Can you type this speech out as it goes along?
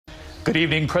Good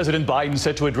evening. President Biden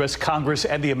set to address Congress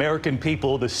and the American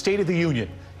people. The State of the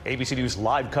Union. ABC News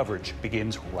live coverage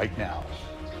begins right now.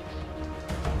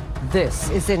 This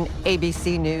is an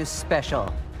ABC News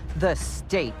special, The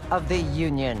State of the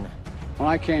Union. When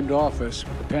I came to office,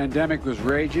 the pandemic was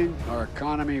raging, our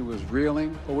economy was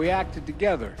reeling, but we acted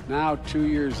together. Now, 2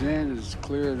 years in, it's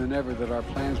clearer than ever that our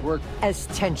plans work. As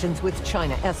tensions with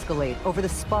China escalate over the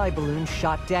spy balloon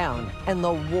shot down and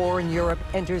the war in Europe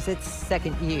enters its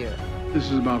second year. This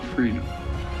is about freedom.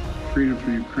 Freedom for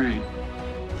Ukraine.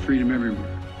 Freedom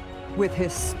everywhere. With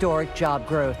historic job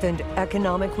growth and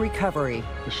economic recovery.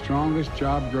 The strongest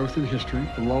job growth in history,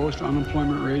 the lowest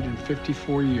unemployment rate in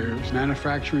 54 years,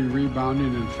 manufacturing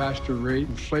rebounding at a faster rate,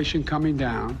 inflation coming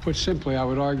down. Put simply, I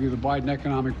would argue the Biden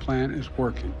economic plan is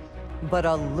working. But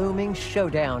a looming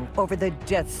showdown over the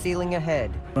debt ceiling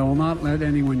ahead. I will not let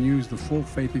anyone use the full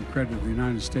faith and credit of the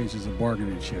United States as a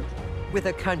bargaining chip. With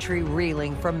a country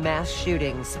reeling from mass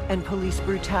shootings and police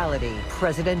brutality,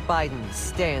 President Biden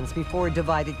stands before a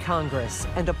divided Congress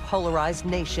and a polarized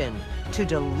nation to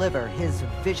deliver his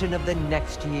vision of the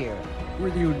next year.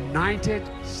 We're the United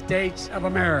States of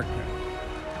America,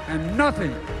 and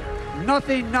nothing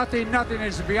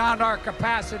is beyond our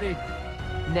capacity.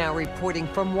 Now reporting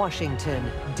from Washington,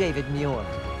 David Muir.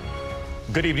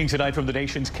 Good evening tonight from the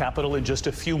nation's capital. In just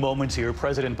a few moments here,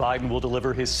 President Biden will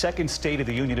deliver his second State of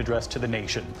the Union address to the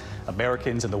nation.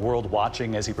 Americans and the world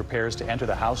watching as he prepares to enter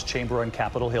the House chamber on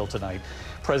Capitol Hill tonight.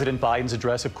 President Biden's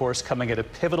address, of course, coming at a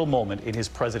pivotal moment in his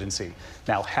presidency.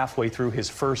 Now halfway through his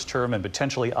first term and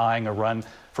potentially eyeing a run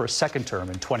for a second term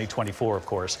in 2024, of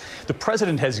course. The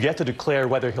president has yet to declare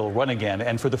whether he'll run again,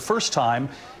 and for the first time,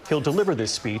 he'll deliver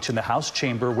this speech in the House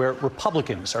chamber where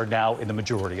Republicans are now in the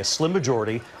majority, a slim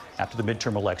majority after the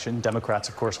midterm election. Democrats,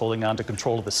 of course, holding on to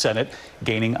control of the Senate,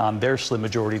 gaining on their slim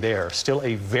majority there. Still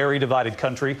a very divided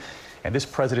country, and this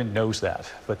president knows that.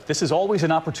 But this is always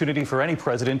an opportunity for any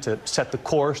president to set the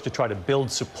course, to try to build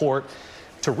support,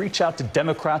 to reach out to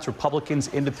Democrats, Republicans,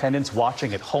 independents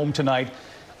watching at home tonight,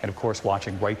 and of course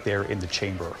watching right there in the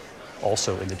chamber.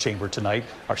 Also in the chamber tonight,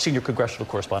 our senior congressional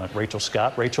correspondent, Rachel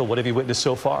Scott. Rachel, what have you witnessed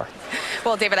so far?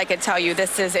 Well, David, I can tell you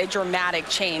this is a dramatic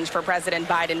change for President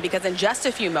Biden, because in just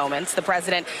a few moments, the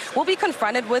president will be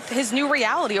confronted with his new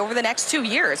reality over the next 2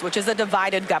 years, which is a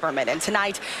divided government. And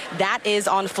tonight, that is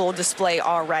on full display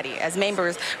already. As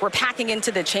members were packing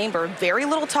into the chamber, very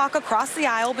little talk across the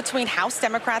aisle between House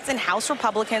Democrats and House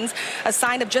Republicans, a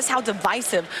sign of just how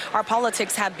divisive our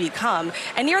politics have become.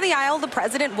 And near the aisle, the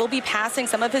president will be passing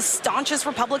some of his staunchest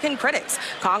Republican critics,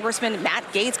 Congressman Matt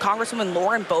Gaetz, Congresswoman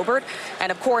Lauren Boebert,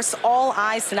 and of course, all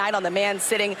eyes tonight on the man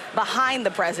sitting behind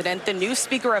the president, the new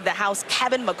Speaker of the House,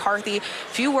 Kevin McCarthy.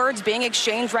 Few words being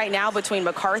exchanged right now between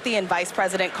McCarthy and Vice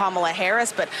President Kamala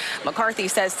Harris, but McCarthy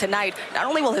says tonight not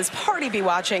only will his party be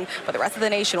watching, but the rest of the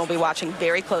nation will be watching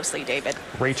very closely, David.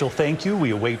 Rachel, thank you.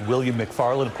 We await William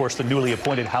McFarland, of course, the newly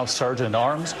appointed House Sergeant at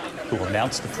Arms, who will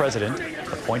announce the president,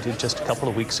 appointed just a couple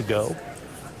of weeks ago.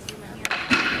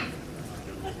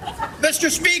 Mr.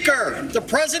 Speaker, the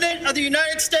President of the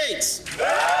United States.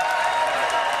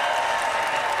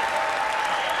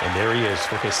 And there he is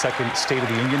for his second State of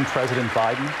the Union, President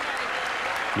Biden.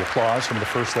 The applause from the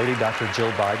First Lady, Dr.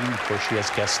 Jill Biden. Of course, she has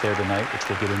guests there tonight, which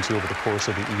we'll get into over the course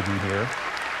of the evening here.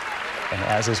 And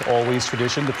as is always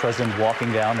tradition, the president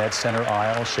walking down that center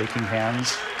aisle, shaking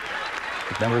hands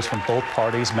with members from both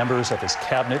parties. Members of his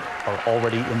cabinet are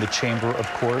already in the chamber, of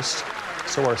course.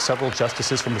 So are several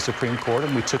justices from the Supreme Court,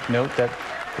 and we took note that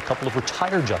a couple of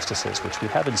retired justices, which we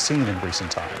haven't seen in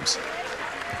recent times.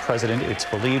 The president, it's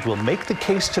believed, will make the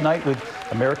case tonight with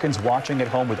Americans watching at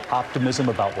home with optimism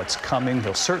about what's coming.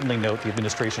 He'll certainly note the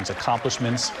administration's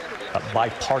accomplishments,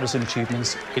 bipartisan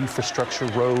achievements, infrastructure,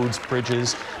 roads,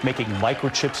 bridges, making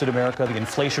microchips in America, the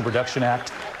Inflation Reduction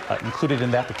Act, included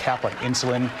in that the cap on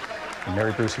insulin. And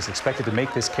Mary Bruce is expected to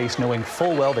make this case knowing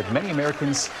full well that many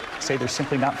Americans say they're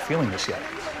simply not feeling this yet.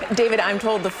 David, I'm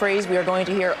told the phrase we are going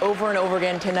to hear over and over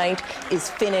again tonight is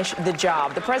finish the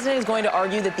job. The president is going to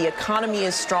argue that the economy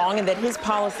is strong and that his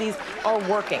policies are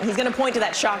working. He's going to point to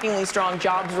that shockingly strong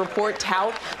jobs report,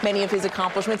 tout many of his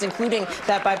accomplishments, including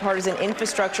that bipartisan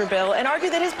infrastructure bill, and argue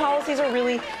that his policies are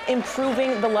really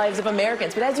improving the lives of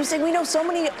Americans. But as you said, we know so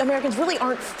many Americans really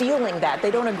aren't feeling that. They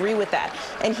don't agree with that.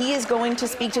 And he is going to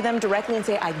speak to them directly and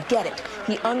say, I get it.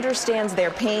 He understands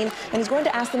their pain, and he's going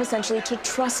to ask them essentially to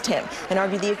trust him and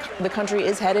argue the country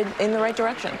is headed in the right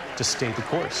direction. To stay the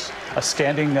course.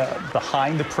 Standing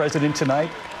behind the president tonight,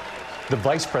 the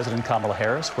Vice President Kamala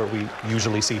Harris, where we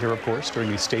usually see her, of course, during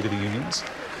these State of the Unions.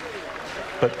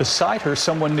 But beside her,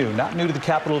 someone new. Not new to the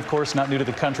Capitol, of course, not new to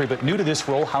the country, but new to this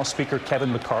role, House Speaker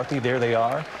Kevin McCarthy. There they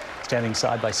are. standing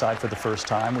side by side for the first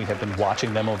time. We have been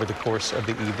watching them over the course of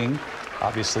the evening.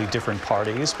 Obviously different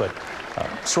parties, but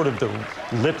sort of the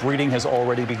lip reading has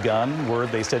already begun.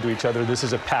 They said to each other, this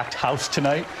is a packed house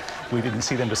tonight. We didn't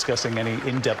see them discussing any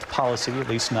in-depth policy, at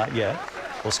least not yet.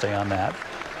 We'll stay on that.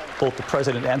 Both the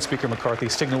president and Speaker McCarthy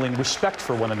signaling respect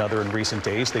for one another in recent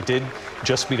days. They did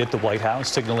just meet at the White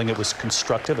House, signaling it was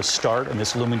constructive, a start in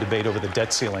this looming debate over the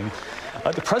debt ceiling.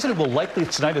 The president will likely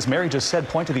tonight, as Mary just said,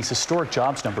 point to these historic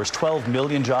jobs numbers. 12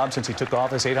 million jobs since he took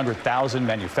office, 800,000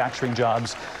 manufacturing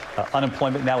jobs,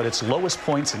 unemployment now at its lowest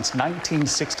point since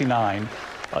 1969.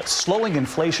 Slowing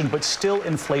inflation, but still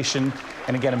inflation.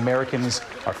 And again, Americans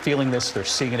are feeling this. They're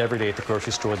seeing it every day at the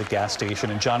grocery store, the gas station.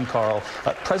 And John Carl,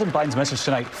 President Biden's message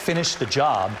tonight, finish the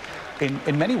job,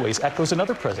 in many ways echoes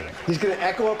another president. He's going to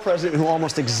echo a president who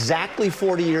almost exactly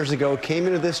 40 years ago came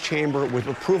into this chamber with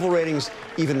approval ratings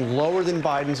even lower than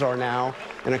Biden's are now,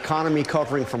 an economy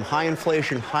covering from high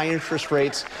inflation, high interest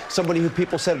rates, somebody who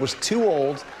people said was too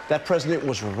old. That president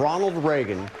was Ronald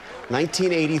Reagan,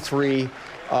 1983.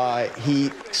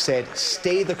 He said,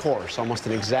 stay the course, almost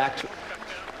an exact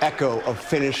echo of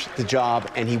finish the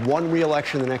job. And he won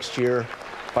re-election the next year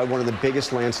by one of the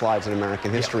biggest landslides in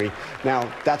American history. Yep.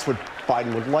 Now, that's what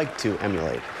Biden would like to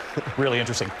emulate. Really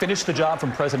interesting. Finish the job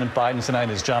from President Biden tonight.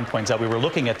 As John points out, we were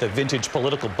looking at the vintage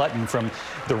political button from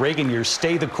the Reagan years,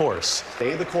 stay the course.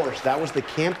 Stay the course. That was the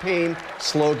campaign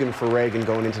slogan for Reagan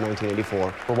going into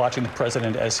 1984. We're watching the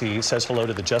president as he says hello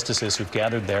to the justices who've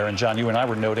gathered there. And John, you and I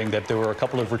were noting that there were a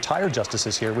couple of retired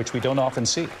justices here, which we don't often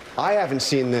see. I haven't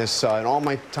seen this in all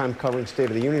my time covering State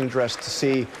of the Union address to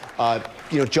see,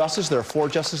 justice. There are 4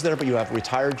 justices there, but you have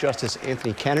retired Justice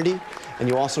Anthony Kennedy, and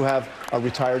you also have a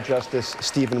retired Justice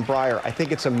Stephen Breyer. I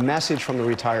think it's a message from the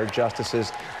retired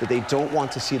justices that they don't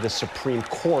want to see the Supreme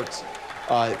Court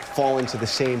fall into the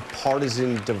same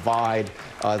partisan divide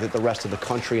that the rest of the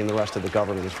country and the rest of the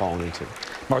government has fallen into.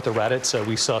 Martha Raddatz,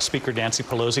 we saw Speaker Nancy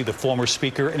Pelosi, the former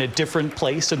speaker, in a different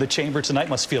place in the chamber tonight.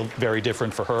 Must feel very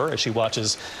different for her as she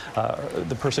watches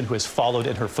the person who has followed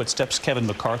in her footsteps, Kevin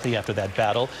McCarthy, after that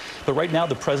battle. But right now,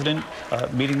 the president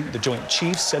meeting the Joint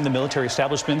Chiefs and the military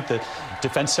establishment, the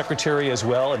defense secretary as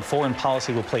well, and foreign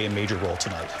policy will play a major role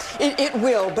tonight. It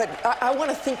will, but I want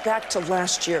to think back to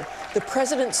last year. The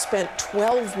president spent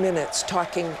 12 minutes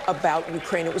talking about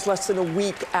Ukraine. It was less than a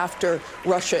week after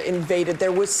Russia invaded.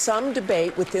 There was some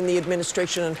debate within the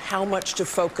administration on how much to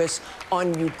focus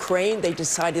on Ukraine. They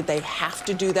decided they have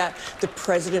to do that. The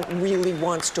president really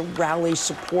wants to rally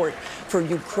support for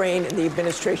Ukraine, and the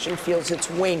administration feels it's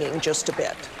waning just a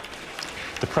bit.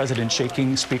 The president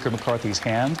shaking Speaker McCarthy's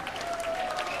hand,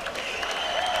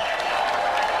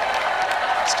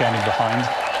 standing behind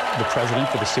the president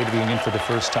for the State of the Union for the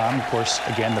first time. Of course,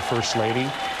 again, the First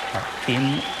Lady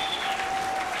in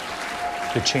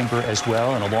the chamber as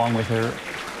well, and along with her,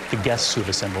 the guests who have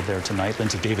assembled there tonight.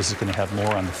 Lindsay Davis is going to have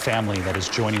more on the family that is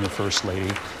joining the First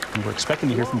Lady, and we're expecting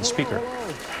to hear from the Speaker. And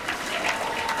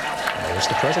there's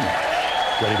the president,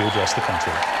 ready to address the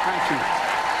country. Thank you.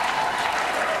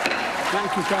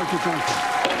 Thank you, thank you, thank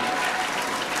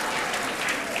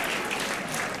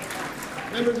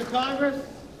you. Members of Congress,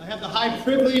 I have the high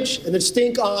privilege and the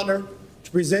distinct honor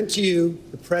to present to you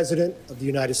the President of the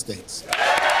United States.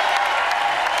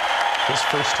 His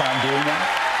first time doing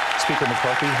that. Speaker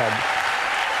McCarthy had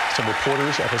some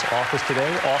reporters at his office today,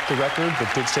 off the record, but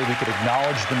did say we could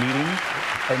acknowledge the meeting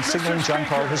and signaling John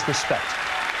Carl his respect,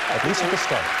 at least at the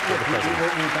start, for the president.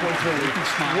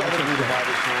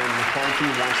 McCarthy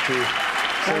wants to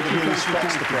say that he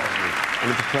respects the president and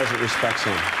that the president respects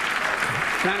him.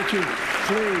 Thank you.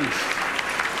 Please.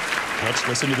 Let's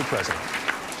listen to the president.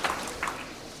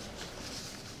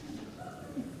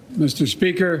 Mr.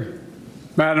 Speaker,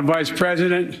 Madam Vice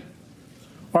President,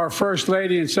 our First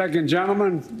Lady and Second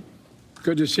Gentleman,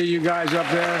 good to see you guys up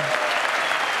there.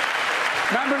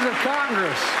 Members of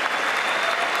Congress,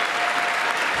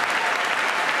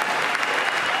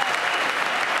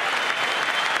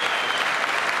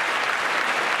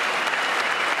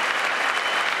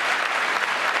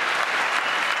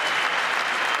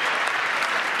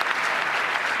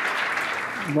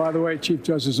 by the way, Chief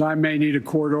Justice, I may need a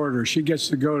court order. She gets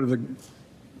to go to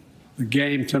the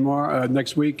game tomorrow,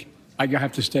 next week. I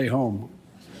have to stay home.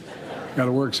 Got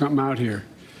to work something out here.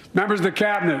 Members of the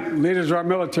Cabinet, leaders of our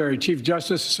military, Chief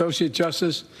Justice, Associate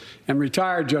Justice, and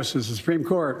retired Justice of the Supreme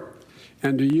Court,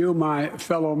 and to you, my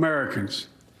fellow Americans.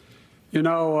 You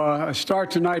know, I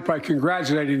start tonight by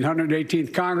congratulating the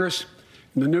 118th Congress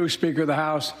and the new Speaker of the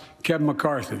House, Kevin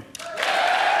McCarthy.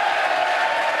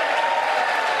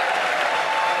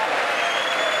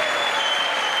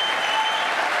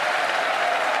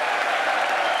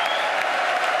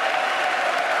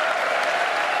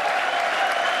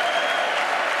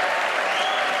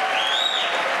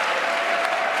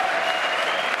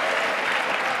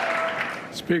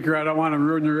 Speaker, I don't want to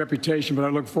ruin your reputation, but I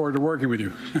look forward to working with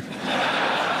you.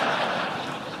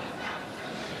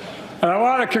 And I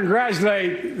want to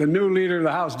congratulate the new leader of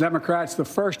the House Democrats, the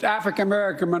first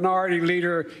African-American minority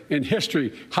leader in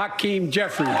history, Hakeem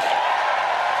Jeffries.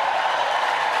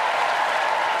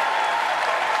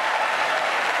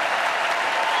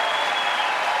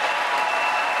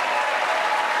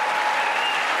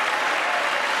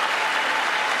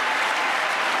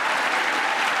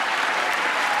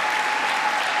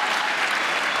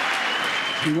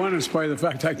 He won in spite of the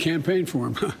fact I campaigned for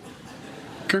him.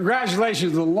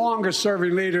 Congratulations to the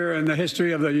longest-serving leader in the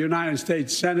history of the United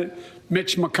States Senate,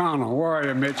 Mitch McConnell. Where are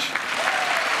you, Mitch?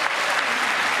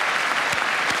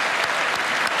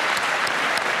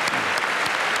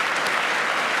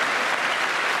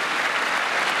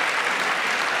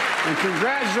 And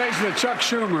congratulations to Chuck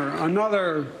Schumer,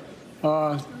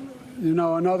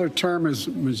 another term as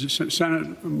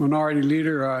Senate Minority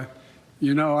Leader.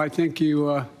 I think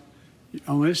you.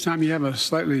 This time you have a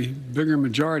slightly bigger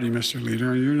majority, Mr.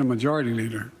 Leader. You're the majority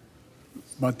leader.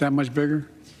 About that much bigger?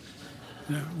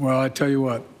 Yeah. Well, I tell you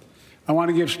what. I want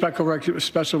to give special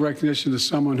recognition to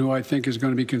someone who I think is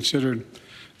going to be considered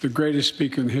the greatest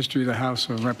speaker in the history of the House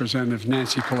of Representatives,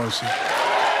 Nancy Pelosi.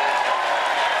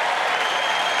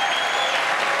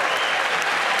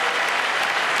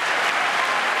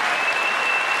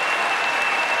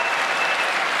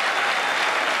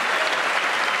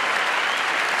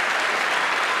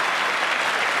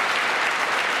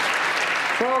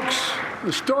 Folks,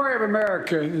 the story of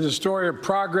America is a story of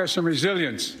progress and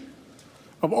resilience,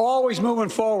 of always moving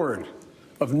forward,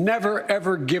 of never,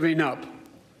 ever giving up.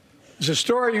 It's a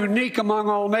story unique among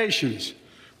all nations.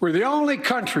 We're the only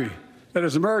country that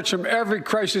has emerged from every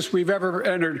crisis we've ever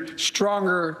entered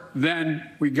stronger than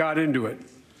we got into it.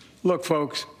 Look,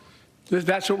 folks,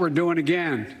 that's what we're doing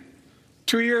again.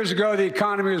 2 years ago, the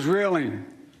economy was reeling.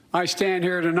 I stand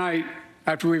here tonight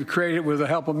after we've created, with the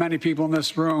help of many people in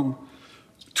this room,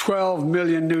 12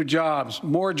 million new jobs,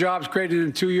 more jobs created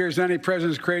in 2 years than any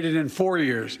president's created in 4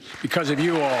 years, because of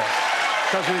you all,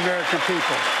 because of the American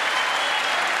people.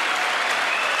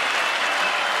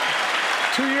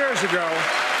 2 years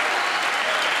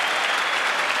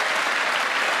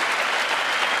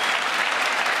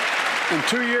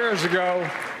ago,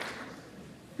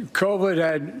 COVID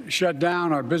had shut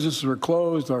down, our businesses were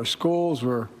closed, our schools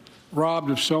were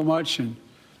robbed of so much, and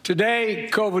today,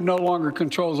 COVID no longer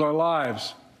controls our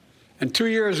lives. And 2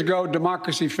 years ago,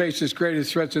 democracy faced its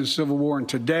greatest threats in the Civil War. And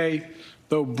today,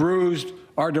 though bruised,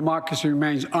 our democracy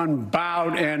remains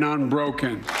unbowed and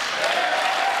unbroken.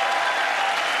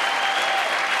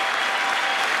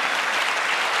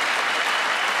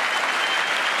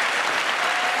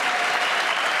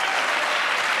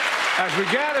 As we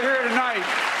gather here tonight,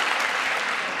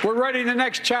 we're writing the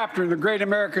next chapter in the great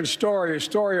American story, a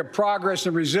story of progress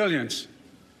and resilience.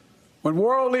 When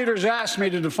world leaders ask me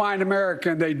to define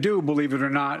America, and they do, believe it or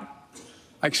not,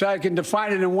 I can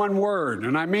define it in one word,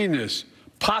 and I mean this: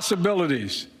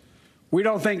 possibilities. We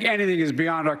don't think anything is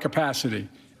beyond our capacity.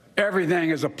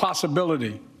 Everything is a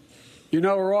possibility. You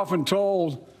know, we're often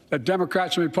told that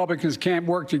Democrats and Republicans can't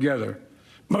work together.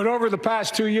 But over the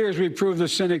past 2 years, we've proved the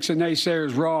cynics and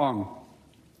naysayers wrong.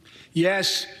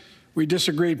 Yes, we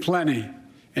disagreed plenty.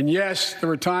 And yes, there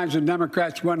were times when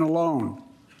Democrats went alone.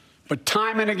 But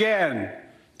time and again,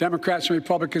 Democrats and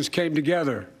Republicans came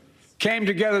together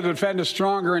to defend a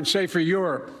stronger and safer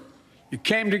Europe. It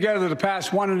came together to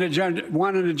pass once in a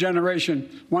generation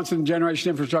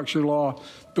infrastructure law,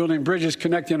 building bridges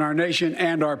connecting our nation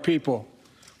and our people.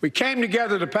 We came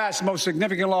together to pass the most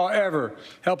significant law ever,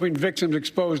 helping victims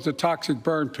exposed to toxic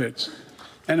burn pits.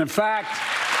 And in fact,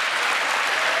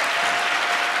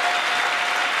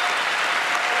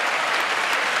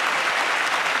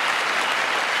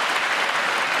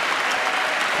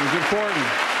 it's important.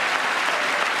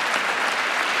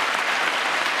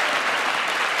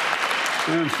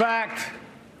 And in fact,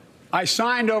 I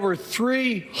signed over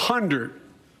 300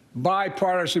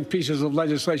 bipartisan pieces of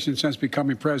legislation since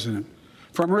becoming president,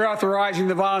 from reauthorizing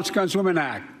the Violence Against Women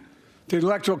Act, the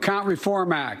Electoral Count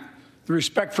Reform Act, the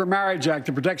Respect for Marriage Act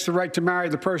that protects the right to marry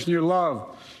the person you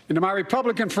love. And to my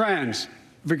Republican friends,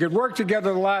 if we could work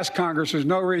together the last Congress, there's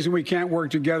no reason we can't work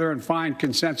together and find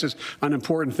consensus on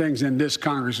important things in this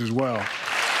Congress as well.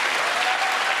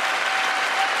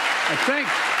 I think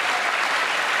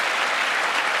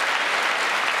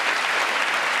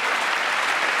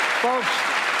folks,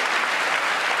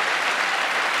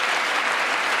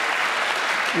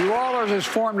 you all are as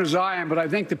informed as I am, but I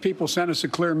think the people sent us a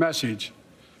clear message.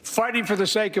 Fighting for the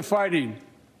sake of fighting,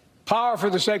 power for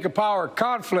the sake of power,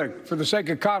 conflict for the sake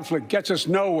of conflict gets us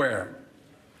nowhere.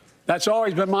 That's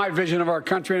always been my vision of our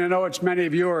country, and I know it's many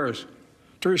of yours.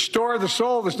 To restore the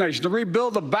soul of this nation, to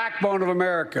rebuild the backbone of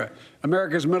America,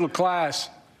 America's middle class,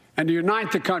 and to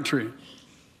unite the country.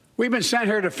 We've been sent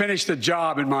here to finish the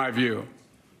job, in my view.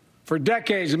 For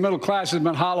decades, the middle class has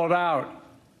been hollowed out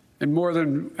in more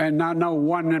than, and not no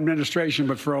one administration,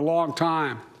 but for a long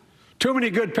time. Too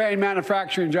many good-paying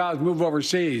manufacturing jobs move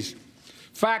overseas.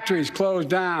 Factories closed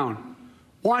down.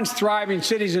 Once thriving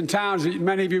cities and towns that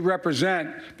many of you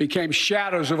represent became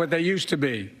shadows of what they used to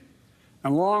be.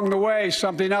 And along the way,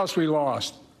 something else we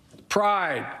lost: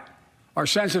 pride, our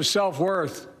sense of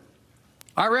self-worth.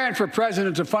 I ran for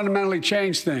president to fundamentally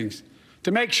change things,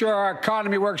 to make sure our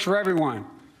economy works for everyone,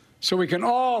 so we can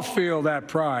all feel that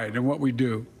pride in what we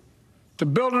do. To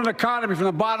build an economy from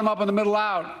the bottom up and the middle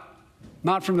out,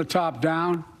 not from the top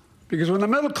down. Because when the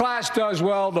middle class does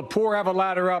well, the poor have a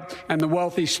ladder up, and the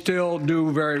wealthy still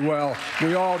do very well.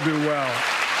 We all do well.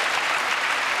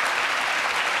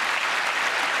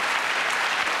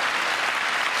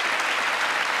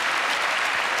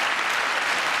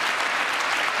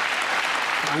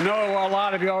 I know a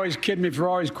lot of you always kid me for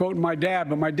always quoting my dad,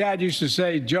 but my dad used to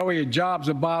say, Joey, a job's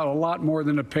about a lot more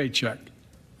than a paycheck.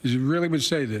 He really would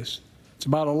say this. It's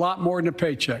about a lot more than a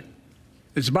paycheck.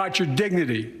 It's about your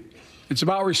dignity. It's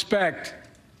about respect.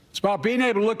 It's about being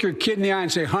able to look your kid in the eye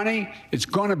and say, honey, it's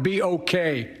going to be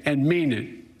okay, and mean it.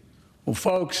 Well,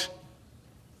 folks,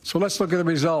 so let's look at the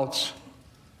results.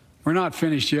 We're not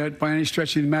finished yet by any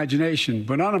stretch of the imagination,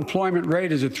 but unemployment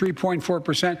rate is at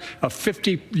 3.4%, a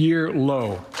 50-year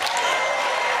low.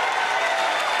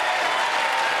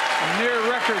 Near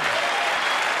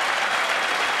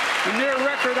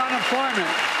record unemployment.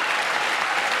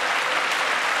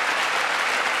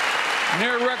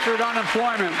 Near record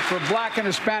unemployment for Black and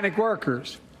Hispanic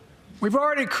workers. We've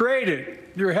already created,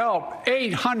 your help,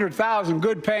 800,000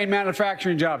 good-paying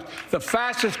manufacturing jobs, the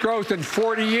fastest growth in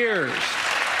 40 years.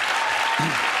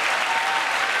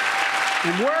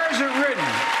 And where is it written?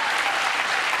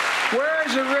 Where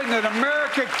is it written that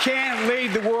America can't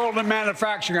lead the world in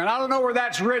manufacturing? And I don't know where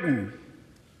that's written.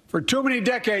 For too many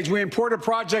decades, we imported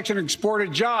projects and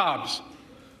exported jobs.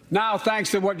 Now,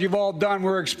 thanks to what you've all done,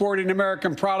 we're exporting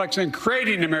American products and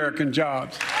creating American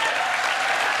jobs.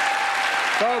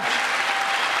 Folks,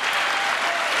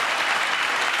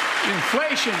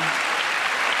 inflation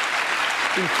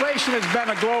has been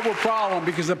a global problem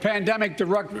because the pandemic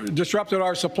disrupted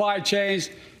our supply chains,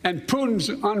 and Putin's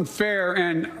unfair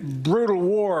and brutal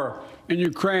war in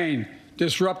Ukraine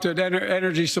disrupted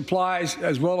energy supplies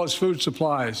as well as food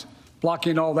supplies,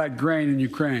 blocking all that grain in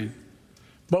Ukraine.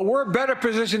 But we're better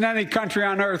positioned than any country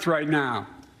on earth right now.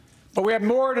 But we have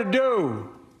more to do.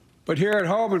 But here at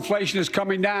home, inflation is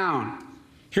coming down.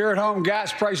 Here at home,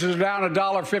 gas prices are down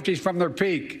 $1.50 from their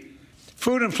peak.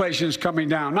 Food inflation is coming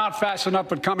down, not fast enough,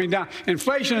 but coming down.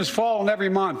 Inflation has fallen every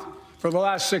month for the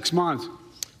last 6 months,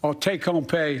 while take-home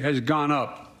pay has gone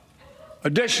up.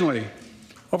 Additionally,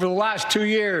 over the last 2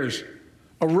 years,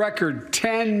 a record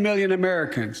 10 million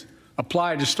Americans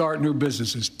applied to start new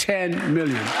businesses. 10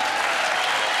 million.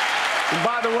 And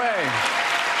by the way,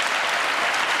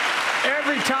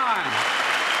 every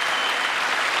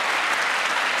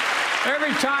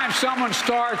time someone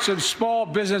starts a small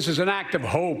business is an act of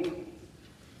hope.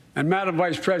 And Madam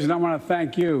Vice President, I want to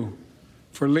thank you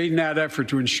for leading that effort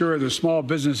to ensure that small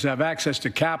businesses have access to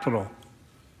capital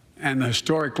and the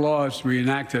historic laws we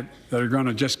enacted that are going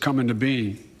to just come into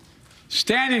being.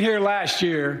 Standing here last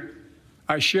year,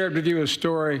 I shared with you a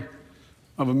story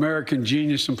of American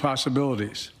genius and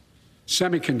possibilities.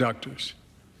 Semiconductors,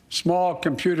 small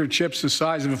computer chips the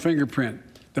size of a fingerprint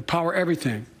that power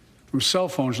everything, from cell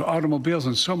phones to automobiles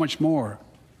and so much more.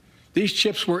 These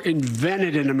chips were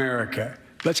invented in America.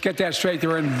 Let's get that straight. They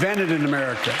were invented in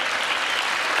America.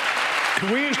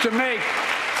 We used to make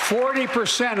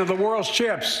 40% of the world's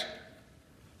chips.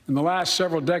 In the last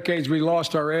several decades, we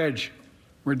lost our edge.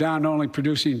 We're down to only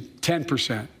producing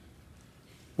 10%.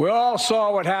 We all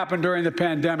saw what happened during the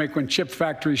pandemic when chip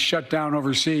factories shut down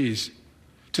overseas.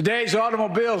 Today's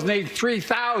automobiles need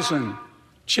 3,000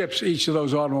 chips, each of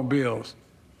those automobiles.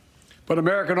 But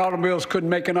American automobiles couldn't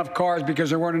make enough cars because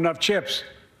there weren't enough chips.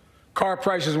 Car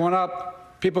prices went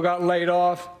up, people got laid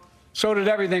off. So did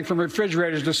everything from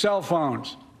refrigerators to cell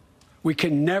phones. We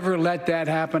can never let that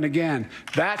happen again.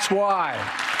 That's why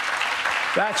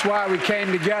we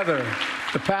came together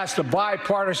to pass the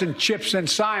Bipartisan Chips and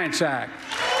Science Act.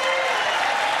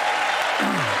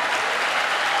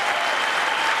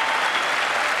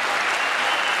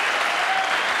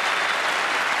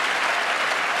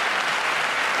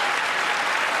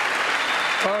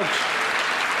 Folks,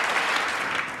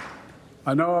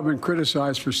 I know I've been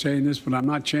criticized for saying this, but I'm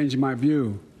not changing my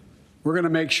view. We're going to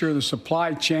make sure the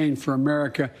supply chain for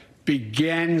America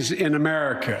begins in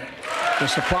America. The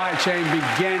supply chain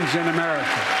begins in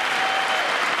America.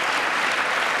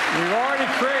 We've already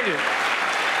created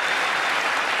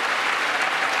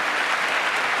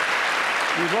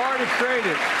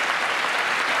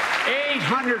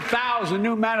 800,000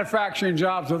 new manufacturing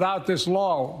jobs without this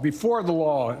law, before the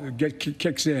law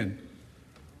kicks in.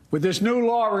 With this new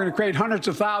law, we're going to create hundreds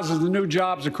of thousands of new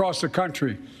jobs across the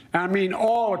country. And I mean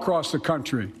all across the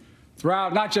country,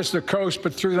 throughout not just the coast,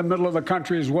 but through the middle of the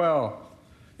country as well.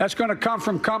 That's going to come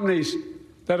from companies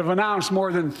that have announced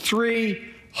more than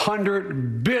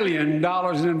 $300 billion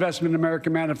in investment in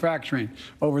American manufacturing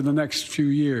over the next few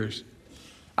years.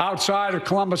 Outside of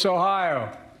Columbus, Ohio,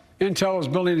 Intel is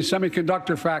building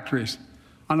semiconductor factories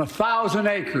on 1,000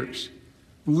 acres,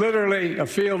 literally a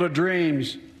field of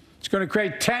dreams. It's going to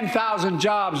create 10,000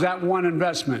 jobs, that one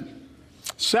investment,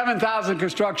 7,000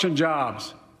 construction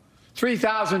jobs,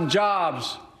 3,000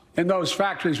 jobs in those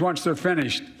factories once they're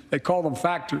finished. They call them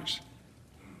factories.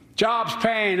 Jobs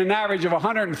paying an average of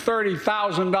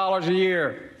 $130,000 a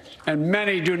year, and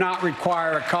many do not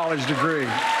require a college degree.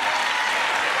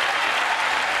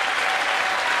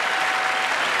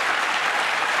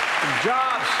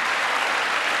 Jobs.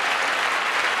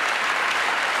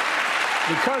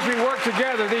 Because we work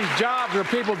together, these jobs where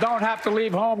people don't have to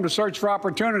leave home to search for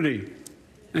opportunity.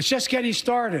 And it's just getting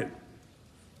started.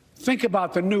 Think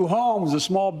about the new homes, the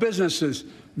small businesses,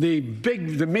 the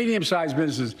medium-sized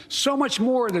businesses. So much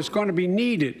more that's going to be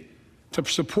needed to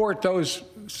support those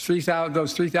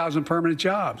 3,000 permanent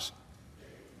jobs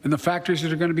and the factories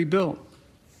that are going to be built.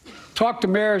 Talk to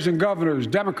mayors and governors,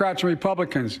 Democrats and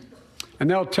Republicans, and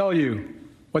they'll tell you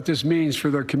what this means for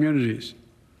their communities.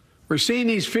 We're seeing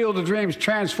these field of dreams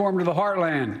transform to the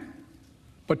heartland.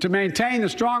 But to maintain the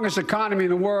strongest economy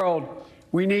in the world,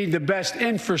 we need the best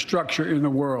infrastructure in the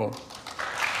world.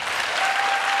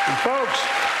 And folks,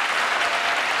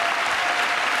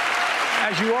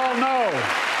 as you all know,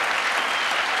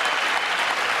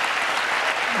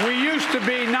 we used to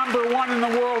be #1 in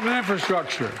the world in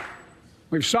infrastructure.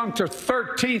 We've sunk to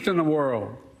 13th in the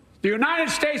world. The United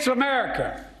States of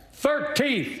America,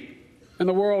 13th in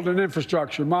the world in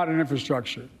infrastructure, modern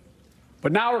infrastructure.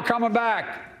 But now we're coming back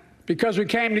because we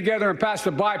came together and passed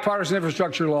the bipartisan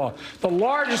infrastructure law, the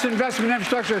largest investment in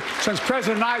infrastructure since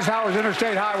President Eisenhower's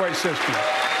interstate highway system.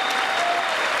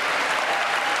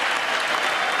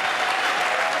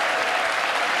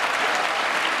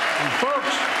 And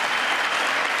folks,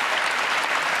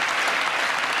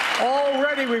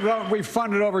 already we've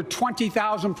funded over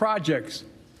 20,000 projects,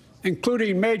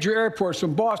 including major airports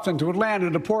from Boston to Atlanta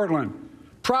to Portland.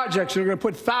 Projects that are going to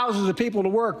put thousands of people to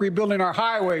work rebuilding our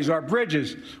highways, our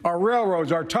bridges, our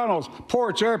railroads, our tunnels,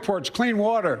 ports, airports, clean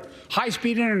water,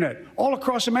 high-speed internet, all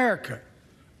across America.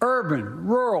 Urban,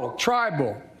 rural,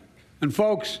 tribal. And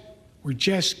folks, we're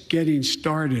just getting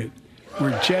started.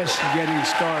 We're just getting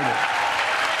started.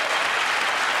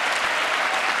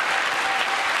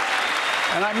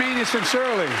 And I mean it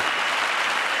sincerely.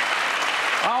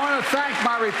 I want to thank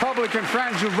my Republican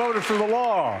friends who voted for the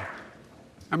law,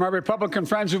 and my Republican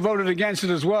friends who voted against it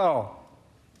as well.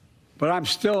 But I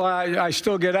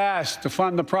still get asked to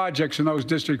fund the projects in those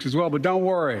districts as well. But don't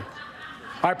worry.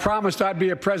 I promised I'd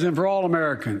be a president for all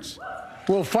Americans.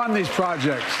 We'll fund these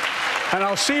projects. And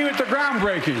I'll see you at the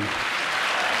groundbreaking.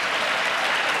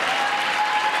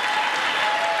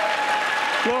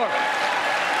 Look,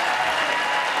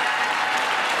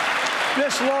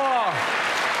 this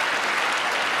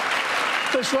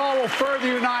law will further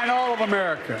unite all of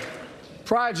America.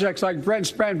 Projects like Brent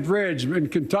Spence Bridge in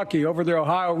Kentucky over the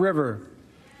Ohio River,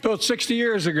 built 60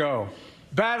 years ago,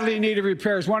 badly needed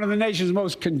repairs, one of the nation's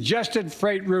most congested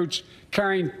freight routes,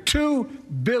 carrying $2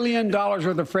 billion worth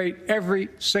of freight every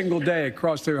single day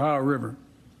across the Ohio River.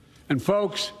 And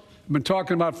folks, I've been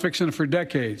talking about fixing it for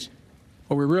decades,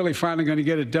 but we're really finally going to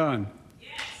get it done.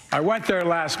 I went there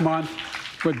last month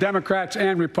with Democrats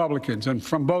and Republicans, and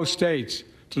from both states,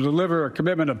 to deliver a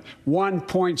commitment of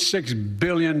 $1.6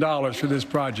 billion for this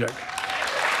project.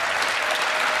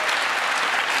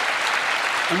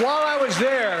 And while I was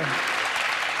there,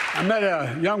 I met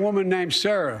a young woman named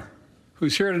Sarah,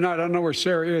 who's here tonight. I don't know where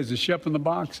Sarah is. Is she up in the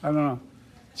box? I don't know.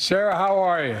 Sarah, how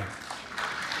are you?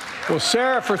 Well,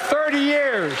 Sarah, for 30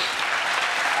 years,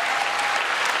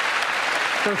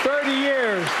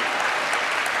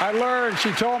 I learned,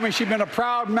 she told me she'd been a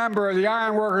proud member of the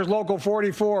Iron Workers Local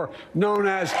 44, known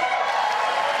as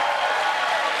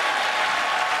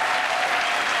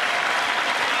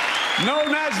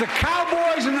the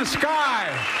Cowboys in the Sky.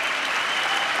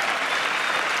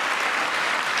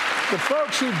 The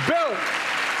folks who built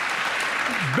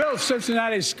built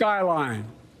Cincinnati's skyline.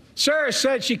 Sarah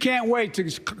said she can't wait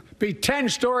to be 10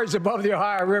 stories above the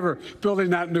Ohio River building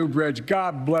that new bridge.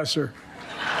 God bless her.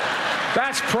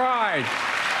 That's pride.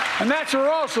 And that's what we're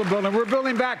also building. We're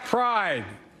building back pride.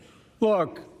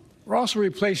 Look, we're also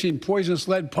replacing poisonous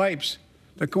lead pipes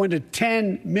that go into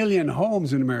 10 million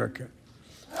homes in America,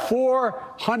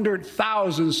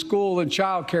 400,000 school and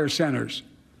child care centers.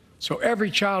 So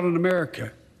every child in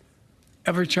America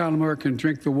can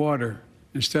drink the water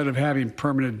instead of having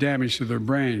permanent damage to their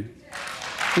brain.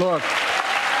 Look,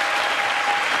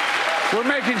 we're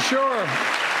making sure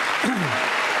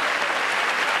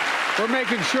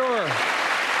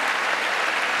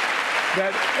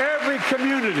that every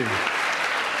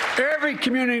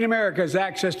community in America has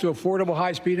access to affordable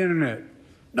high-speed internet.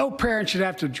 No parent should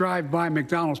have to drive by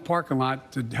McDonald's parking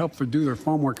lot to help them do their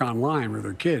homework online with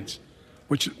their kids,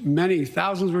 which many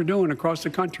thousands were doing across the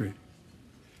country.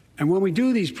 And when we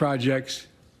do these projects,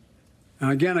 and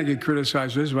again, I get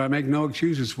criticized for this, but I make no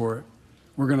excuses for it,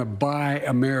 we're going to buy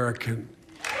American.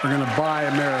 We're going to buy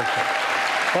America.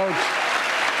 Folks,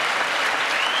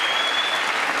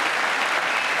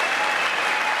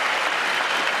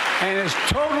 and it's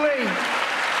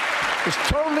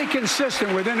totally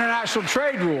consistent with international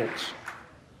trade rules.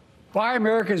 Buy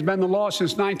America has been the law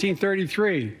since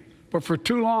 1933, but for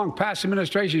too long, past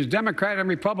administrations, Democrat and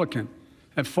Republican,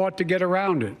 have fought to get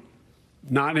around it.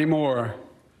 Not anymore.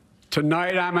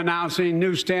 Tonight, I'm announcing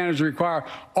new standards require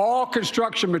all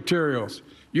construction materials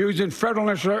used in federal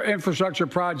infrastructure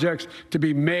projects to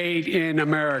be made in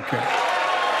America.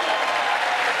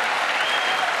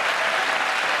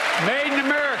 Made in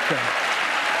America.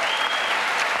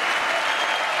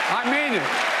 I mean it.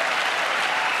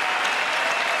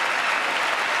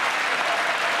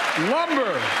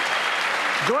 Lumber,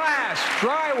 glass,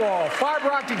 drywall,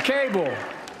 fiber optic cable.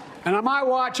 And on my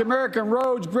watch, American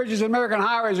roads, bridges, and American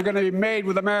highways are going to be made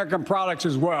with American products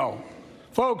as well.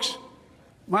 Folks,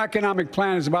 my economic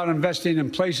plan is about investing in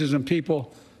places and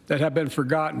people that have been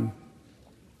forgotten.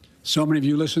 So many of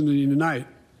you listening to me tonight,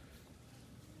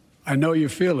 I know you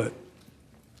feel it.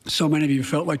 So many of you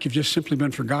felt like you've just simply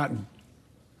been forgotten.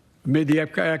 Amid the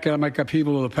economic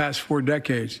upheaval of the past 4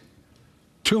 decades,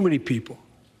 too many people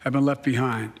have been left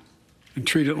behind and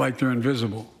treated like they're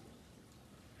invisible.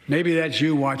 Maybe that's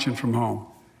you watching from home.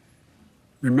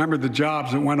 Remember the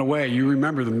jobs that went away. You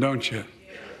remember them, don't you?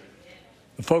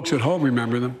 The folks at home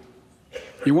remember them.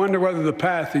 You wonder whether the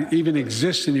path even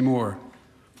exists anymore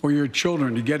for your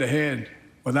children to get ahead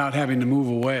without having to move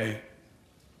away.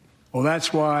 Well,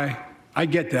 that's why I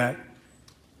get that.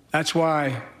 That's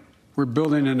why we're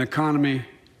building an economy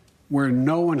where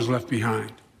no one's left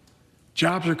behind.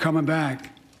 Jobs are coming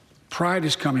back. Pride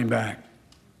is coming back.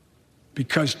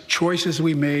 Because choices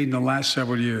we made in the last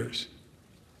several years.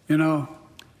 You know,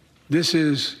 this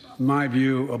is, in my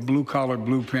view, a blue-collar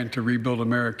blueprint to rebuild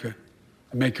America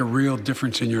and make a real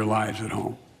difference in your lives at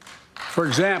home. For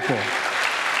example,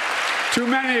 too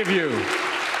many of you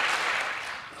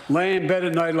lay in bed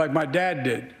at night like my dad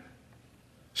did,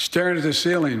 staring at the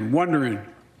ceiling, wondering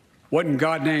what in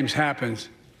God's name happens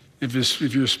if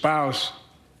your spouse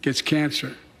gets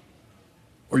cancer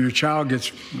or your child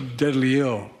gets deadly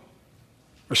ill,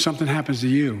 or something happens to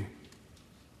you.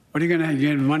 What are you going to have? You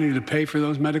get money to pay for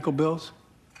those medical bills?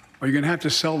 Or are you going to have to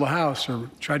sell the house or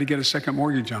try to get a second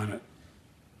mortgage on it?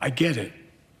 I get it.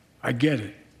 I get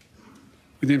it.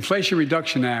 With the Inflation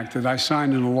Reduction Act that I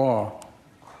signed into law,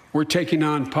 we're taking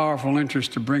on powerful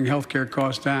interest to bring health care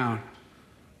costs down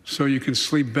so you can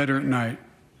sleep better at night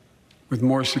with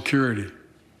more security.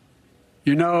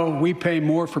 You know, we pay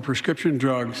more for prescription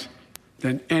drugs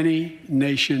than any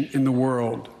nation in the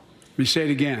world. Let me say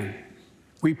it again.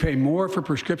 We pay more for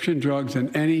prescription drugs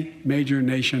than any major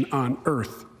nation on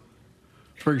earth.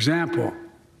 For example,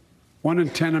 1 in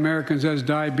 10 Americans has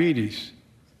diabetes.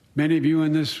 Many of you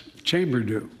in this chamber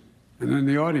do, and in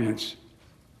the audience.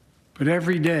 But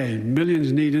every day,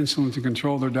 millions need insulin to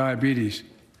control their diabetes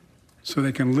so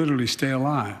they can literally stay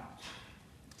alive.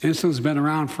 Insulin's been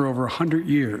around for over 100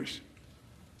 years.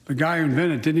 The guy who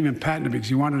invented it didn't even patent it because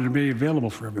he wanted it to be available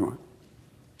for everyone.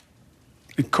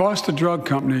 It cost the drug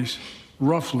companies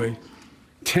roughly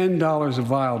 $10 a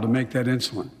vial to make that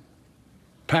insulin.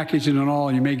 Packaging and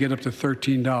all, you may get up to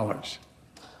 $13.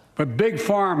 But Big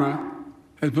Pharma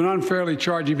has been unfairly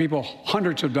charging people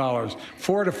hundreds of dollars,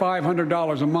 $400 to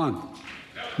 $500 a month,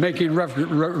 making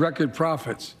record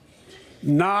profits.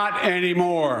 Not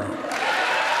anymore.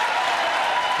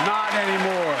 Not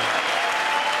anymore.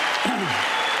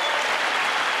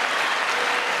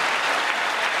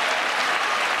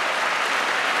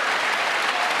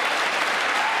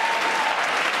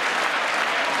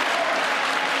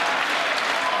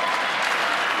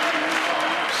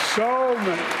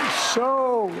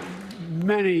 so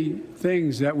many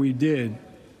things that we did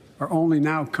are only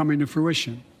now coming to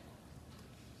fruition.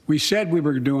 We said we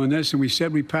were doing this, and we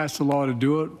said we passed the law to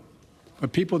do it,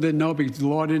 but people didn't know because the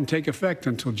law didn't take effect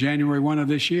until January 1 of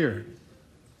this year.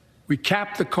 We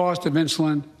capped the cost of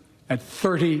insulin at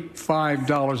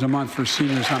 $35 a month for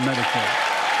seniors on Medicare.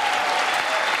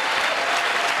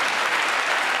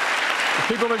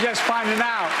 People are just finding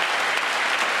out.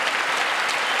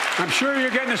 I'm sure you're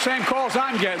getting the same calls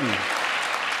I'm getting.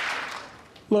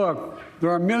 Look, there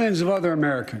are millions of other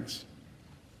Americans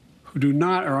who do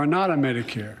not or are not on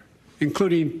Medicare,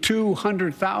 including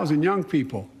 200,000 young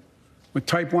people with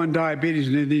type 1 diabetes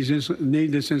who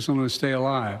need this insulin to stay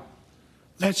alive.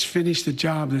 Let's finish the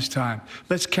job this time.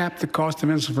 Let's cap the cost of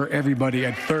insulin for everybody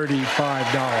at $35.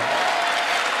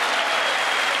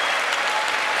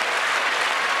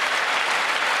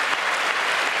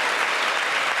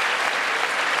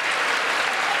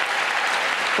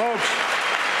 Folks,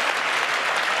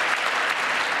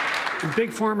 the big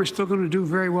pharma is still going to do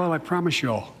very well, I promise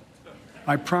you all.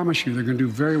 I promise you they're going to do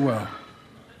very well.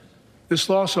 This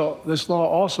law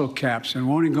also caps and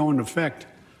won't even go into effect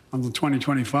until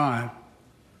 2025.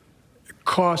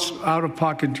 Costs,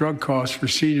 out-of-pocket drug costs for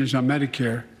seniors on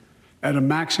Medicare at a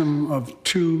maximum of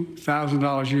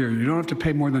 $2,000 a year. You don't have to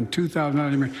pay more than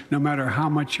 $2,000 a year, no matter how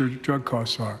much your drug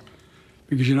costs are.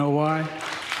 Because you know why?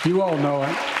 You all know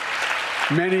it.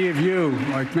 Many of you,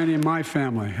 like many in my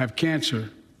family, have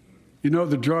cancer. You know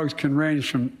the drugs can range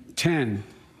from $10,000,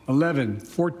 $11,000,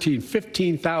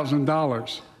 $14,000,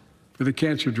 $15,000 for the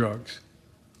cancer drugs.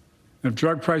 If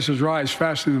drug prices rise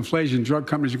faster than inflation, drug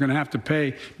companies are going to have to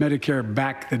pay Medicare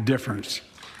back the difference.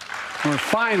 We're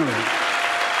finally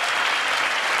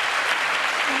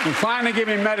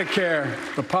giving Medicare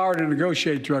the power to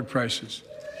negotiate drug prices.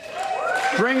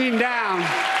 Bringing down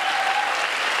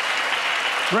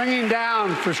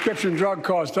prescription drug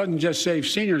costs doesn't just save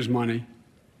seniors money,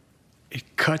 it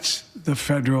cuts the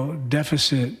federal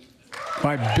deficit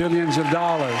by billions of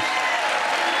dollars.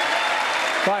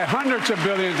 By hundreds of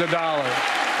billions of dollars.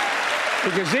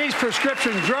 Because these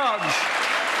prescription drugs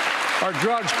are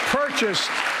drugs purchased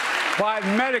by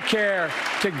Medicare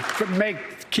to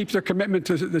keep their commitment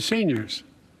to the seniors.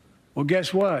 Well,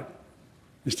 guess what?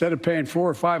 Instead of paying $400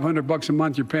 or $500 a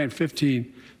month, you're paying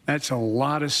 $15. That's a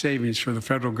lot of savings for the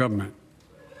federal government.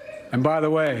 And by the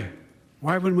way,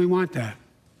 why wouldn't we want that?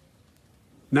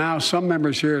 Now, some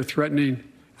members here are threatening,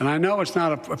 and I know it's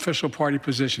not an official party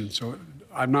position, so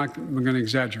I'm going to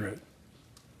exaggerate,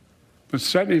 but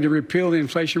threatening to repeal the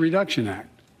Inflation Reduction Act.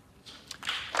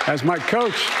 As my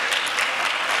coach,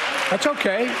 that's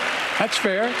okay, that's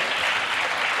fair.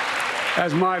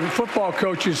 As my football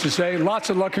coach used to say, lots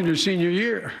of luck in your senior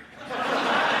year.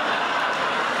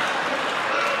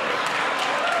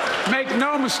 Make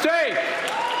no mistake,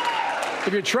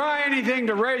 if you try anything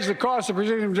to raise the cost of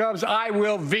prescription drugs, I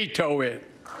will veto it.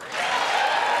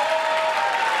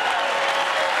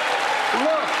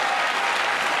 Look,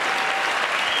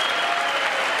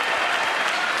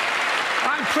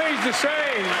 I'm pleased to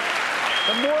say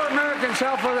that more Americans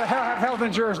have health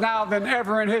insurance now than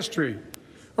ever in history.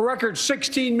 A record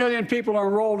 16 million people are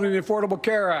enrolled in the Affordable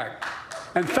Care Act.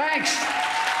 And thanks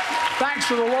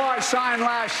to the law I signed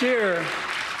last year,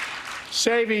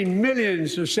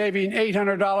 millions are saving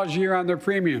 $800 a year on their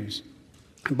premiums.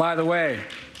 And by the way,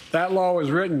 that law was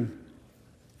written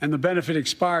and the benefit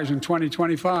expires in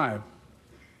 2025.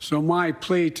 So my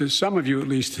plea to some of you, at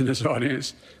least in this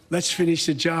audience, let's finish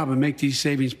the job and make these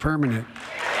savings permanent.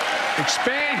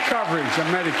 Expand coverage of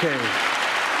Medicaid.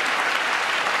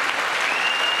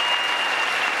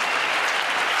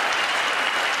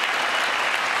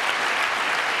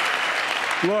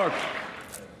 Look,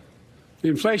 the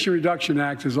Inflation Reduction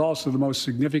Act is also the most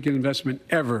significant investment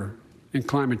ever in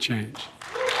climate change.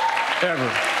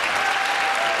 Ever.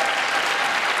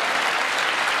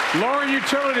 Lowering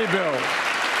utility bills,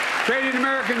 creating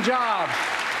American jobs,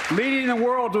 leading the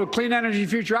world to a clean energy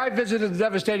future. I visited the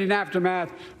devastating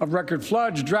aftermath of record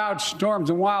floods, droughts, storms,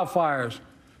 and wildfires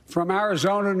from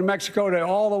Arizona to Mexico to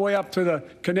all the way up to the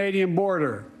Canadian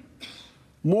border.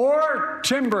 More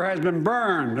timber has been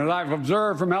burned, that I've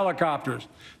observed from helicopters,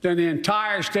 than the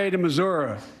entire state of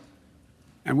Missouri.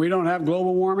 And we don't have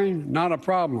global warming? Not a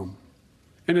problem.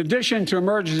 In addition to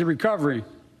emergency recovery,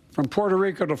 from Puerto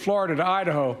Rico to Florida to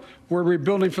Idaho, we're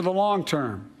rebuilding for the long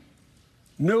term.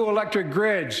 New electric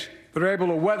grids that are able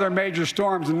to weather major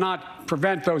storms and not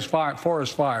prevent those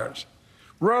forest fires.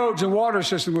 Roads and water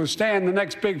systems will withstand the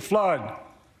next big flood.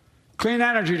 Clean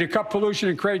energy to cut pollution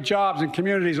and create jobs in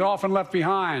communities often left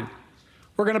behind.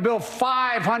 We're going to build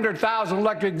 500,000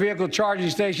 electric vehicle charging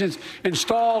stations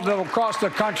installed across the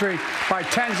country by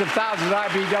tens of thousands of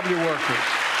IBEW workers.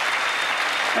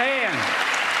 And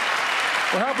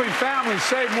we're helping families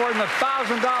save more than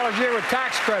 $1,000 a year with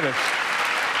tax credits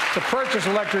to purchase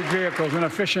electric vehicles and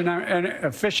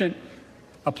efficient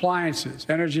appliances,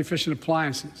 energy-efficient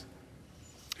appliances.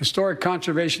 Historic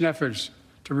conservation efforts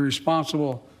to be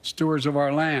responsible stewards of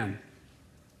our land.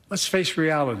 Let's face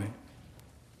reality.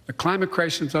 The climate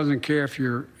crisis doesn't care if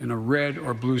you're in a red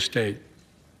or blue state.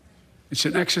 It's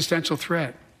an existential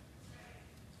threat.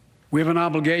 We have an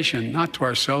obligation, not to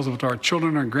ourselves, but to our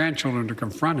children and grandchildren, to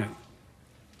confront it.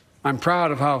 I'm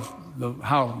proud of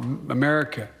how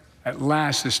America, at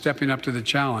last, is stepping up to the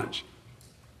challenge.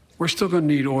 We're still going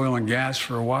to need oil and gas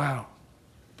for a while.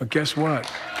 But guess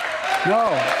what?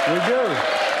 No, we do.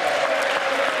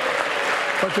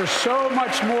 But there's so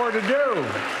much more to do.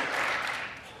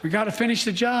 We got to finish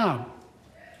the job.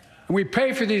 And we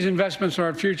pay for these investments in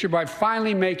our future by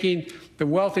finally making the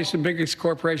wealthiest and biggest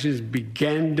corporations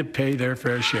begin to pay their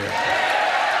fair share.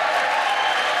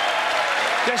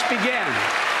 Just begin.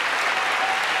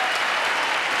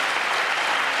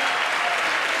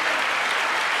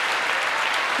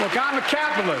 Look, I'm a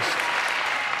capitalist.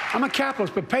 I'm a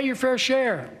capitalist, but pay your fair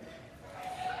share.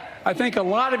 I think a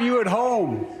lot of you at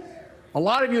home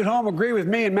agree with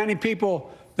me and many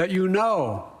people that you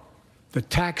know. The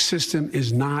tax system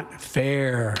is not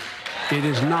fair. It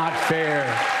is not fair.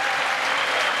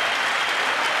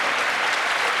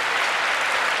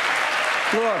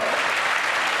 Look,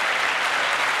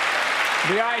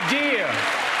 the idea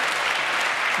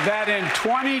that in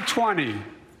 2020,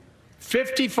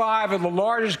 55 of the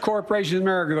largest corporations in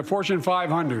America, the Fortune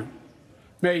 500,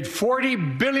 made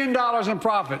 $40 billion in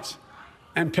profits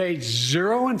and paid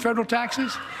zero in federal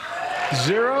taxes?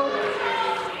 Zero?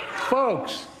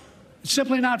 Folks, it's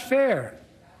simply not fair.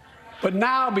 But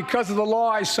now, because of the law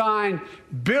I signed,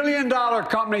 billion-dollar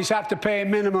companies have to pay a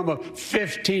minimum of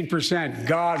 15%.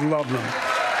 God love them.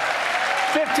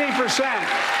 15%.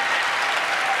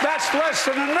 That's less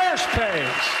than a nurse pays.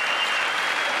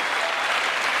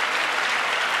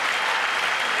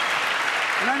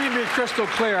 And let me be crystal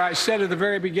clear. I said at the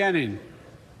very beginning,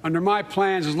 under my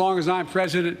plans, as long as I'm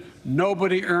president,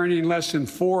 nobody earning less than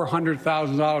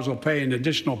 $400,000 will pay an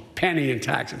additional penny in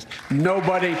taxes.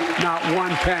 Nobody, not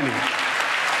one penny.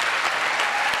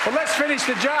 But let's finish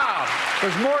the job.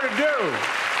 There's more to do.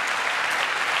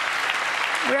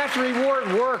 We have to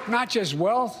reward work, not just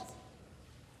wealth.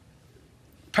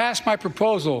 Pass my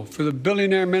proposal for the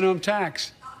billionaire minimum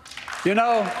tax. You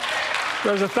know,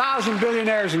 there's 1,000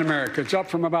 billionaires in America. It's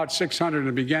up from about 600 in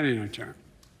the beginning of the term.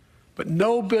 But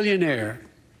no billionaire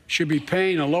should be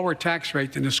paying a lower tax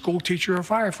rate than a school teacher or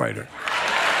firefighter.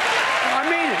 I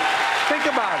mean it. Think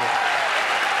about it.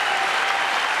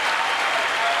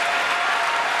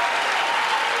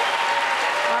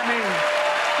 I mean,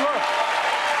 look.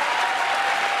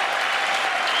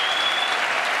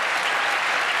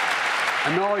 I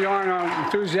know you aren't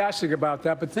enthusiastic about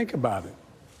that, but think about it.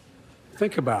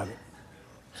 Think about it.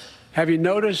 Have you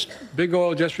noticed Big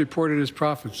Oil just reported its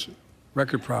profits?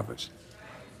 Record profits.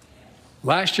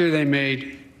 Last year, they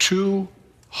made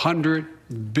 $200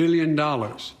 billion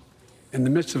in the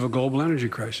midst of a global energy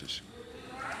crisis.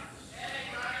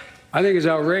 I think it's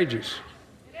outrageous.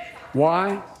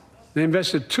 Why? They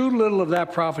invested too little of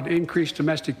that profit to increase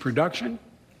domestic production.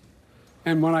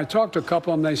 And when I talk to a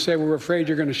couple of them, they say, well, we're afraid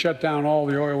you're going to shut down all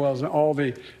the oil wells and all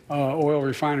the oil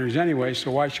refineries anyway, so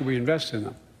why should we invest in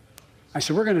them? I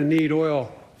said, we're going to need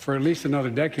oil for at least another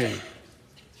decade.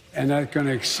 And that's going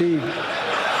to exceed,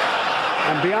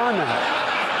 and beyond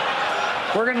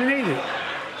that, we're going to need it.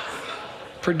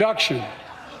 Production.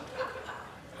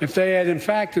 If they had, in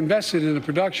fact, invested in the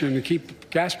production to keep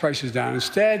gas prices down,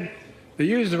 instead, they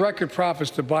used the record profits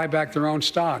to buy back their own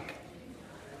stock,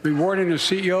 rewarding their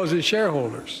CEOs and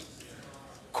shareholders.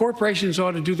 Corporations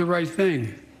ought to do the right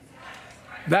thing.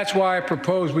 That's why I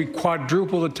propose we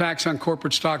quadruple the tax on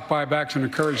corporate stock buybacks and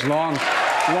encourage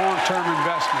long-term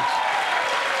investments.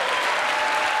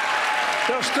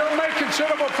 They'll still make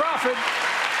considerable profit.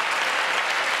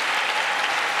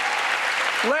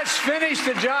 Let's finish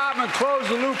the job and close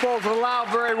the loophole to allow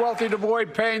very wealthy to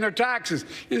avoid paying their taxes.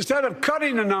 Instead of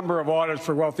cutting the number of audits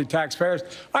for wealthy taxpayers,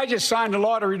 I just signed a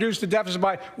law to reduce the deficit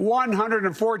by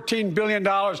 $114 billion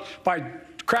by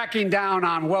cracking down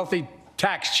on wealthy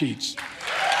tax cheats.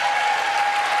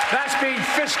 That's being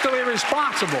fiscally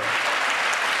responsible.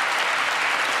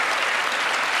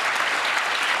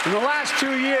 In the last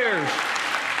 2 years,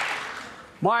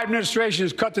 my administration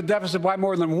has cut the deficit by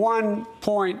more than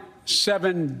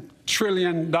 $1.7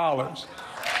 trillion.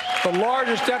 the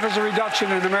largest deficit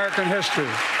reduction in American history.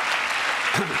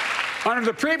 Under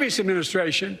the previous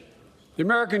administration, the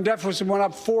American deficit went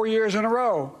up 4 years in a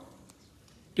row.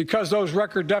 Because those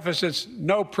record deficits,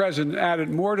 no president added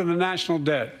more to the national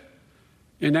debt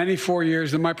in any 4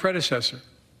 years than my predecessor.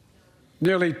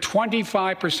 Nearly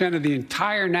 25% of the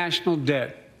entire national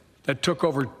debt that took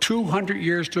over 200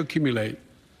 years to accumulate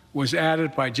was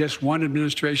added by just one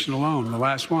administration alone, the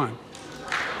last one.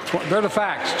 They're the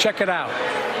facts. Check it out.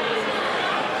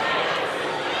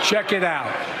 Check it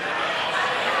out.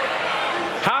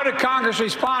 How did Congress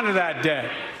respond to that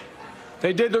debt?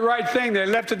 They did the right thing. They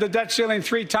lifted the debt ceiling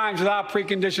 3 times without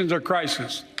preconditions or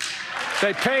crisis.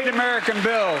 They paid American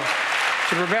bills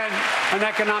to prevent an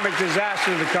economic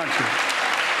disaster to the country.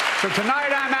 So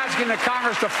tonight I'm asking the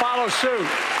Congress to follow suit.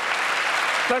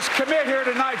 Let's commit here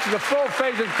tonight to the full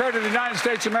faith and credit of the United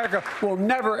States of America will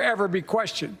never, ever be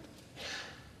questioned.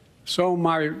 Some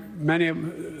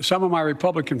of my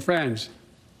Republican friends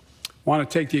want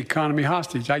to take the economy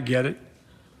hostage. I get it,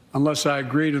 unless I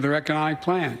agree to their economic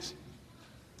plans.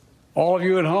 All of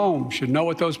you at home should know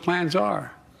what those plans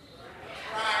are.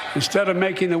 Instead of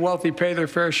making the wealthy pay their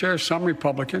fair share, some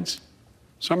Republicans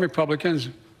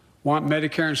want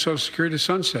Medicare and Social Security to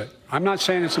sunset. I'm not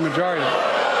saying it's a majority.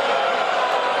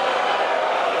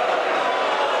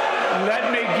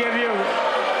 Let me give you,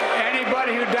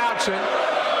 anybody who doubts it,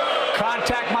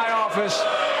 contact my office.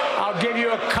 I'll give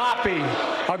you a copy.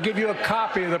 I'll give you a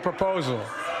copy of the proposal.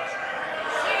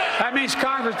 That means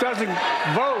Congress doesn't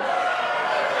vote.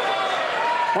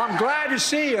 Well, I'm glad to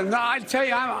see you. And I tell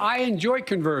you, I enjoy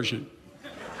conversion.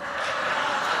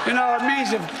 You know, it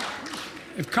means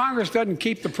if Congress doesn't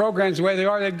keep the programs the way they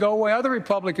are, they'd go away. Other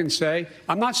Republicans say,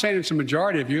 I'm not saying it's a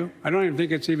majority of you. I don't even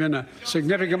think it's even a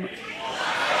significant,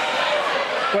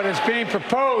 but it's being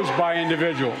proposed by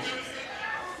individuals.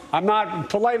 I'm not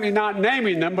politely not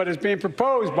naming them, but it's being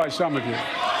proposed by some of you.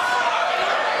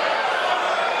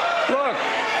 Look,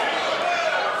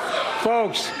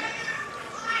 folks,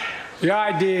 the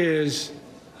idea is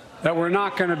that we're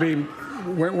not going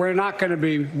to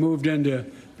be moved into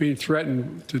being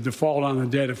threatened to default on the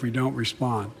debt if we don't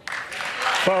respond.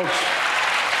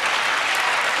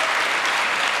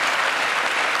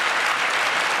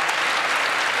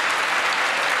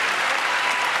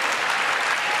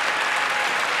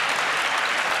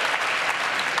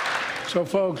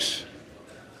 Folks,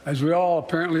 as we all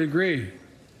apparently agree,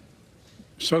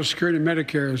 Social Security and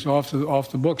Medicare is off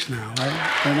the books now,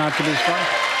 right? They're not to be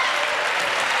stopped?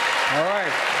 All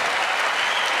right.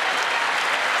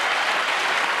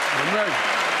 I'm ready.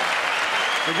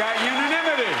 We got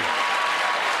unanimity.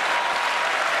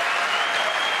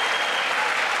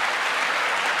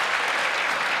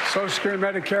 Social Security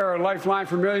and Medicare are a lifeline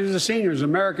for millions of seniors.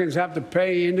 Americans have to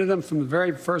pay into them from the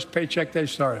very first paycheck they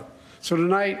started. So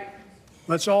tonight,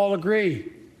 let's all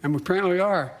agree, and we apparently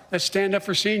are, let's stand up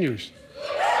for seniors.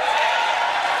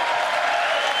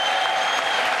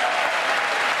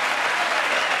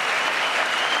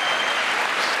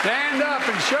 Stand up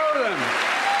and show them.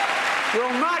 We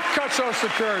will not cut Social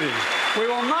Security. We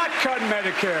will not cut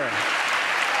Medicare.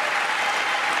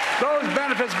 Those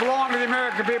benefits belong to the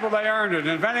American people. They earned it.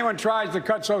 And if anyone tries to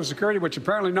cut Social Security, which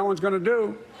apparently no one's going to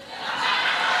do,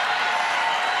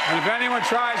 and if anyone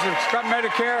tries to cut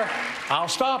Medicare, I'll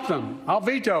stop them. I'll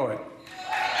veto it.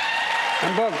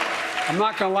 And look, I'm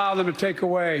not going to allow them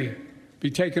to be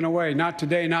taken away. Not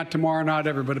today, not tomorrow, not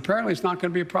ever. But apparently it's not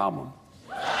going to be a problem.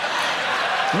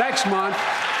 Next month,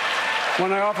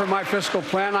 when I offer my fiscal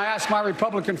plan, I ask my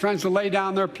Republican friends to lay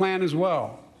down their plan as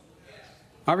well.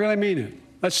 I really mean it.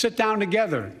 Let's sit down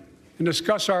together and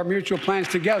discuss our mutual plans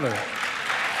together.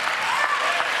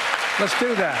 Let's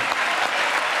do that.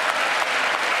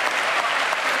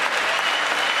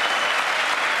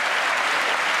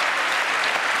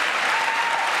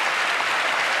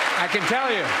 I can tell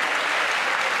you,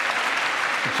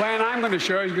 the plan I'm going to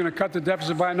show you is going to cut the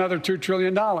deficit by another $2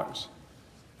 trillion.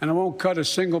 And it won't cut a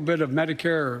single bit of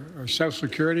Medicare or Social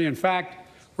Security. In fact,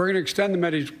 we're going to extend the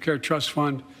Medicare Trust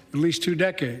Fund at least 2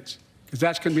 decades, because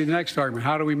that's going to be the next argument.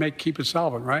 How do we keep it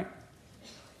solvent, right?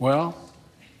 Well,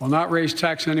 we'll not raise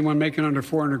tax on anyone making under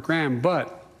 400 grand,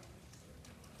 but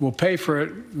we'll pay for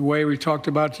it the way we talked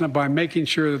about tonight, by making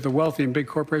sure that the wealthy and big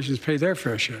corporations pay their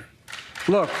fair share.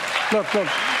 Look.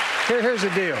 Here's the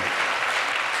deal.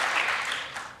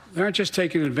 They aren't just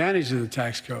taking advantage of the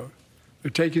tax code.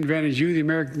 They're taking advantage of you, the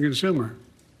American consumer.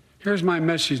 Here's my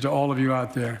message to all of you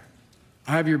out there.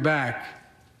 I have your back.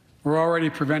 We're already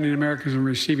preventing Americans from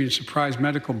receiving surprise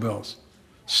medical bills,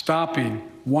 stopping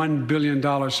 $1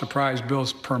 billion surprise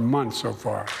bills per month so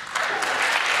far.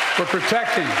 We're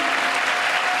protecting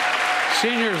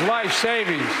seniors' life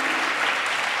savings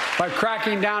by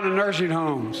cracking down on nursing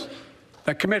homes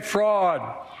that commit fraud,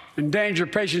 endanger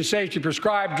patient safety,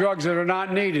 prescribe drugs that are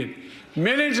not needed.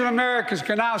 Millions of Americans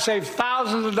can now save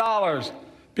thousands of dollars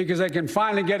because they can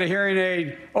finally get a hearing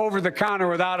aid over the counter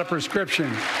without a prescription.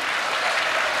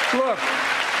 Look,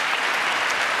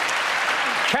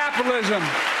 capitalism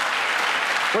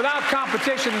without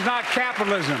competition is not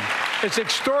capitalism. It's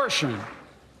extortion.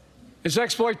 It's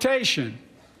exploitation.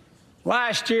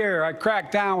 Last year, I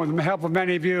cracked down with the help of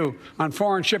many of you on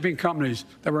foreign shipping companies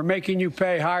that were making you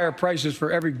pay higher prices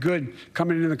for every good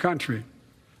coming into the country.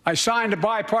 I signed a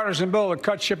bipartisan bill to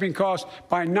cut shipping costs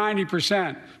by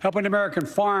 90%, helping American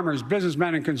farmers,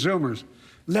 businessmen, and consumers.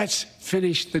 Let's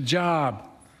finish the job.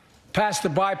 Pass the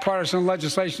bipartisan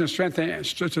legislation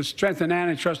to strengthen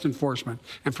antitrust enforcement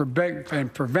and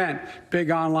prevent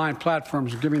big online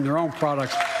platforms from giving their own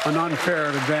products an unfair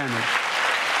advantage.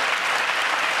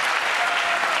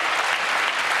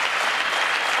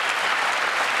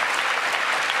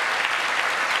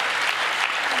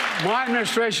 My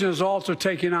administration is also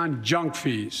taking on junk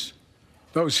fees,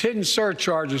 those hidden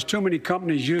surcharges too many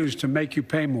companies use to make you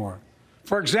pay more.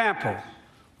 For example,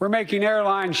 we're making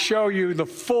airlines show you the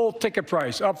full ticket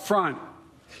price up front,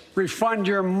 refund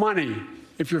your money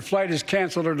if your flight is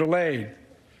canceled or delayed.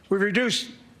 We've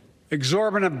reduced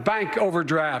exorbitant bank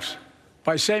overdrafts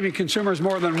by saving consumers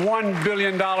more than $1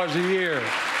 billion a year.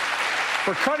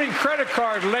 We're cutting credit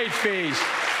card late fees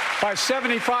by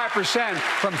 75%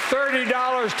 from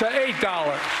 $30 to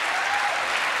 $8.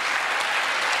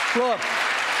 Look,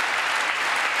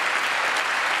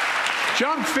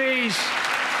 junk fees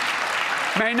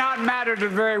may not matter to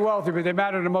the very wealthy, but they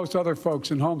matter to most other folks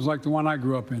in homes like the one I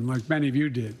grew up in, like many of you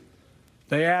did.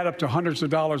 They add up to hundreds of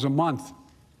dollars a month.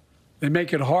 They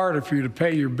make it harder for you to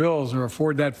pay your bills or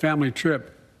afford that family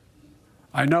trip.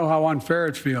 I know how unfair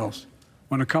it feels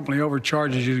when a company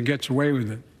overcharges you and gets away with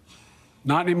it.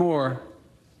 Not anymore.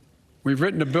 We've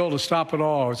written a bill to stop it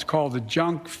all. It's called the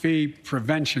Junk Fee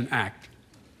Prevention Act.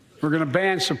 We're going to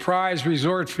ban surprise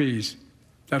resort fees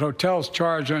that hotels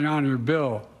charge on your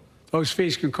bill. Those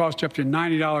fees can cost you up to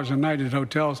 $90 a night at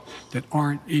hotels that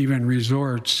aren't even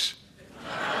resorts.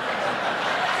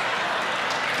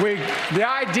 The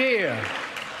idea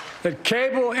that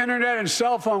cable, internet, and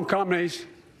cell phone companies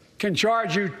can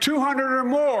charge you $200 or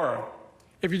more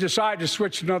if you decide to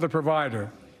switch to another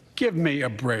provider. Give me a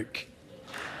break.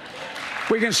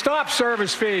 We can stop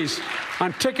service fees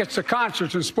on tickets to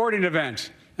concerts and sporting events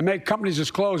and make companies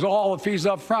disclose all the fees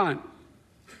up front.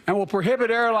 And we'll prohibit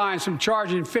airlines from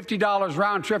charging $50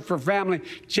 round trip for a family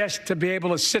just to be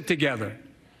able to sit together.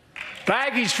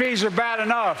 Baggage fees are bad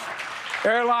enough.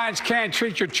 Airlines can't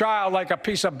treat your child like a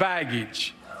piece of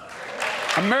baggage.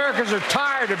 Americans are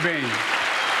tired of being.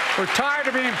 We're tired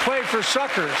of being played for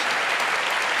suckers.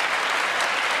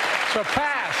 So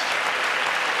pass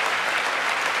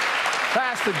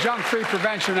the Junk Fee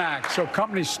Prevention Act so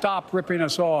companies stop ripping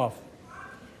us off.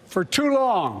 For too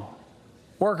long,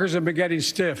 workers have been getting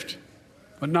stiffed,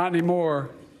 but not anymore.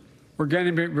 We're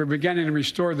beginning to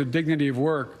restore the dignity of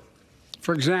work.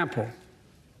 For example,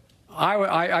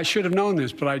 I should have known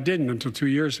this, but I didn't until 2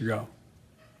 years ago.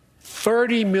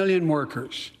 30 million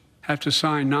workers have to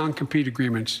sign non-compete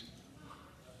agreements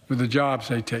with the jobs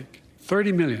they take.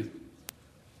 30 million.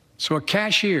 So a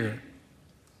cashier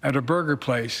at a burger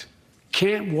place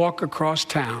can't walk across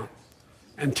town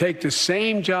and take the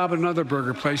same job at another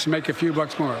burger place and make a few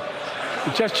bucks more.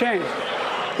 It just changed.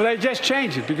 But they just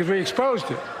changed it because we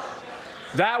exposed it.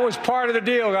 That was part of the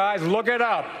deal, guys. Look it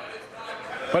up.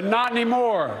 But not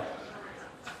anymore.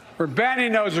 We're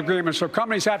banning those agreements so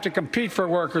companies have to compete for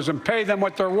workers and pay them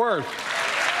what they're worth.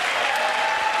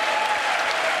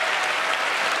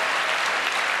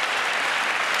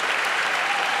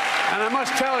 And I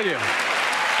must tell you,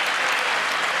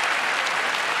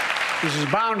 this is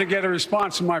bound to get a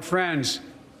response from my friends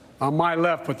on my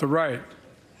left but the right.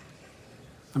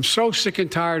 I'm so sick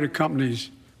and tired of companies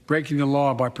breaking the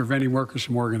law by preventing workers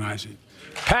from organizing.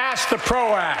 Pass the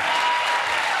PRO Act,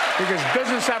 because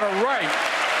businesses have a right,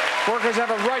 workers have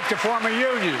a right to form a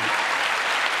union.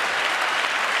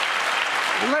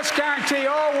 And let's guarantee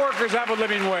all workers have a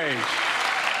living wage.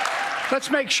 Let's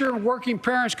make sure working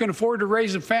parents can afford to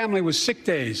raise a family with sick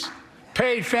days,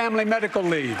 paid family medical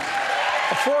leave,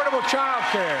 affordable child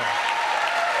care.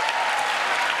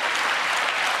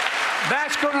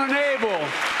 That's going to enable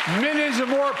millions of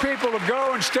more people to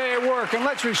go and stay at work. And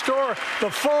let's restore the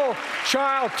full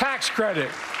child tax credit,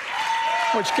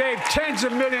 which gave tens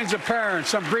of millions of parents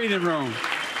some breathing room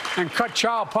and cut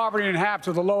child poverty in half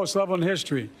to the lowest level in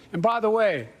history. And by the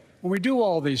way, when we do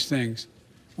all these things,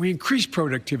 we increase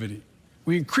productivity.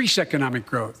 We increase economic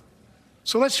growth.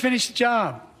 So let's finish the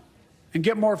job and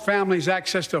get more families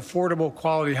access to affordable,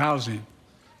 quality housing.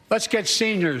 Let's get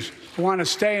seniors who want to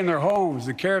stay in their homes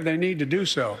the care they need to do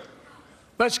so.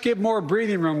 Let's give more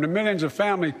breathing room to millions of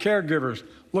family caregivers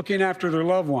looking after their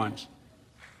loved ones.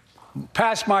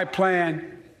 Pass my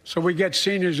plan so we get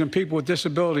seniors and people with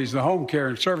disabilities the home care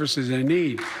and services they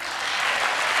need.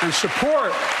 And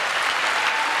support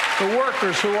the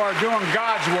workers who are doing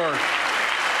God's work.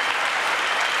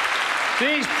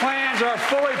 These plans are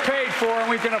fully paid for, and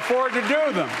we can afford to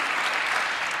do them.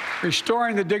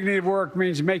 Restoring the dignity of work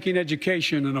means making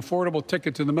education an affordable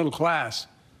ticket to the middle class.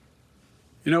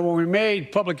 You know, when we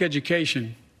made public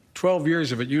education, 12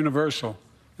 years of it, universal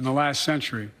in the last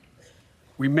century,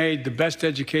 we made the best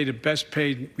educated, best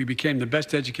paid, we became the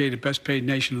best educated, best paid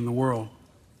nation in the world.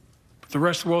 But the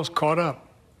rest of the world's caught up.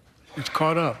 It's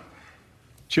caught up.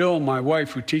 Jill, my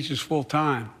wife, who teaches full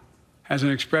time, has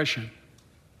an expression.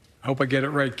 I hope I get it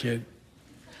right, kid.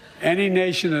 Any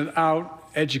nation that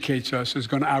out-educates us is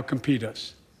going to out-compete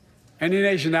us. Any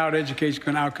nation that out-educates is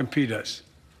going to out-compete us.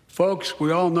 Folks,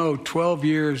 we all know 12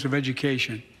 years of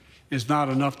education is not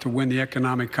enough to win the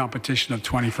economic competition of the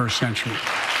 21st century.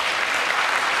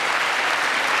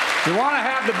 We want to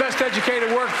have the best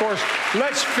educated workforce.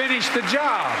 Let's finish the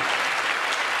job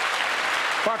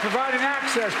by providing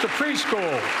access to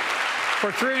preschool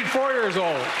for 3 and 4 years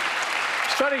old.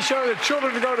 Studies show that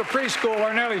children who go to preschool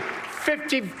are nearly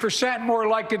 50% more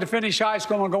likely to finish high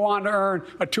school and go on to earn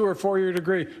a 2- or 4-year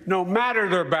degree, no matter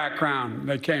their background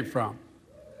they came from.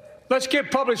 Let's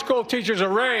give public school teachers a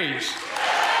raise.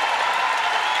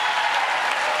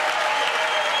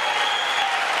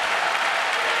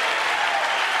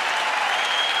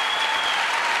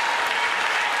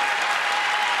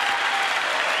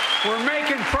 We're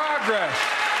making progress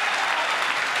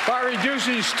by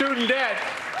reducing student debt,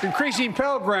 increasing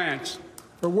Pell Grants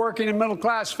for working and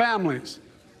middle-class families.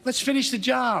 Let's finish the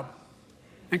job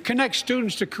and connect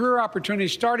students to career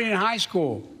opportunities starting in high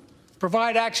school.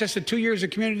 Provide access to 2 years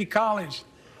of community college,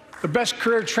 the best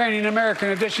career training in America,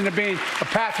 in addition to being a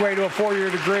pathway to a 4-year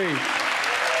degree.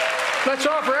 Let's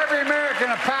offer every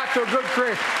American a path to a good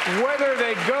career, whether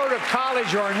they go to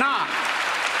college or not.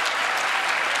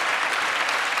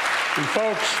 And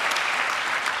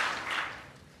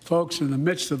folks, in the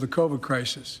midst of the COVID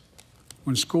crisis,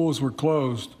 when schools were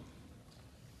closed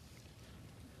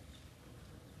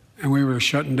and we were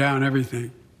shutting down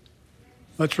everything,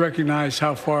 let's recognize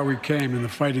how far we came in the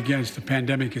fight against the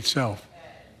pandemic itself.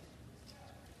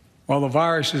 While the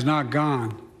virus is not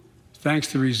gone, thanks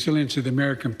to the resilience of the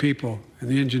American people and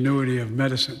the ingenuity of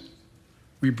medicine,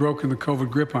 we've broken the COVID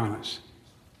grip on us.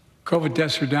 COVID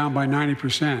deaths are down by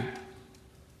 90%.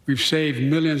 We've saved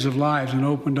millions of lives and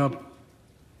opened up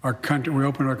our country. We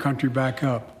opened our country back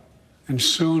up. And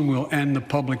soon we'll end the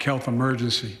public health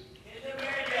emergency.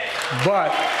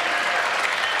 But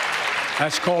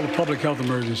that's called a public health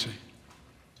emergency.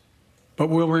 But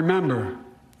we'll remember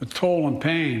the toll and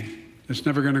pain that's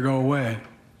never going to go away.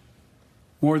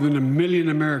 More than 1 million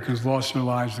Americans lost their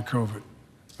lives to COVID.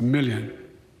 1 million.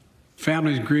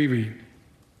 Families grieving,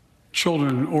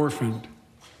 children orphaned,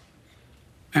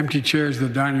 empty chairs at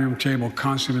the dining room table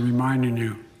constantly reminding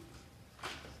you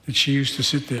that she used to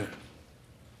sit there.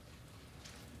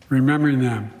 Remembering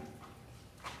them,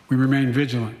 we remain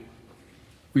vigilant.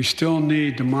 We still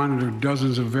need to monitor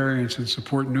dozens of variants and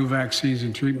support new vaccines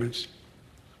and treatments.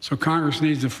 So Congress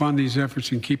needs to fund these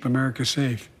efforts and keep America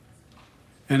safe.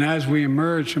 And as we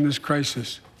emerge from this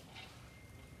crisis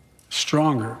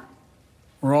stronger,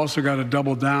 we're also got to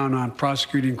double down on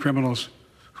prosecuting criminals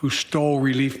who stole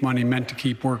relief money meant to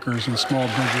keep workers and small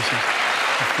businesses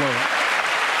afloat.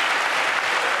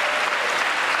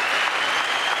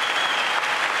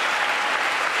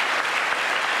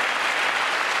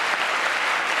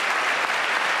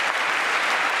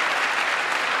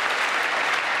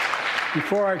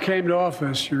 Before I came to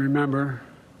office, you remember,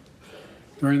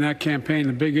 during that campaign,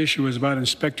 the big issue was about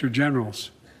inspector generals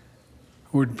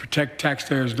who would protect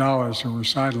taxpayers' dollars who were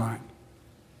sidelined.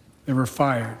 They were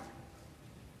fired.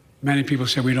 Many people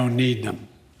said we don't need them.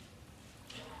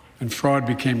 And fraud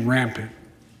became rampant.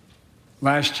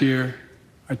 Last year,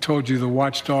 I told you the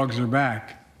watchdogs are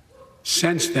back.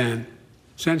 Since then,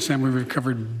 we've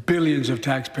recovered billions of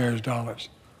taxpayers' dollars.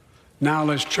 Now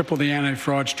let's triple the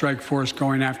anti-fraud strike force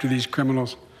going after these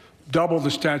criminals, double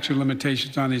the statute of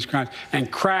limitations on these crimes,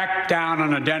 and crack down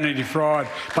on identity fraud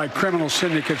by criminal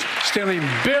syndicates stealing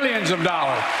billions of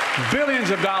dollars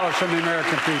from the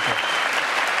American people.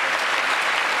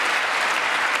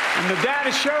 And the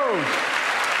data shows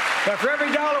that for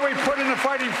every dollar we put into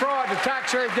fighting fraud, the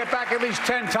taxpayers get back at least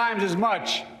 10 times as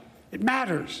much. It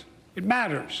matters. It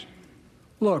matters.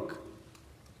 Look,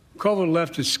 COVID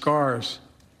left its scars,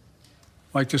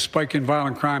 like the spike in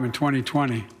violent crime in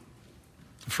 2020,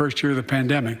 the first year of the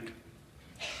pandemic.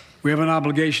 We have an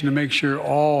obligation to make sure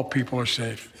all people are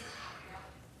safe.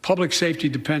 Public safety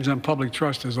depends on public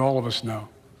trust, as all of us know.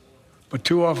 But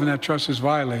too often that trust is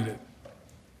violated.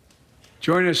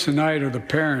 Joining us tonight are the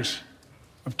parents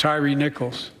of Tyree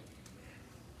Nichols.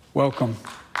 Welcome.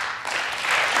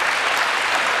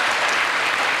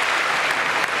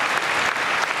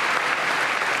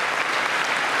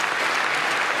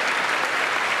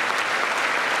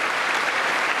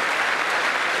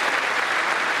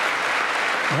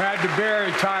 We had to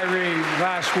bury Tyree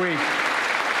last week.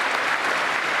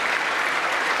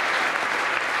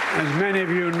 As many of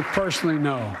you personally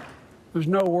know, there's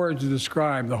no words to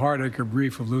describe the heartache or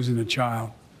grief of losing a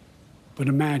child. But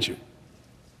imagine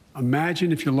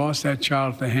if you lost that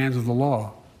child at the hands of the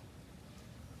law.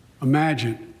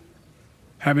 Imagine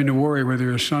having to worry whether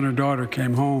your son or daughter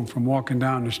came home from walking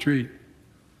down the street,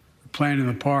 or playing in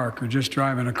the park, or just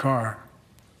driving a car.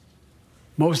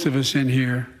 Most of us in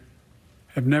here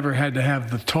have never had to have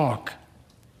the talk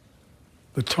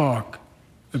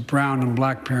that brown and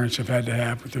black parents have had to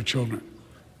have with their children.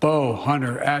 Bo,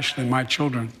 Hunter, Ashley, my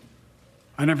children,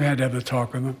 I never had to have the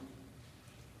talk with them.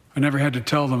 I never had to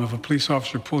tell them if a police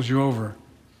officer pulls you over,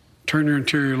 turn your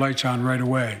interior lights on right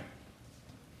away.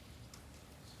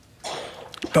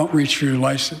 Don't reach for your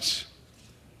license.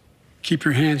 Keep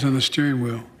your hands on the steering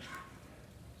wheel.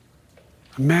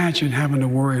 Imagine having to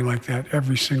worry like that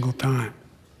every single time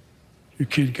your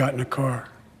kid got in a car.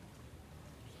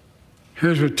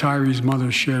 Here's what Tyree's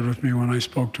mother shared with me when I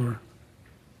spoke to her.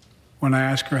 When I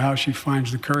asked her how she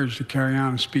finds the courage to carry on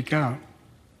and speak out.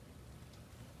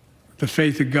 The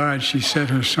faith of God, she said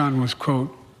her son was,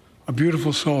 quote, a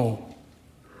beautiful soul,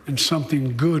 and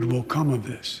something good will come of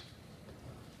this.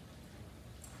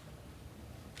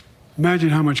 Imagine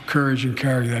how much courage and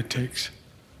character that takes.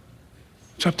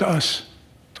 It's up to us,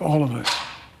 to all of us.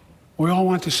 We all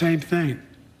want the same thing.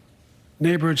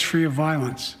 Neighborhoods free of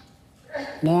violence.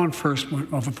 Law enforcement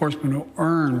who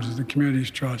earns the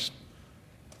community's trust.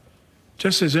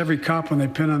 Just as every cop, when they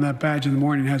pin on that badge in the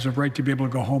morning, has a right to be able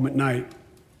to go home at night,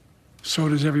 so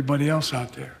does everybody else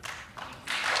out there.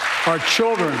 Our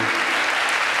children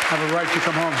have a right to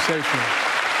come home safely.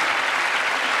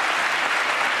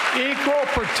 Equal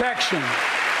protection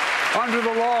under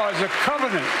the law is a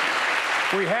covenant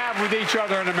we have with each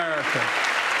other in America.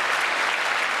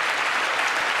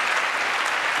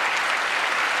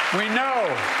 We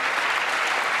know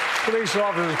police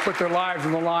officers put their lives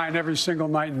on the line every single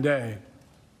night and day.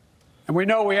 And we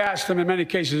know we ask them in many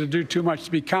cases to do too much,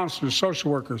 to be counselors,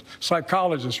 social workers,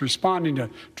 psychologists, responding to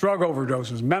drug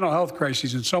overdoses, mental health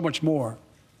crises, and so much more.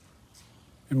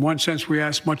 In one sense, we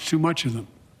ask much too much of them.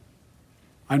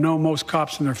 I know most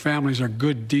cops and their families are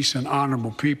good, decent,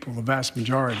 honorable people, the vast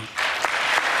majority.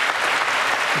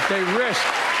 But they risk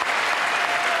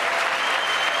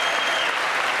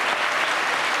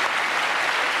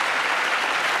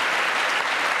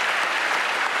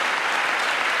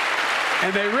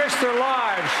and they risk their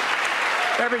lives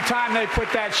every time they put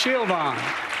that shield on.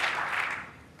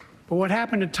 But what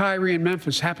happened to Tyree in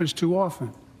Memphis happens too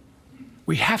often.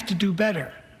 We have to do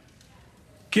better.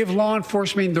 Give law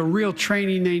enforcement the real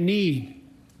training they need.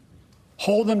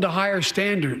 Hold them to higher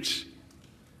standards.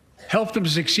 Help them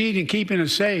succeed in keeping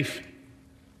us safe.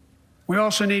 We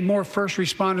also need more first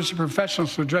responders and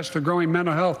professionals to address the growing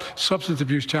mental health, substance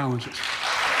abuse challenges.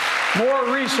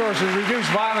 More resources to reduce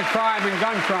violent crime and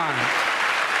gun crime.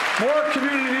 More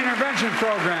community intervention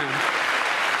programs.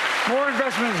 More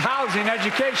investment in housing,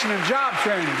 education, and job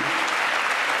training.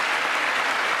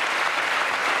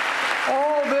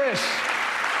 All this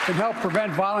can help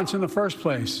prevent violence in the first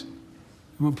place.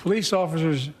 And when police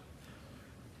officers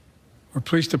or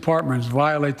police departments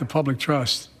violate the public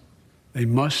trust, they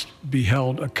must be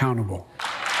held accountable.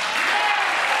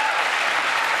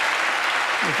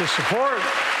 With the support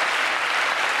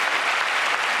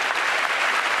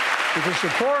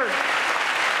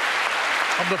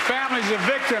of the families of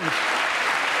victims,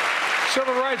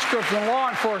 civil rights groups, and law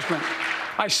enforcement,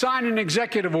 I signed an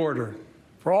executive order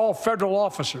for all federal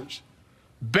officers,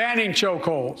 banning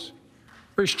chokeholds,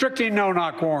 restricting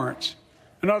no-knock warrants,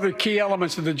 and other key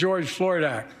elements of the George Floyd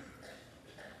Act.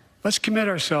 Let's commit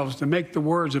ourselves to make the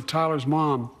words of Tyler's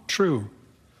mom true.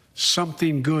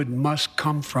 Something good must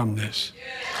come from this.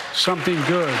 Something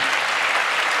good.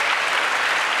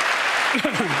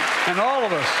 And all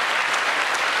of us,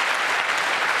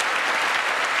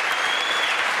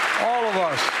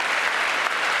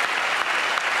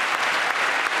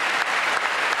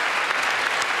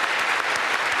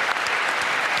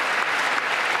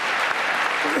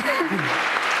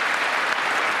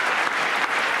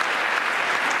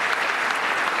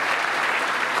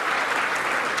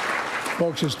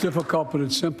 Folks, it's difficult, but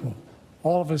it's simple.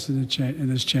 All of us in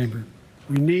this chamber,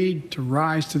 we need to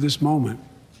rise to this moment.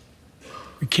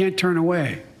 We can't turn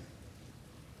away.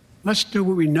 Let's do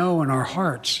what we know in our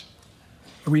hearts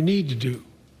that we need to do.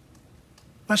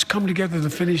 Let's come together to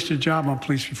finish the job on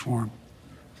police reform.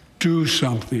 Do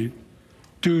something.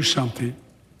 Do something.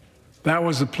 That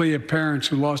was the plea of parents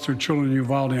who lost their children in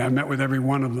Uvalde. I met with every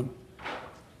one of them.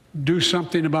 Do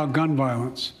something about gun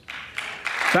violence.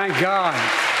 Thank God.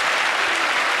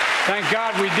 Thank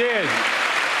God we did.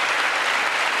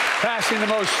 Passing the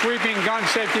most sweeping gun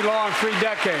safety law in 3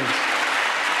 decades.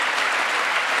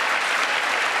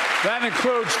 That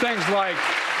includes things like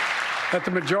that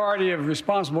the majority of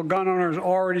responsible gun owners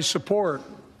already support.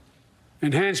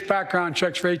 Enhanced background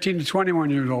checks for 18 to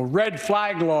 21 years old. Red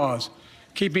flag laws,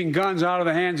 keeping guns out of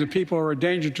the hands of people who are a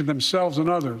danger to themselves and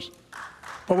others.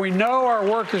 But we know our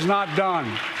work is not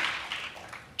done.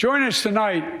 Joining us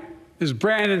tonight is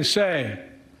Brandon Say,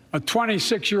 a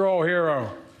 26-year-old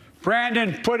hero.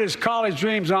 Brandon put his college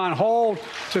dreams on hold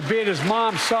to be at his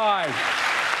mom's side.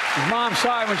 His mom's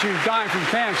side when she was dying from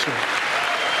cancer.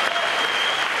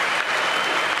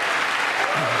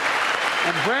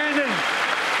 And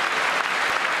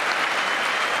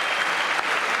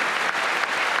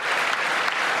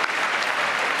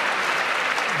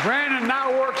Brandon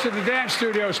now works at the dance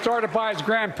studio started by his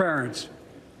grandparents.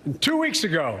 And 2 weeks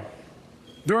ago,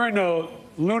 during the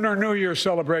Lunar New Year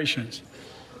celebrations,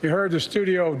 he heard the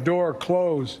studio door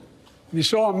close, and he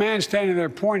saw a man standing there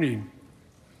pointing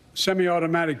a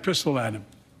semi-automatic pistol at him.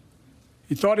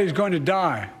 He thought he was going to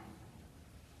die,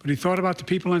 but he thought about the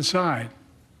people inside.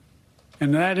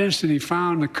 And in that instant, he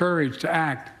found the courage to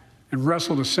act and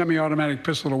wrestled a semi-automatic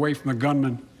pistol away from the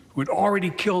gunman who had already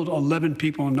killed 11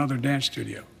 people in another dance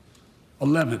studio.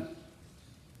 11.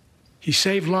 He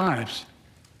saved lives.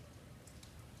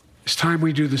 It's time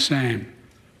we do the same.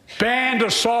 Ban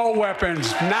assault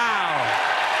weapons now.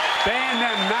 Ban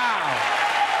them now.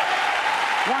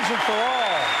 Once and for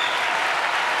all.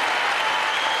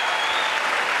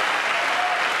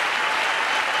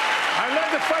 I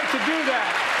led the fight to do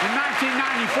that in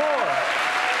 1994.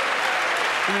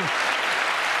 And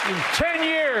in 10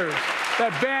 years,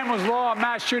 that ban was law,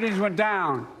 mass shootings went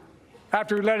down.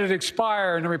 After we let it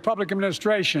expire in the Republican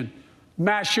administration,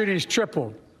 mass shootings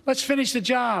tripled. Let's finish the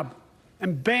job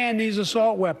and ban these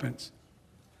assault weapons.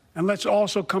 And let's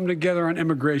also come together on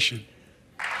immigration.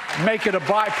 Make it a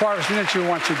bipartisan issue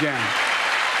once again.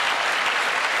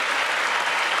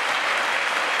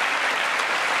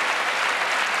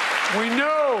 We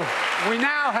now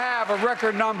have a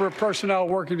record number of personnel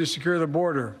working to secure the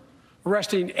border,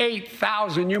 arresting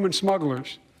 8,000 human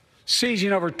smugglers,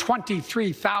 seizing over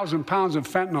 23,000 pounds of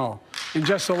fentanyl in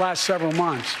just the last several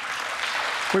months.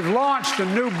 We've launched a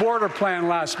new border plan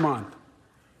last month.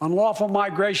 Unlawful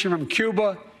migration from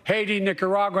Cuba, Haiti,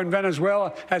 Nicaragua, and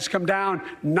Venezuela has come down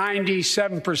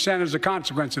 97% as a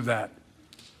consequence of that.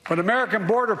 But American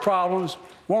border problems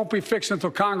won't be fixed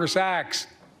until Congress acts.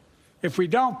 If we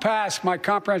don't pass my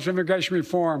comprehensive immigration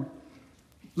reform,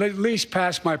 at least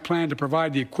pass my plan to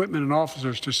provide the equipment and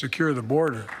officers to secure the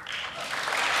border.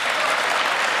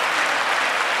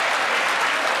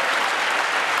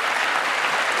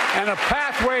 And a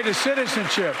pathway to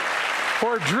citizenship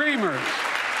for dreamers,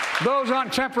 those on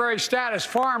temporary status,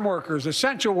 farm workers,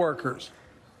 essential workers.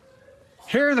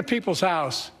 Here in the People's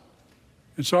House,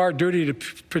 it's our duty to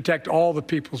protect all the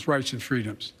people's rights and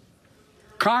freedoms.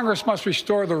 Congress must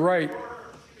restore the right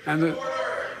and the...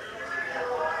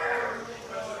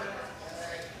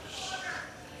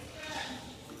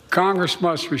 Congress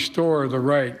must restore the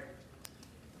right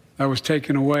that was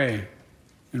taken away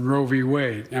in Roe v.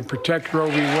 Wade and protect Roe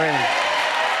v. Wade.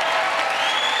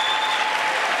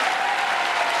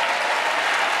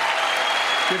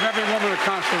 Give every woman a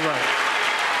consular right.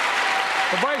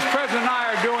 The Vice President and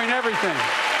I are doing everything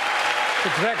to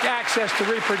protect access to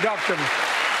reproductive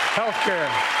health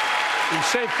care and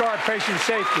safeguard patient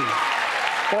safety.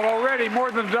 But already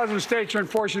more than a dozen states are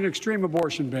enforcing extreme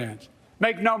abortion bans.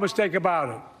 Make no mistake about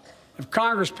it. If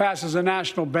Congress passes a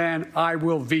national ban, I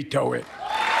will veto it.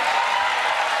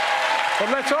 But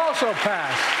let's also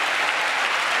pass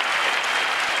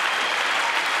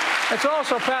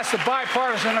the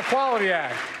Bipartisan Equality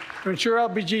Act to ensure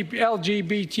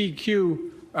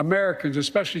LGBTQ Americans,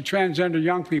 especially transgender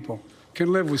young people,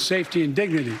 can live with safety and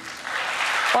dignity.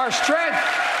 Our strength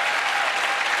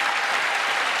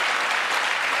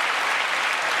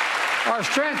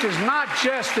is not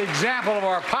just the example of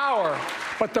our power,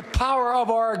 but the power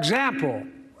of our example.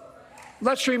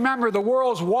 Let's remember the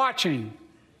world's watching.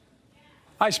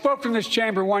 I spoke from this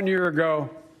chamber 1 year ago,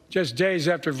 just days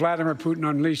after Vladimir Putin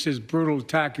unleashed his brutal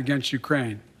attack against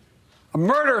Ukraine. a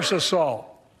murderous assault,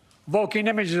 evoking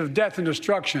images of death and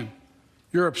destruction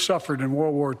Europe suffered in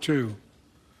World War II.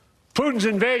 Putin's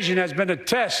invasion has been a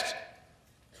test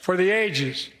for the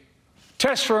ages, a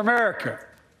test for America,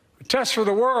 a test for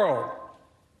the world.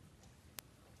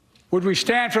 Would we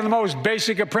stand for the most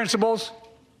basic of principles?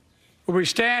 Would we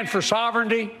stand for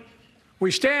sovereignty? Would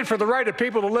we stand for the right of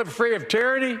people to live free of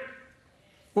tyranny?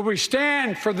 Would we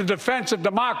stand for the defense of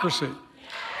democracy?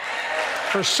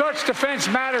 For such defense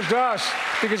matters to us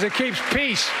because it keeps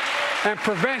peace and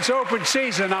prevents open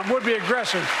season on would-be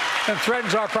aggressors and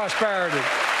threatens our prosperity.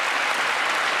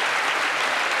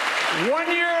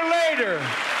 1 year later,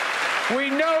 we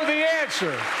know the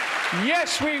answer.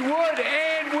 Yes, we would,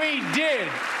 and we did.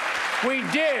 We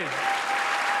did.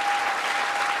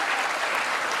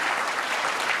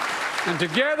 And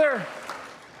together,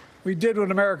 we did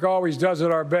what America always does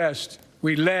at our best.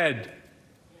 We led.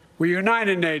 We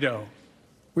united NATO.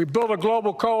 We built a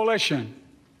global coalition.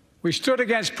 We stood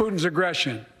against Putin's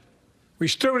aggression. We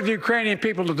stood with the Ukrainian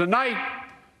people. Tonight,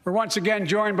 we're once again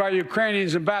joined by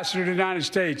Ukrainian's ambassador to the United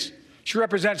States. She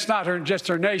represents not just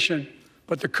her nation,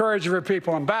 but the courage of her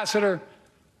people. Our ambassador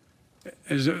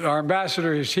is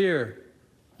here,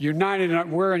 we're united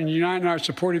in our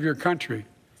support of your country.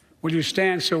 Will you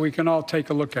stand so we can all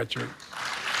take a look at you?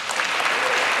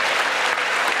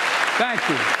 Thank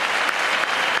you.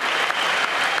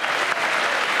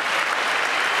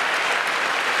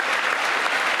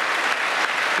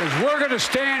 Because we're going to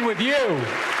stand with you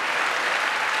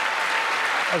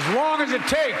as long as it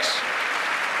takes.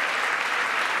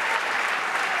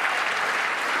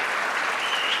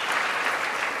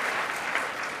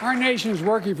 Our nation is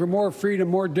working for more freedom,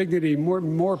 more dignity,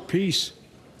 more peace,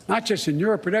 not just in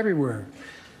Europe, but everywhere.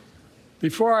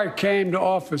 Before I came to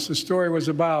office, the story was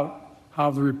about how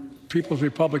the People's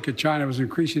Republic of China was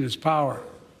increasing its power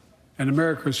and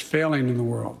America was failing in the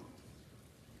world.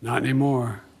 Not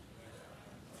anymore.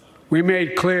 We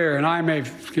made clear, and I made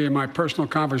clear in my personal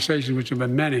conversations, which have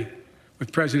been many,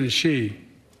 with President Xi,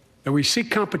 that we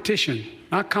seek competition,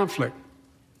 not conflict.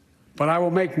 But I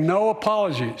will make no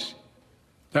apologies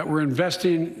that we're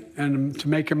investing to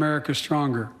make America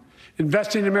stronger,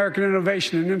 investing in American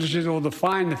innovation and industries that will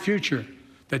define the future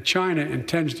that China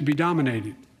intends to be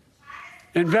dominating,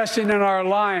 investing in our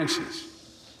alliances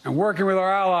and working with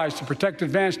our allies to protect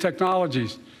advanced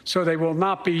technologies so they will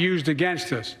not be used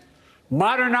against us,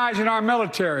 modernizing our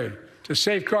military to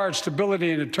safeguard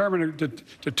stability and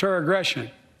deter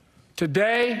aggression.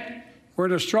 Today, we're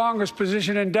in the strongest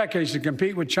position in decades to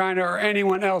compete with China or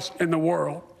anyone else in the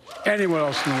world. Anyone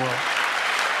else in the world.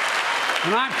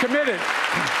 And I'm committed.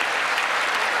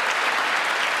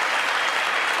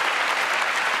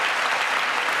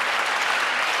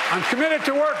 I'm committed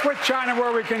to work with China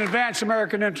where we can advance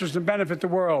American interests and benefit the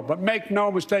world. But make no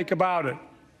mistake about it.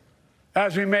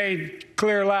 As we made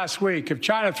clear last week, if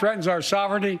China threatens our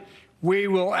sovereignty, we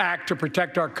will act to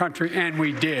protect our country, and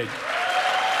we did.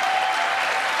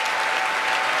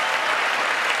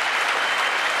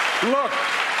 Look,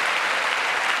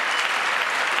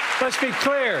 let's be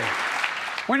clear.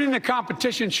 Winning the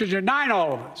competition should unite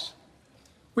all of us.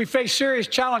 We face serious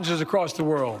challenges across the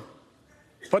world.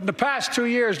 But in the past 2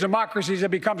 years, democracies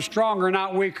have become stronger,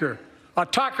 not weaker.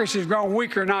 Autocracy has grown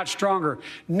weaker, not stronger.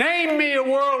 Name me a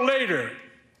world leader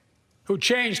who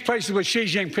changed places with Xi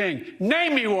Jinping.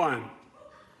 Name me one.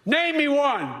 Name me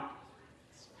one.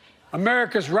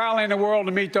 America's rallying the world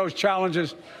to meet those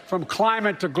challenges, from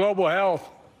climate to global health,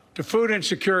 to food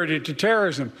insecurity, to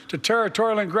terrorism, to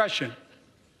territorial aggression.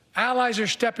 Allies are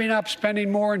stepping up,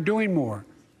 spending more and doing more.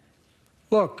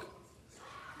 Look,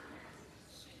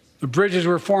 the bridges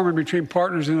we're forming between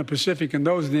partners in the Pacific and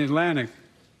those in the Atlantic,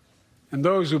 and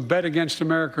those who bet against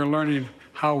America are learning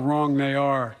how wrong they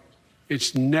are.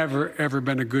 It's never, ever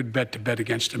been a good bet to bet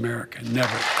against America.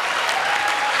 Never.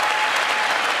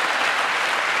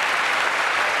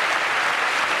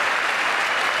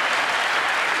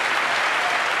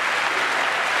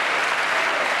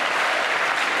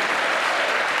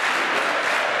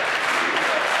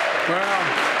 Well,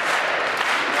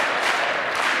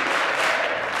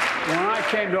 when I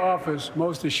came to office,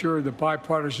 most assured that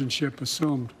bipartisanship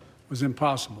assumed was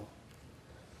impossible,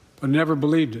 but never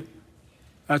believed it.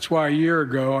 That's why a year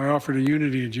ago I offered a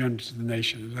unity agenda to the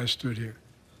nation as I stood here.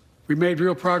 We made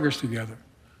real progress together.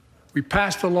 We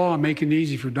passed a law making it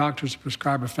easy for doctors to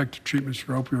prescribe effective treatments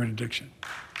for opioid addiction.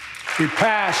 We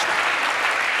passed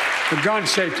the gun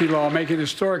safety law, making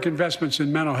historic investments in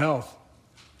mental health.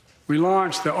 We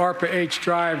launched the ARPA-H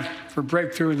drive for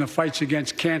breakthrough in the fights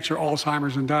against cancer,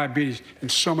 Alzheimer's, and diabetes,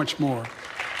 and so much more.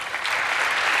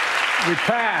 We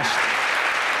passed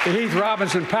The Heath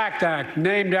Robinson PACT Act,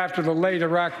 named after the late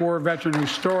Iraq War veteran whose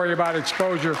story about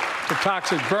exposure to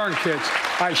toxic burn kits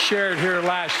I shared here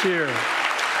last year.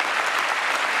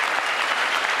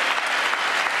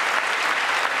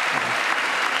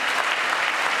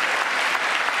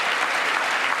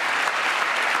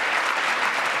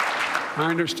 I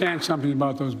understand something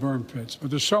about those burn pits, but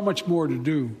there's so much more to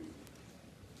do.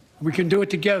 We can do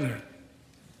it together.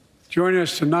 Joining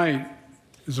us tonight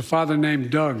is a father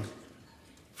named Doug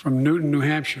from Newton, New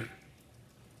Hampshire.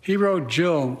 He wrote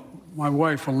Jill, my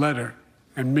wife, a letter,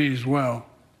 and me as well,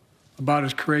 about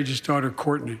his courageous daughter,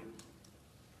 Courtney.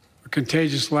 A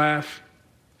contagious laugh,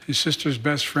 his sister's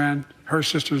best friend, her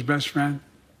sister's best friend.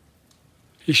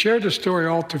 He shared the story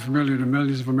all too familiar to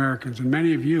millions of Americans and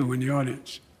many of you in the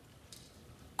audience.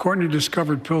 Courtney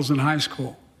discovered pills in high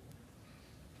school.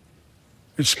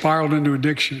 It spiraled into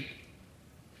addiction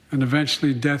and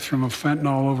eventually death from a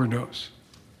fentanyl overdose.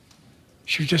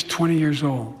 She was just 20 years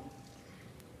old.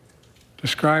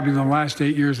 Describing the last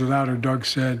 8 years without her, Doug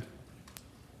said,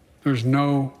 "There's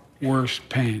no worse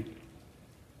pain."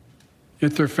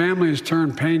 Yet their family has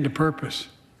turned pain to purpose,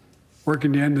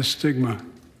 working to end the stigma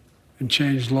and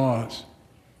change laws.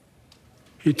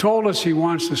 He told us he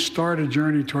wants to start a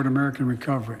journey toward American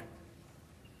recovery.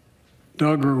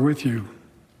 Doug, we're with you.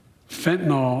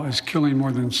 Fentanyl is killing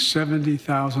more than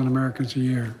 70,000 Americans a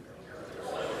year.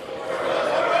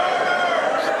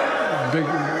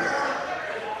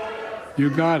 You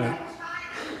got it.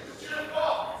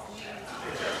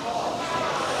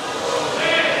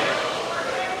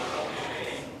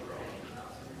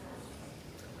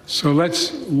 So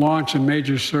let's launch a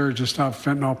major surge to stop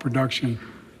fentanyl production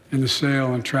and the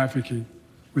sale and trafficking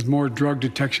with more drug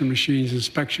detection machines,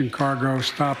 inspection cargo,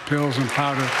 stop pills and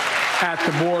powder at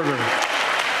the border.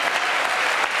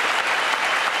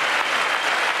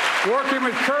 Working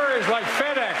with couriers like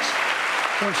FedEx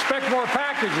to inspect more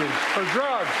packages for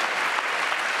drugs.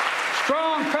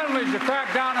 Strong penalties to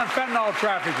crack down on fentanyl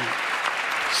trafficking.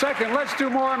 Second, let's do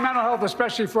more on mental health,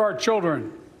 especially for our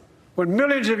children. When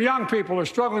millions of young people are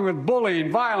struggling with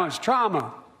bullying, violence,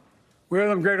 trauma, we owe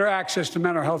them greater access to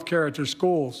mental health care at their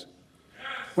schools.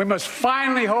 We must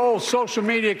finally hold social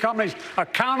media companies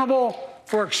accountable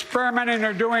for experimenting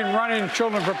they're doing running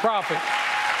children for profit.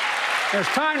 It's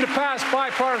time to pass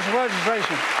bipartisan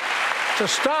legislation to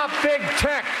stop big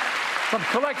tech from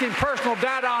collecting personal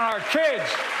data on our kids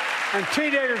and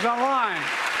teenagers online,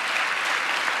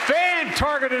 ban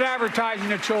targeted advertising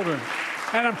to children,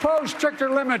 and impose stricter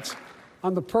limits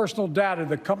on the personal data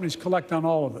that companies collect on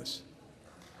all of us.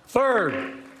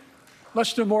 Third,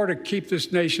 let's do more to keep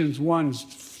this nation's one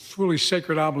truly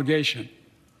sacred obligation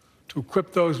to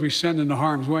equip those we send into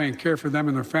harm's way and care for them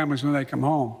and their families when they come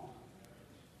home.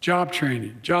 Job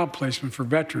training, job placement for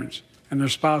veterans and their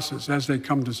spouses as they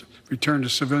come to return to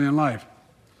civilian life.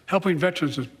 Helping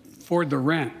veterans afford the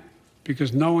rent,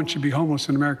 because no one should be homeless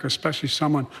in America, especially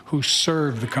someone who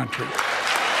served the country.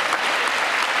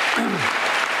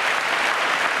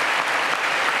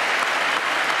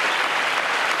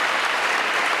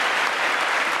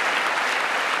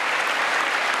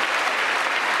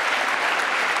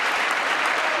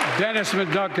 Dennis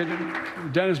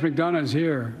McDonough is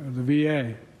here of the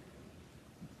VA.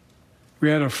 We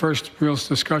had our first real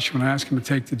discussion when I asked him to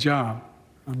take the job.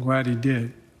 I'm glad he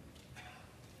did.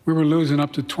 We were losing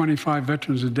up to 25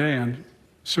 veterans a day on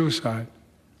suicide.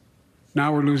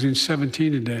 Now we're losing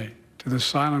 17 a day to the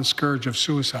silent scourge of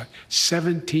suicide.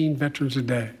 17 veterans a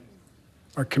day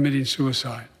are committing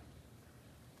suicide.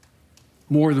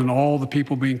 More than all the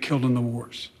people being killed in the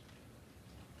wars.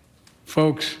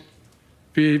 Folks,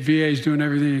 VA is doing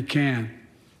everything it can,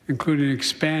 including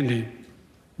expanding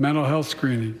mental health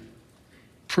screening,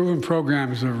 proven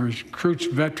programs that recruits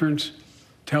veterans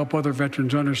to help other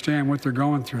veterans understand what they're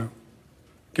going through,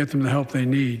 get them the help they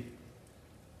need.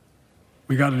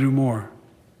 We got to do more.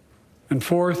 And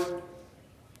fourth,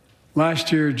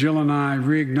 last year, Jill and I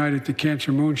reignited the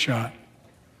cancer moonshot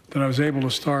that I was able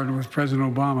to start with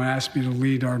President Obama asked me to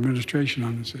lead our administration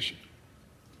on this issue.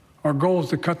 Our goal is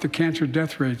to cut the cancer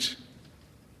death rates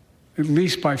at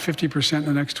least by 50% in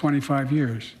the next 25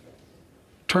 years.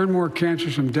 Turn more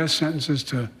cancers from death sentences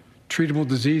to treatable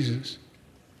diseases.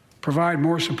 Provide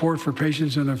more support for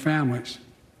patients and their families.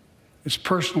 It's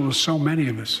personal to so many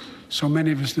of us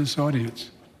in this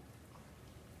audience.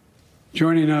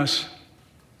 Joining us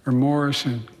are Morris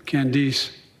and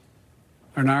Candice,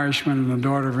 an Irishman and a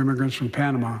daughter of immigrants from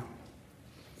Panama.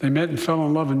 They met and fell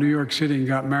in love in New York City and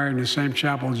got married in the same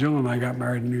chapel Jill and I got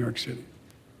married in New York City.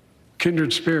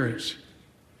 Kindred spirits.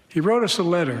 He wrote us a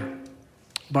letter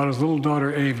about his little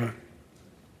daughter, Ava,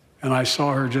 and I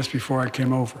saw her just before I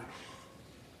came over.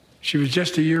 She was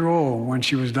just a year old when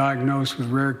she was diagnosed with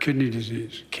rare kidney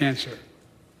disease, cancer.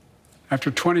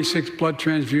 After 26 blood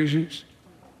transfusions,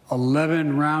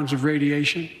 11 rounds of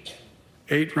radiation,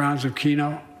 8 rounds of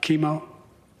chemo,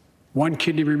 1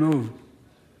 kidney removed,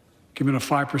 giving a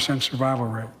 5% survival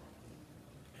rate.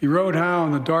 He wrote how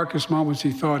in the darkest moments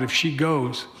he thought, if she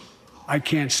goes, I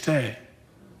can't stay.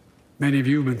 Many of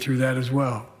you have been through that as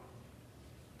well.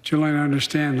 Jill and I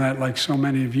understand that like so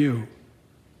many of you.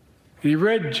 And he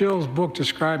read Jill's book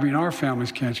describing our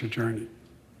family's cancer journey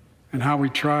and how we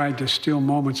tried to steal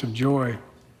moments of joy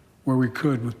where we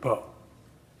could with Bo.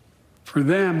 For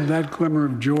them, that glimmer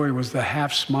of joy was the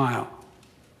half smile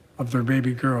of their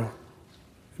baby girl.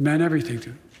 It meant everything to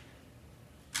them.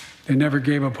 They never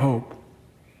gave up hope.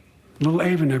 Little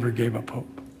Ava never gave up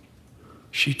hope.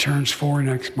 She turns 4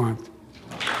 next month.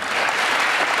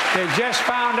 They just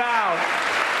found out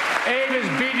Ava's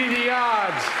beating the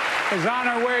odds, is on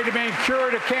her way to being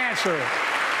cured of cancer.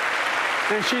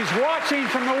 And she's watching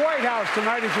from the White House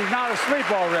tonight if she's not asleep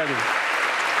already.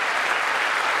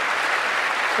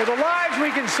 For the lives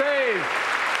we can save,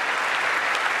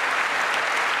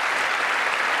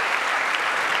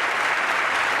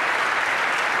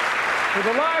 for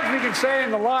the lives we can save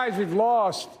and the lives we've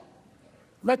lost,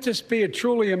 let this be a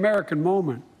truly American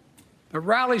moment that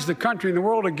rallies the country and the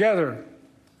world together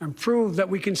and proves that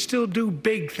we can still do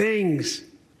big things.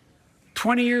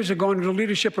 20 years ago, under the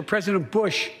leadership of President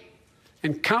Bush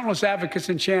and countless advocates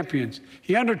and champions,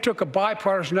 he undertook a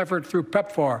bipartisan effort through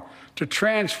PEPFAR to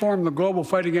transform the global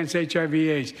fight against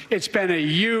HIV/AIDS. It's been a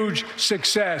huge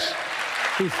success.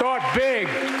 He thought big.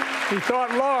 He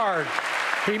thought large.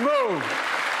 He moved.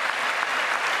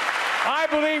 I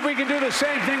believe we can do the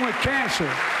same thing with cancer.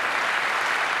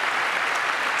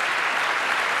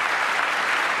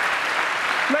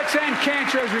 Let's end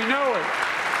cancer as we know it.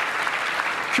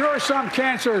 Cure some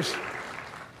cancers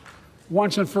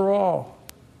once and for all.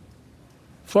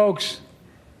 Folks,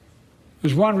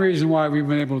 there's one reason why we've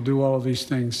been able to do all of these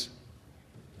things.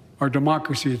 Our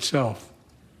democracy itself.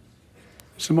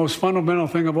 It's the most fundamental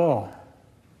thing of all.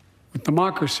 With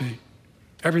democracy,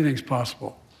 everything's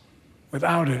possible.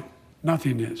 Without it,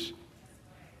 nothing is.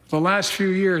 For the last few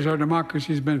years, our democracy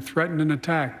has been threatened and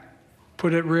attacked,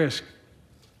 put at risk,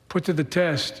 put to the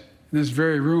test in this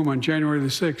very room on January the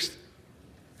 6th.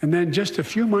 And then just a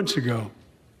few months ago,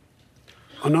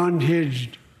 an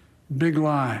unhinged big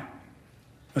lie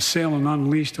assailed and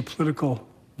unleashed a political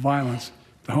violence,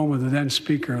 the home of the then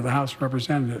Speaker of the House of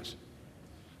Representatives,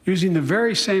 using the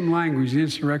very same language the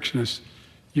insurrectionists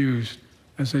used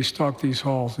as they stalked these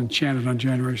halls and chanted on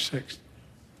January 6th.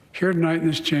 Here tonight in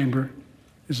this chamber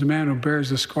is a man who bears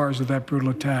the scars of that brutal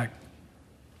attack,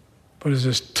 but is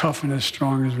as tough and as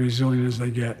strong and as resilient as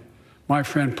they get. My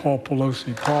friend Paul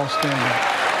Pelosi. Paul, stand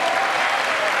up.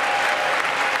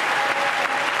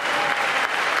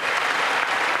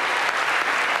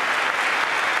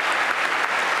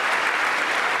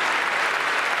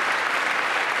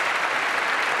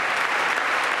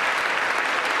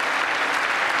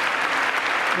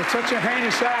 But such a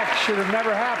heinous act should have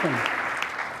never happened.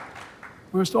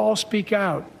 We must all speak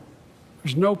out.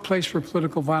 There's no place for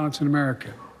political violence in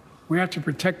America. We have to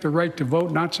protect the right to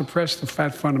vote, not suppress the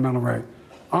fundamental right.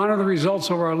 Honor the results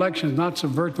of our elections, not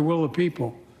subvert the will of the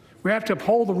people. We have to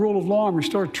uphold the rule of law and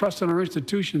restore trust in our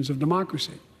institutions of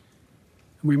democracy.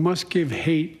 And we must give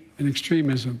hate and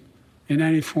extremism in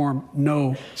any form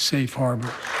no safe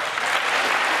harbor.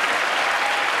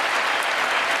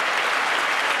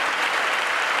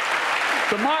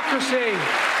 Democracy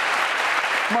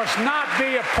must not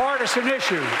be a partisan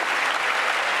issue.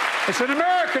 It's an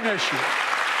American issue.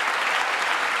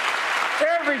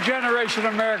 Every generation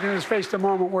of Americans has faced a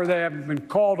moment where they have been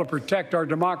called to protect our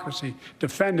democracy,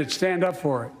 defend it, stand up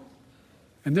for it.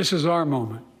 And this is our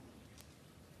moment.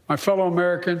 My fellow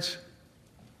Americans,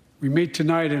 we meet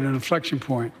tonight at an inflection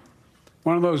point,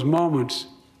 one of those moments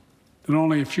that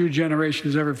only a few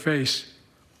generations ever face,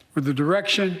 where the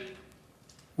direction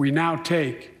we now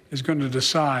take is going to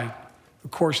decide the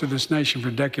course of this nation for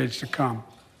decades to come.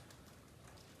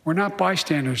 We're not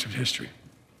bystanders of history.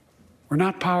 We're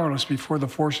not powerless before the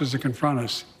forces that confront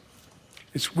us.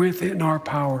 It's within our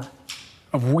power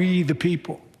of we, the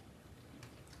people.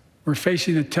 We're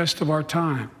facing the test of our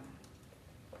time.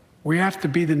 We have to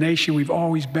be the nation we've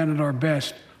always been at our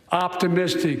best.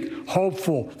 Optimistic,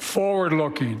 hopeful,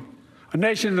 forward-looking. A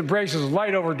nation that embraces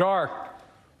light over dark,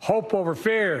 hope over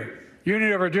fear,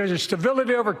 unity over division,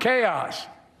 stability over chaos.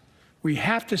 We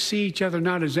have to see each other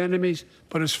not as enemies,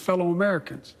 but as fellow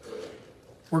Americans.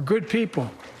 We're good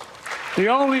people. The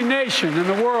only nation in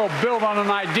the world built on an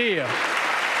idea,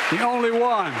 the only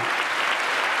one.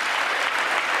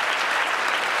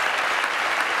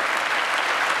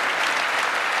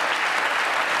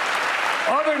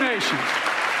 nations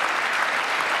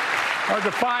are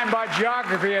defined by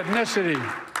geography, ethnicity.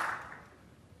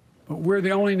 But we're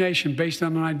the only nation based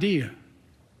on an idea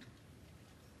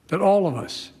that all of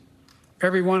us,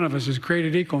 every one of us, is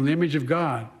created equal in the image of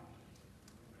God.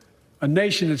 A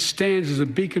nation that stands as a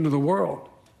beacon to the world.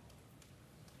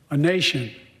 A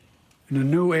nation in a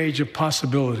new age of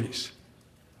possibilities.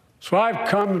 So I've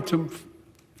come to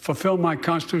fulfill my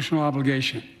constitutional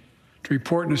obligation to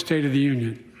report in the State of the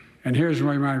Union. And here's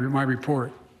my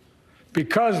report.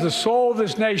 Because the soul of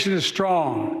this nation is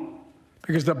strong,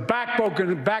 because the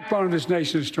backbone of this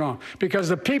nation is strong, because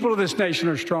the people of this nation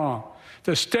are strong,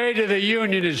 the State of the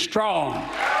Union is strong.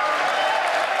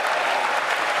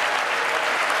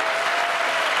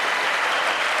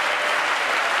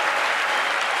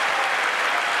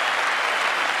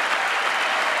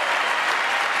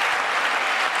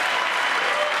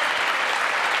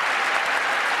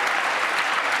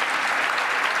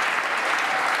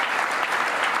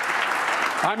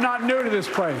 I'm not new to this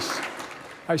place.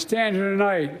 I stand here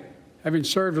tonight having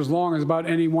served as long as about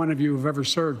any one of you have ever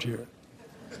served here.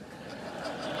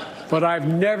 But I've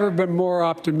never been more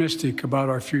optimistic about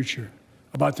our future,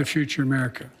 about the future of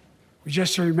America. We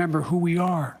just have to remember who we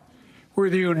are. We're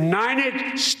the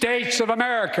United States of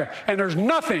America, and there's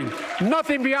nothing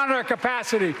beyond our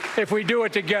capacity if we do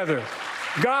it together.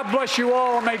 God bless you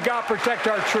all, and may God protect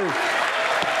our truth.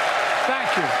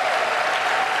 Thank you.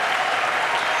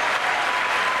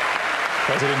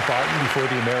 President Biden before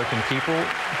the American people,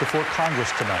 before Congress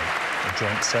tonight. A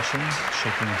joint session,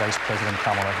 shaking Vice President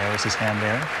Kamala Harris's hand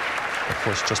there. Of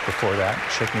course, just before that,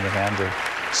 shaking the hand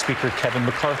of Speaker Kevin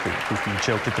McCarthy, who he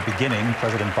joked at the beginning.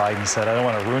 President Biden said, "I don't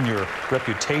want to ruin your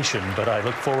reputation, but I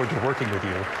look forward to working with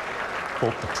you."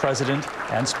 Both the President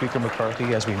and Speaker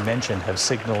McCarthy, as we mentioned, have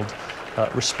signaled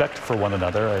respect for one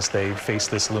another as they face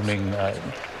this looming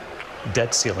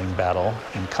debt ceiling battle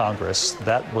in Congress.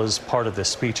 That was part of this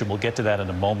speech, and we'll get to that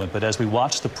in a moment. But as we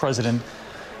watch the President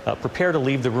prepare to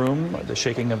leave the room, the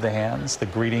shaking of the hands, the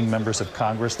greeting members of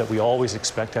Congress that we always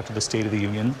expect after the State of the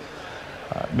Union,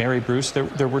 Mary Bruce,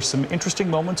 there were some interesting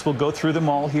moments. We'll go through them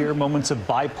all here, moments of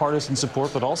bipartisan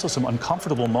support, but also some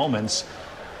uncomfortable moments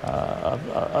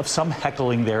of some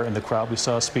heckling there in the crowd. We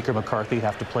saw Speaker McCarthy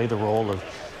have to play the role of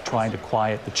trying to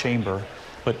quiet the chamber.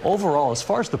 But overall, as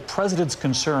far as the President's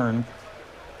concerned,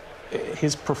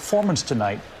 his performance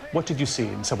tonight, what did you see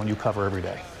in someone you cover every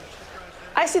day?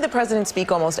 I see the president speak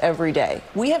almost every day.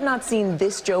 We have not seen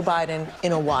this Joe Biden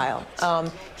in a while.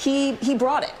 He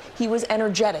brought it. He was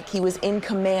energetic. He was in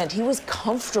command. He was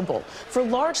comfortable. For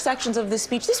large sections of this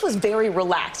speech, this was very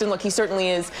relaxed. And look, he certainly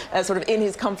is sort of in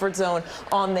his comfort zone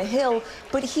on the Hill.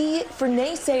 But for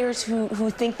naysayers who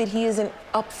think that he isn't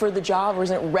up for the job or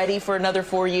isn't ready for another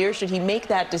 4 years, should he make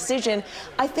that decision,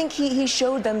 I think he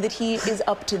showed them that he is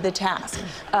up to the task.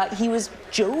 He was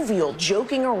jovial,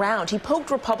 joking around. He poked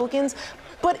Republicans,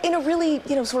 but in a really,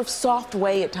 sort of soft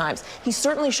way at times. He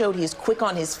certainly showed he is quick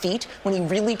on his feet when he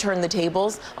really turned the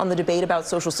tables on the debate about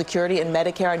Social Security and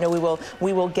Medicare. I know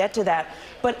we will get to that.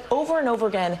 But over and over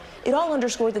again, it all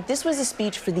underscored that this was a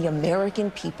speech for the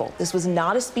American people. This was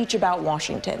not a speech about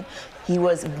Washington. He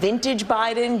was vintage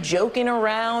Biden, joking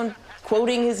around,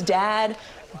 quoting his dad,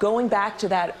 going back to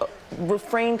that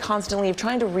refrain constantly of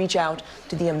trying to reach out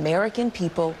to the American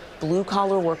people,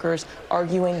 blue-collar workers,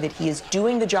 arguing that he is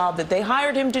doing the job that they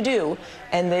hired him to do,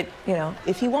 and that,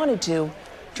 if he wanted to,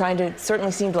 trying to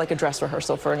certainly seemed like a dress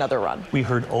rehearsal for another run. We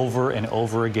heard over and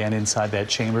over again inside that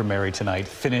chamber, Mary, tonight,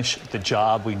 finish the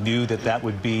job. We knew that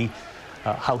would be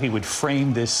how he would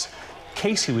frame this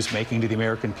case he was making to the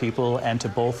American people and to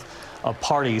both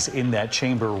parties in that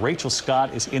chamber. Rachel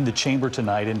Scott is in the chamber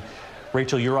tonight, and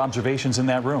Rachel, your observations in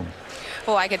that room?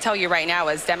 Well, I can tell you right now,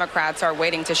 as Democrats are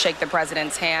waiting to shake the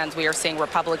president's hands, we are seeing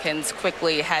Republicans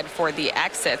quickly head for the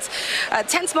exits.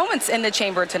 Tense moments in the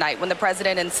chamber tonight when the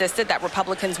president insisted that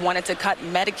Republicans wanted to cut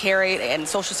Medicare and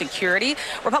Social Security.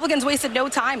 Republicans wasted no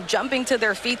time jumping to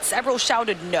their feet. Several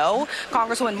shouted no.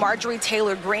 Congresswoman Marjorie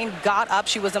Taylor Greene got up.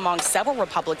 She was among several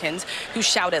Republicans who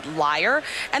shouted liar.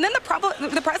 And then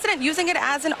the president using it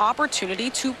as an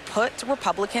opportunity to put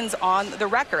Republicans on the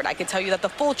record. I can tell you that the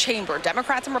full chamber,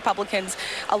 Democrats and Republicans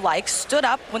alike, stood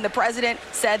up when the president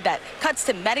said that cuts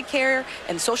to Medicare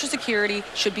and Social Security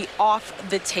should be off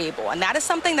the table. And that is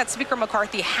something that Speaker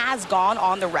McCarthy has gone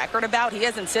on the record about. He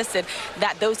has insisted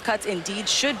that those cuts indeed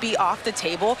should be off the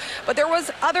table. But there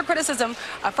was other criticism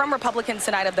from Republicans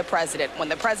tonight of the president. When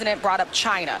the president brought up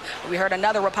China, we heard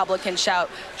another Republican shout,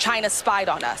 "China spied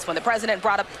on us." When the president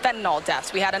brought up fentanyl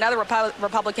deaths, we had another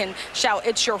Republican shout,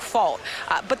 "It's your fault."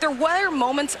 But there were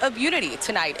moments of unity. unity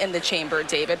tonight in the chamber,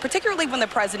 David, particularly when the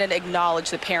president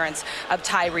acknowledged the parents of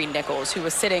Tyre Nichols, who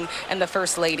was sitting in the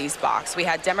First Lady's box. We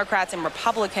had Democrats and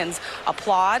Republicans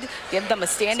applaud, give them a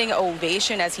standing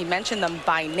ovation as he mentioned them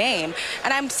by name.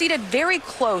 And I'm seated very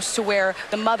close to where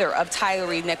the mother of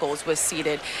Tyre Nichols was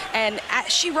seated. And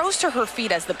she rose to her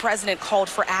feet as the president called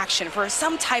for action for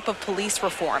some type of police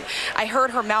reform. I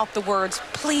heard her mouth the words,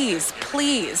 please,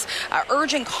 please,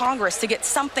 urging Congress to get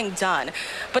something done.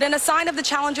 But in a sign of the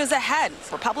challenges ahead,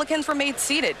 Republicans remained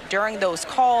seated during those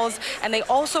calls, and they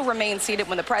also remained seated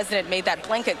when the president made that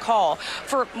blanket call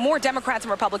for more Democrats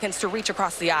and Republicans to reach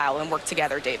across the aisle and work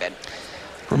together, David.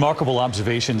 Remarkable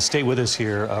observation. Stay with us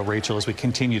here, Rachel, as we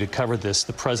continue to cover this.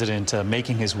 The president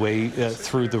making his way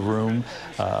through the room,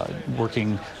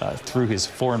 working through his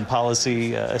foreign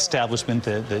policy establishment,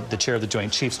 the chair of the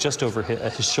Joint Chiefs just over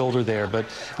his shoulder there. But,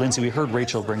 Lindsay, we heard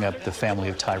Rachel bring up the family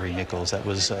of Tyre Nichols. That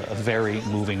was a very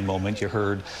moving moment. You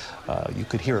heard, you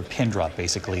could hear a pin drop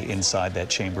basically inside that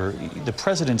chamber. The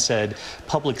president said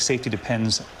public safety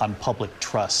depends on public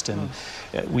trust. And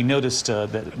we noticed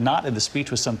that not in the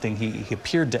speech was something he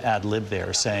appeared to ad-lib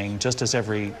there, saying just as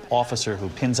every officer who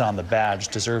pins on the badge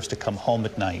deserves to come home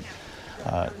at night,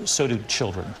 so do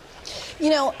children. You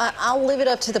know, I'll leave it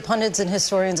up to the pundits and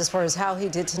historians as far as how he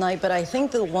did tonight, but I think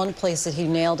the one place that he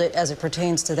nailed it as it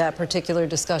pertains to that particular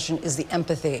discussion is the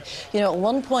empathy. You know, at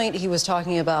one point he was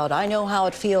talking about, I know how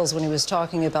it feels, when he was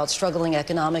talking about struggling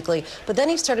economically, but then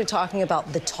he started talking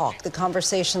about the talk, the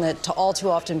conversation that all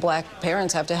too often black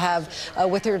parents have to have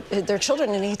with their children,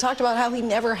 and he talked about how he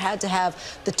never had to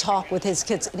have the talk with his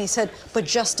kids, and he said, but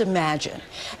just imagine.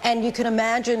 And you can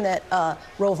imagine that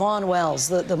Rovon Wells,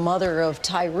 the mother of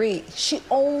Tyre, she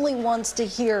only wants to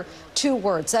hear two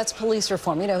words. That's police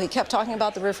reform. You know, he kept talking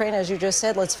about the refrain, as you just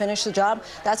said, let's finish the job.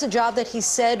 That's a job that he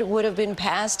said would have been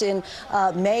passed in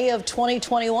May of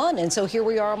 2021. And so here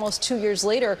we are almost 2 years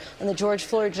later, and the George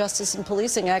Floyd Justice and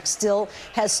Policing Act still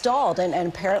has stalled. And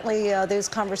apparently those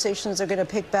conversations are going to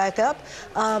pick back up.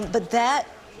 But that,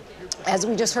 as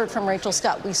we just heard from Rachel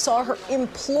Scott, we saw her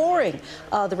imploring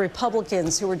the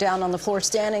Republicans who were down on the floor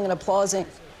standing and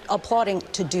applauding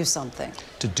to do something.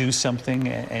 To do something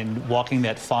and walking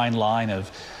that fine line of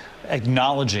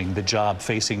acknowledging the job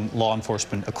facing law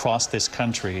enforcement across this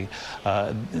country,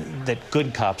 that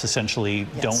good cops essentially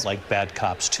don't like bad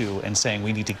cops too, and saying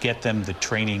we need to get them the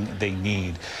training they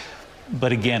need.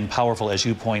 But again, powerful, as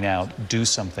you point out, do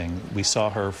something. We saw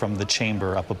her from the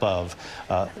chamber up above,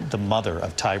 the mother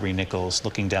of Tyre Nichols,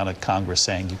 looking down at Congress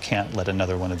saying you can't let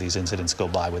another one of these incidents go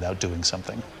by without doing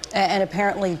something. And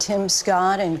apparently Tim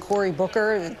Scott and Cory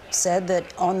Booker said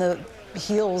that on the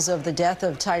heels of the death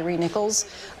of Tyre Nichols,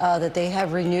 that they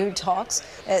have renewed talks.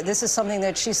 This is something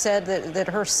that she said that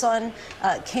her son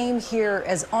came here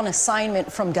as on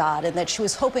assignment from God, and that she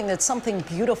was hoping that something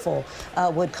beautiful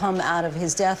would come out of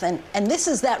his death. And this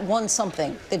is that one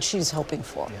something that she's hoping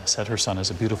for. Yes, that her son is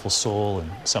a beautiful soul, and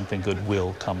something good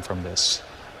will come from this.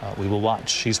 We will watch.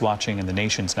 She's watching, and the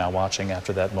nation's now watching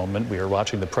after that moment. We are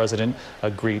watching the president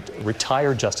greet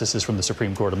retired justices from the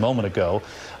Supreme Court a moment ago.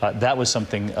 That was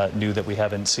something new that we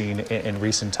haven't seen in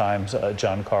recent times,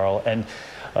 John Carl. And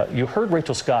you heard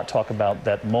Rachel Scott talk about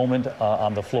that moment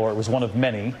on the floor. It was one of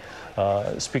many.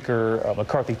 Speaker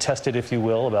McCarthy tested, if you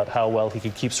will, about how well he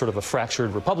could keep sort of a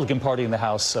fractured Republican Party in the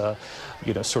House.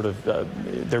 You know, sort of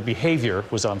their behavior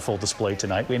was on full display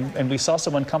tonight. And we saw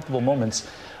some uncomfortable moments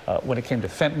when it came to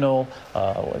fentanyl,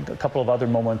 a couple of other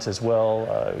moments as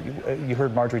well. You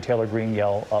heard Marjorie Taylor Greene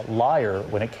yell liar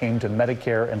when it came to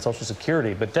Medicare and Social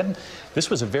Security. But then this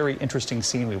was a very interesting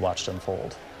scene we watched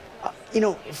unfold. You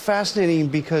know, fascinating,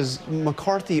 because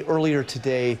McCarthy earlier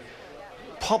today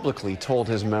publicly told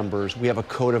his members, we have a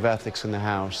code of ethics in the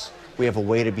House. We have a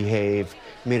way to behave.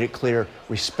 Made it clear,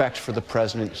 respect for the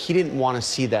president. He didn't want to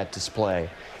see that display.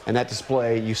 And that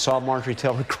display, you saw Marjorie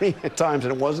Taylor Greene at times,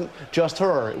 and it wasn't just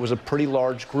her. It was a pretty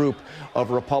large group of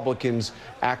Republicans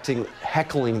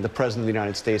heckling the President of the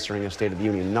United States during a State of the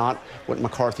Union, not what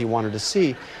McCarthy wanted to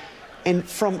see. And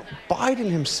from Biden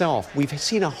himself, we've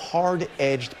seen a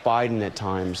hard-edged Biden at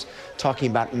times talking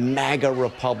about MAGA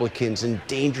Republicans and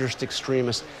dangerous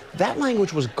extremists. That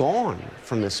language was gone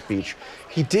from this speech.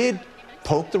 He did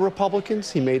poke the Republicans.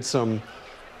 He made some,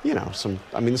 you know,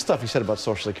 I mean, the stuff he said about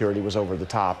Social Security was over the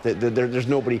top. There's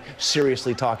nobody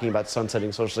seriously talking about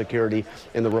sunsetting Social Security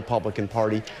in the Republican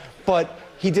Party. But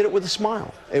he did it with a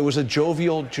smile. It was a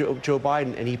jovial Joe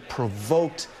Biden, and he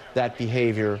provoked that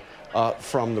behavior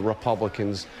from the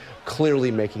Republicans, clearly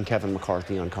making Kevin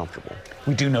McCarthy uncomfortable.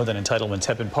 We do know that entitlements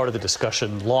have been part of the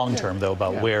discussion long term, though,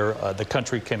 about where the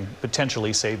country can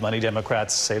potentially save money.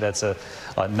 Democrats say that's a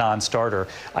non-starter.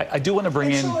 I do want to bring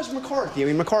in... And so is McCarthy. I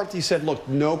mean, McCarthy said, look,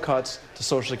 no cuts to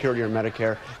Social Security or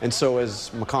Medicare, and so is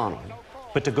McConnell.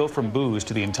 But to go from booze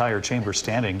to the entire chamber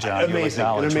standing, John, you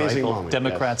acknowledge, right? Both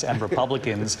Democrats and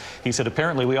Republicans. He said,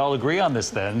 apparently, we all agree on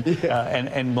this then.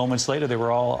 And moments later, they were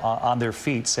all on their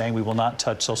feet saying we will not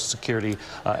touch Social Security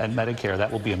and Medicare. That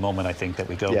will be a moment, I think, that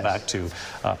we go back to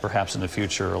perhaps in the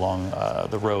future along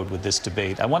the road with this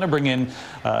debate. I want to bring in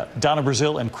Donna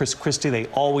Brazile and Chris Christie. They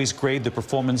always grade the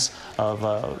performance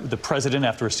of the president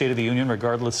after a State of the Union,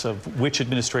 regardless of which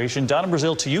administration. Donna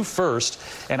Brazile, to you first.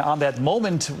 And on that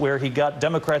moment where he got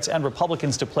Democrats and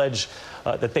Republicans to pledge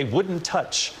that they wouldn't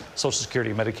touch Social Security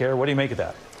and Medicare. What do you make of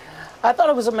that? I thought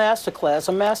it was a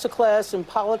masterclass in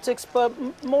politics,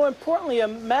 but more importantly, a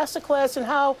masterclass in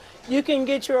how you can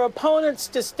get your opponents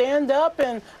to stand up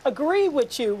and agree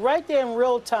with you right there in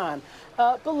real time.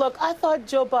 But look, I thought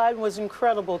Joe Biden was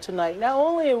incredible tonight, not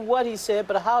only in what he said,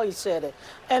 but how he said it,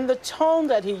 and the tone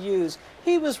that he used.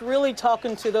 He was really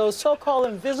talking to those so-called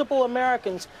invisible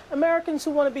Americans, Americans who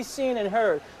want to be seen and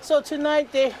heard. So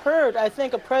tonight they heard, I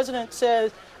think, a president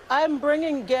says, I'm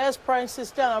bringing gas prices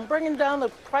down. I'm bringing down the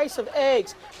price of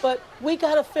eggs, but we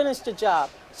got to finish the job.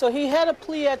 So he had a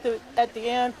plea at the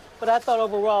end, but I thought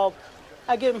overall,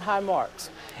 I give him high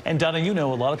marks. And Donna, you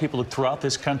know, a lot of people throughout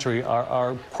this country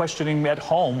are questioning at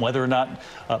home whether or not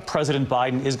President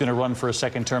Biden is going to run for a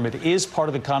second term. It is part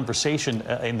of the conversation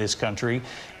in this country.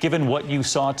 Given what you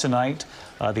saw tonight,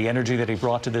 the energy that he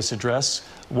brought to this address,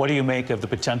 what do you make of the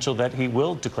potential that he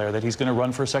will declare that he's going to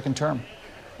run for a second term?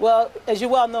 Well, as you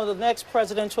well know, the next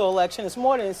presidential election is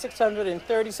more than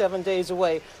 637 days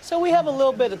away, so we have a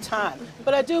little bit of time.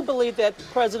 But I do believe that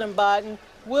President Biden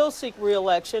will seek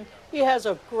re-election. He has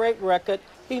a great record.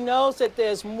 He knows that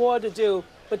there's more to do,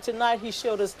 but tonight he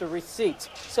showed us the receipts.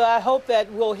 So I hope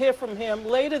that we'll hear from him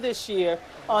later this year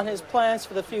on his plans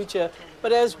for the future.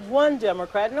 But as one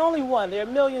Democrat, and only one, there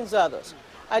are millions others,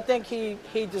 I think he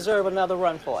deserves another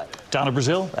run for it. Donna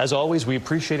Brazile, as always, we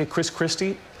appreciate it. Chris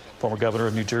Christie, former governor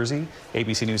of New Jersey,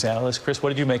 ABC News analyst. Chris, what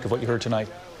did you make of what you heard tonight?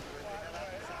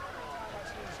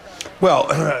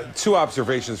 Well, two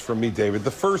observations from me, David. The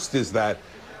first is that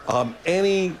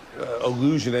any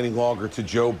allusion any longer to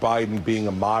Joe Biden being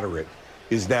a moderate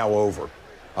is now over.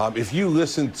 If you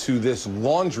listen to this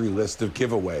laundry list of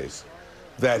giveaways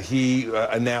that he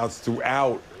announced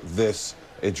throughout this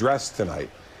address tonight,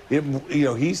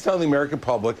 he's telling the American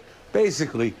public,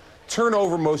 basically, turn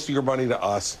over most of your money to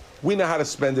us. We know how to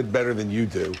spend it better than you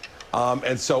do.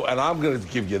 And I'm going to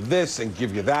give you this and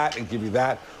give you that and give you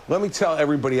that. Let me tell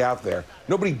everybody out there,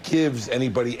 nobody gives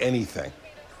anybody anything.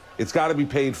 It's got to be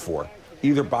paid for,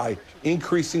 either by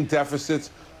increasing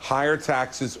deficits, higher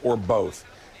taxes, or both.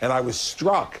 And I was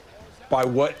struck by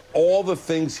all the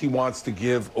things he wants to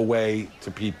give away to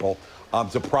people,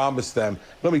 to promise them.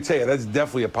 Let me tell you, that's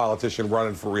definitely a politician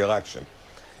running for re-election.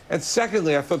 And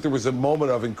secondly, I thought there was a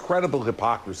moment of incredible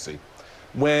hypocrisy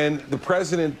when the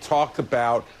president talked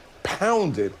about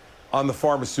pounded on the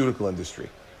pharmaceutical industry.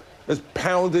 Just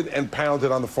pounded and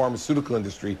pounded on the pharmaceutical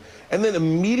industry. And then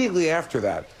immediately after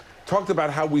that, talked about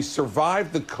how we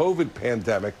survived the COVID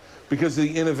pandemic because of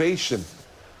the innovation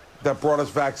that brought us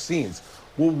vaccines.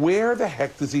 Well, where the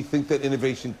heck does he think that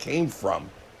innovation came from?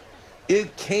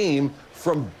 It came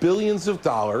from billions of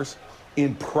dollars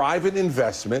in private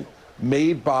investment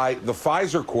made by the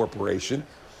Pfizer Corporation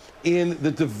in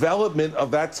the development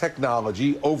of that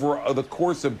technology over the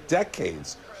course of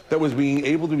decades that was being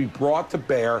able to be brought to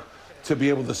bear to be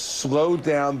able to slow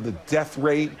down the death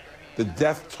rate, the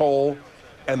death toll,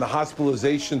 and the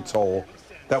hospitalization toll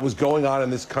that was going on in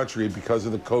this country because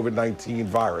of the COVID-19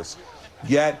 virus.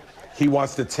 Yet he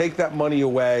wants to take that money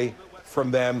away from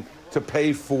them to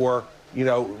pay for,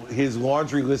 his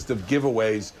laundry list of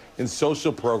giveaways in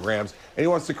social programs. And he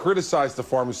wants to criticize the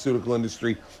pharmaceutical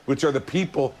industry, which are the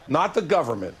people, not the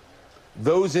government.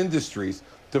 Those industries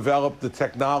developed the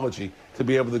technology to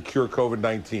be able to cure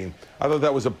COVID-19. I thought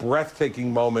that was a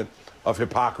breathtaking moment of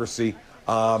hypocrisy,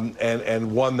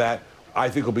 and one that I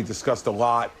think will be discussed a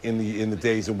lot in the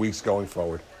days and weeks going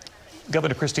forward.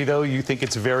 Governor Christie, though, you think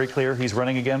it's very clear he's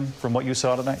running again from what you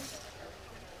saw tonight?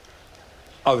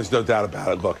 Oh, there's no doubt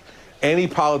about it. Look, any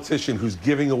politician who's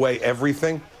giving away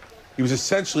everything, he was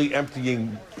essentially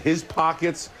emptying his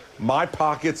pockets, my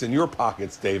pockets, and your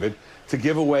pockets, David, to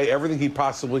give away everything he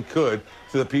possibly could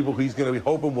to the people he's going to be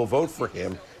hoping will vote for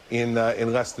him in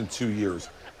less than 2 years.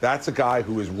 That's a guy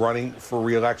who is running for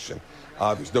re-election.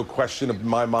 There's no question in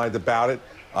my mind about it.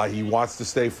 He wants to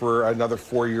stay for another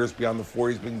 4 years beyond the 4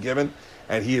 he's been given,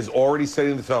 and he is already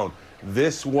setting the tone.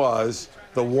 This was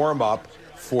the warm-up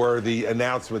for the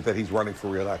announcement that he's running for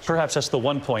re-election. Perhaps that's the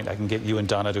one point I can get you and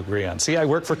Donna to agree on. See, I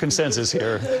work for consensus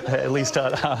here, at least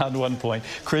on one point.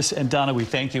 Chris and Donna, we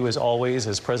thank you as always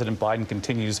as President Biden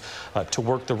continues to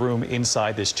work the room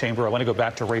inside this chamber. I want to go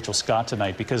back to Rachel Scott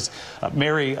tonight because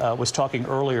Mary was talking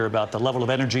earlier about the level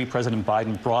of energy President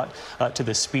Biden brought to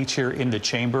the speech here in the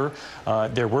chamber.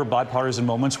 There were bipartisan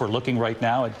moments. We're looking right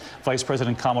now at Vice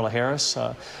President Kamala Harris,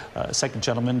 second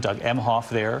gentleman Doug Emhoff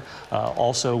there,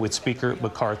 also with Speaker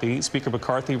McCarthy. Speaker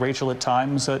McCarthy, Rachel, at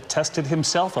times tested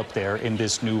himself up there in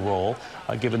this new role,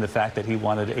 given the fact that he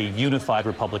wanted a unified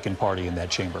Republican Party in that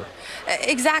chamber.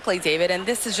 Exactly, David, and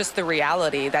this is just the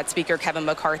reality that Speaker Kevin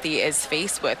McCarthy is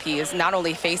faced with. He is not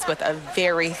only faced with a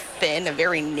very thin, a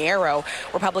very narrow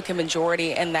Republican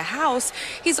majority in the House,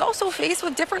 he's also faced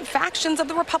with different factions of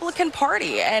the Republican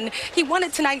Party, and he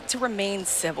wanted tonight to remain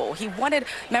civil. He wanted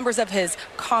members of his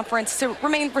conference to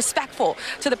remain respectful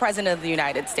to the President of the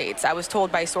United States. I was told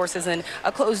by sources in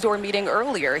a closed-door meeting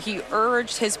earlier, he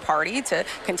urged his party to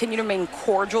continue to remain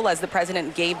cordial as the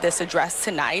president gave this address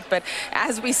tonight. But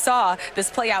as we saw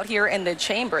this play out here in the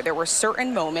chamber, there were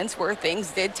certain moments where things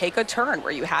did take a turn,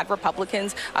 where you had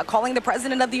Republicans calling the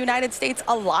President of the United States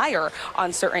a liar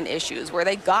on certain issues, where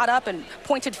they got up and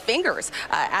pointed fingers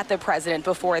at the president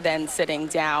before then sitting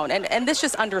down. And this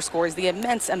just underscores the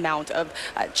immense amount of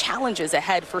challenges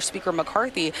ahead for Speaker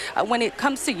McCarthy when it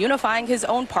comes to unifying his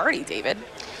own party, David.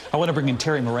 I want to bring in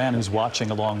Terry Moran, who's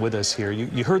watching along with us here.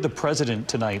 You heard the president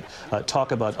tonight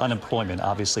talk about unemployment,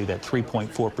 obviously that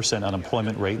 3.4%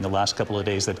 unemployment rate in the last couple of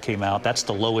days that came out. That's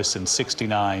the lowest since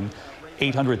 '69.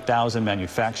 800,000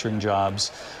 manufacturing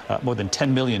jobs, more than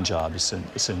 10 million jobs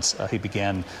since he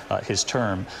began his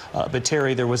term. But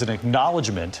Terry, there was an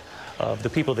acknowledgement of the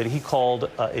people that he called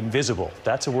invisible.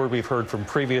 That's a word we've heard from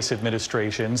previous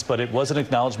administrations, but it was an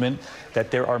acknowledgement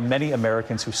that there are many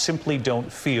Americans who simply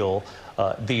don't feel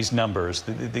these numbers,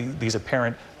 these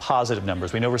apparent positive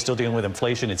numbers. We know we're still dealing with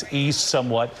inflation. It's eased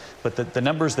somewhat, but the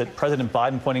numbers that President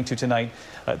Biden pointing to tonight,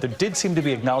 there did seem to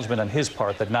be acknowledgement on his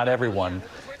part that not everyone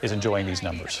is enjoying these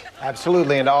numbers.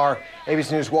 Absolutely. And our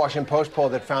ABC News Washington Post poll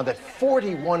that found that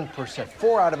 41%,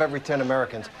 4 out of every 10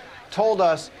 Americans, told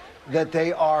us that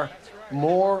they are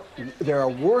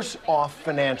worse off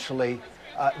financially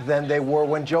than they were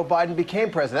when Joe Biden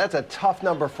became president. That's a tough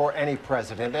number for any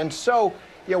president. And so,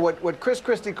 you know, what Chris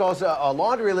Christie calls a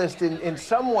laundry list in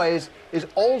some ways is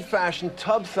old-fashioned,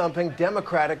 tub-thumping,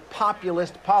 democratic,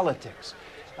 populist politics.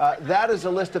 That is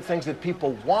a list of things that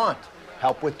people want.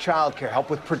 Help with child care,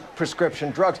 help with prescription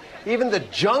drugs, even the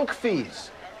junk fees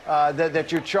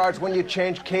that you're charged when you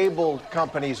change cable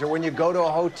companies or when you go to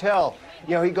a hotel.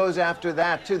 You know, he goes after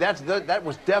that, too. That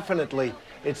was definitely,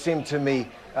 it seemed to me,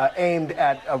 aimed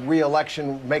at a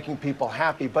re-election, making people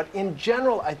happy. But in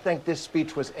general, I think this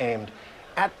speech was aimed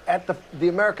at the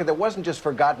America that wasn't just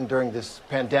forgotten during this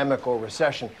pandemic or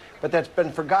recession, but that's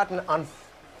been forgotten on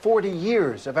 40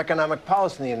 years of economic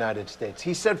policy in the United States.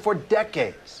 He said for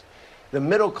decades, the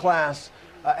middle class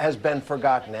has been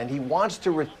forgotten, and he wants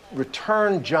to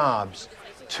return jobs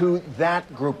to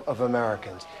that group of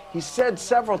Americans. He said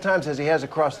several times, as he has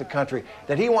across the country,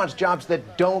 that he wants jobs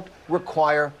that don't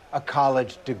require a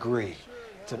college degree.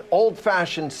 It's an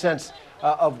old-fashioned sense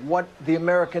of what the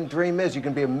American dream is. You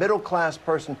can be a middle-class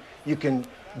person, you can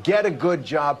get a good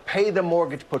job, pay the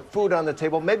mortgage, put food on the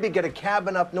table, maybe get a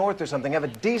cabin up north or something, have a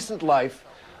decent life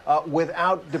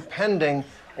without depending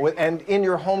and in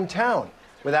your hometown,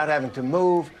 without having to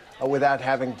move, without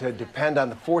having to depend on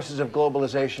the forces of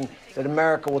globalization, that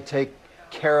America will take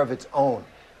care of its own.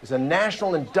 There's a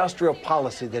national industrial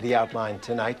policy that he outlined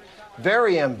tonight,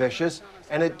 very ambitious,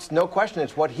 and it's no question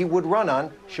it's what he would run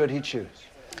on should he choose.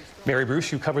 Mary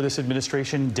Bruce, you cover this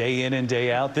administration day in and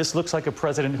day out. This looks like a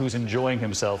president who's enjoying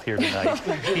himself here tonight.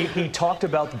 He talked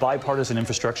about the bipartisan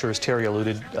infrastructure, as Terry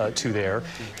alluded to there.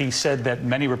 He said that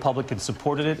many Republicans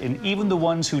supported it, and even the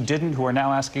ones who didn't, who are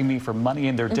now asking me for money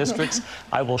in their districts,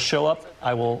 I will show up.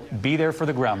 I will be there for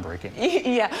the groundbreaking.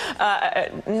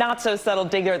 Yeah, not so subtle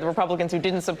dig there at the Republicans who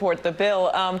didn't support the bill.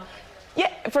 Yeah,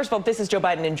 first of all, this is Joe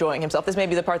Biden enjoying himself. This may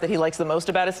be the part that he likes the most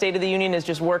about a State of the Union, is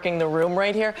just working the room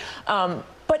right here.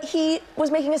 But he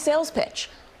was making a sales pitch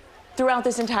throughout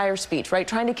this entire speech, right?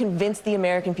 Trying to convince the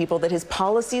American people that his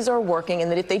policies are working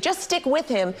and that if they just stick with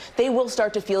him, they will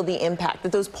start to feel the impact,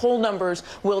 that those poll numbers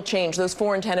will change. Those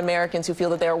 4 in 10 Americans who feel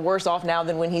that they are worse off now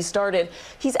than when he started,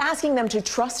 he's asking them to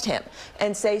trust him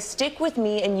and say, stick with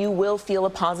me and you will feel a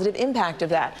positive impact of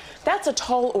that. That's a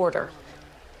tall order.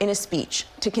 in a speech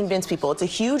to convince people. It's a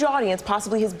huge audience,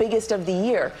 possibly his biggest of the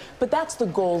year, but that's the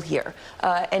goal here.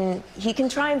 And he can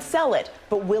try and sell it,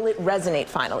 but will it resonate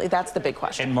finally? That's the big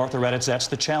question. And Martha Raddatz, that's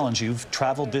the challenge. You've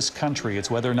traveled this country.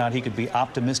 It's whether or not he could be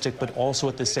optimistic, but also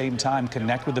at the same time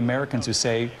connect with Americans who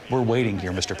say, we're waiting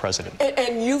here, Mr. President.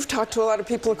 And you've talked to a lot of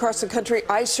people across the country.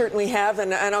 I certainly have,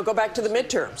 and I'll go back to the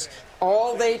midterms.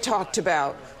 All they talked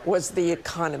about was the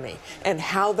economy and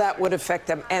how that would affect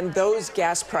them and those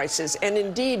gas prices. And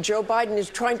indeed, Joe Biden is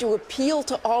trying to appeal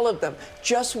to all of them.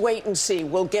 Just wait and see.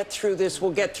 We'll get through this. We'll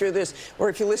get through this. Or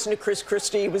if you listen to Chris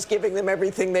Christie, he was giving them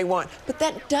everything they want. But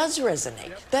that does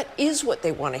resonate. That is what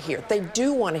they want to hear. They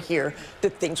do want to hear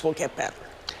that things will get better.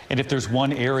 And if there's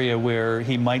one area where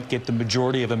he might get the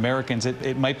majority of Americans,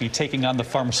 it might be taking on the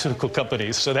pharmaceutical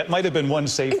companies. So that might have been one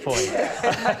safe point.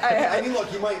 I mean, look,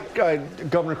 you might,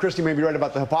 Governor Christie may be right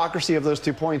about the hypocrisy of those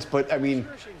 2 points, but I mean,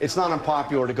 it's not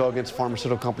unpopular to go against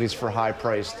pharmaceutical companies for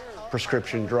high-priced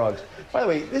prescription drugs. By the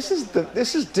way, this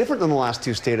is different than the last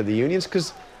 2 State of the Unions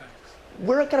because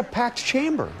we're at a packed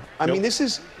chamber. I mean, this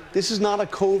is not a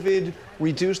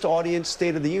COVID-reduced audience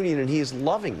State of the Union, and he is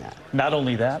loving that. Not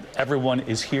only that, everyone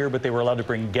is here, but they were allowed to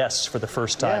bring guests for the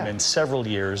first time in several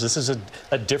years. This is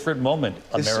a different moment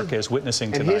America is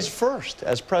witnessing tonight. And his first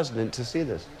as president to see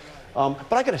this.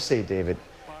 But I got to say, David,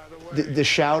 the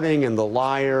shouting and the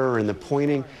liar and the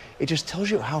pointing, it just tells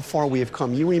you how far we have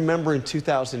come. You remember in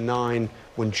 2009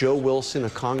 when Joe Wilson, a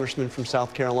congressman from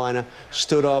South Carolina,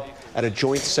 stood up at a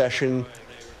joint session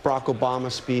Barack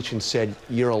Obama speech and said,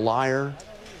 "You're a liar,"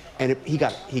 and he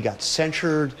got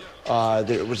censured.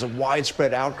 There was a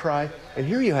widespread outcry, and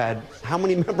here you had how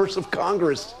many members of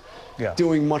Congress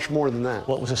doing much more than that?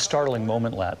 Well, it was a startling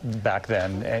moment back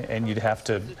then, and you'd have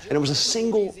to. And it was a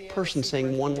single person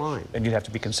saying one line. And you'd have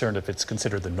to be concerned if it's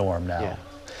considered the norm now. Yeah.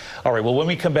 All right, well, when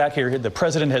we come back here, the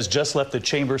president has just left the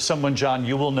chamber. Someone, John,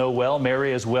 you will know well,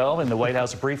 Mary as well, in the White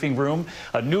House briefing room.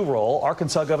 A new role,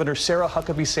 Arkansas Governor Sarah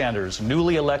Huckabee Sanders,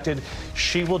 newly elected.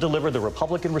 She will deliver the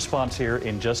Republican response here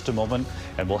in just a moment,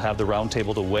 and we'll have the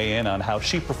roundtable to weigh in on how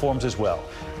she performs as well.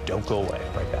 Don't go away.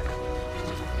 Right back.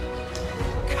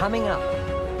 Coming up,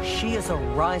 she is a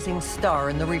rising star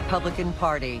in the Republican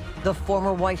Party, the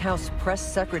former White House press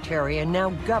secretary and now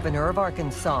governor of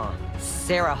Arkansas.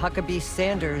 Sarah Huckabee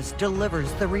Sanders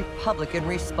delivers the Republican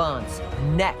response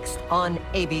next on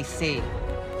ABC.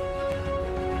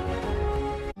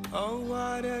 Oh,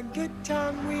 what a good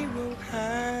time we will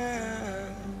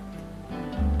have.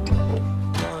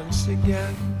 Once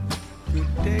again,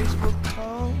 good days will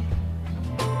come.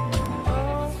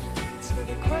 Oh, to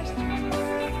the question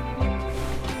where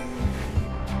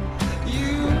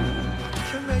you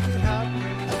can make it happen.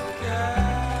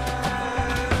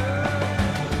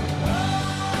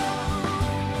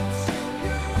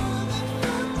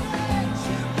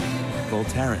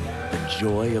 Voltaren, the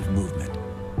joy of movement.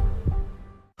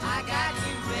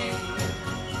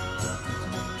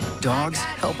 Dogs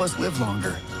help us live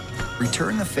longer.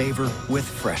 Return the favor with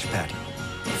Freshpet.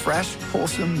 Fresh,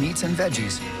 wholesome meats and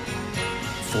veggies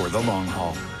for the long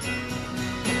haul.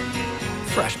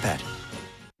 Freshpet.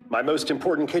 My most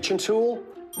important kitchen tool,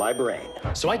 my brain.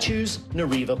 So I choose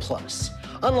Nariva Plus.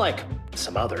 Unlike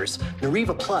some others,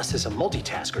 Nariva Plus is a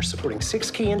multitasker supporting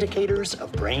 6 key indicators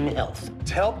of brain health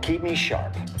to help keep me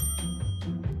sharp.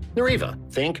 Nariva,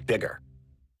 think bigger.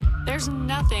 There's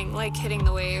nothing like hitting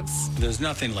the waves. There's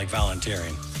nothing like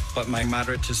volunteering, but my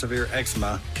moderate to severe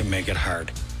eczema can make it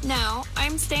hard. Now,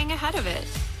 I'm staying ahead of it.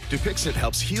 Dupixent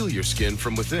helps heal your skin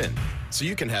from within, so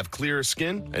you can have clearer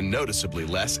skin and noticeably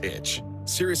less itch.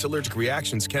 Serious allergic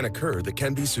reactions can occur that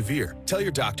can be severe. Tell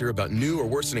your doctor about new or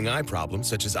worsening eye problems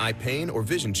such as eye pain or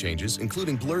vision changes,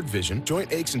 including blurred vision,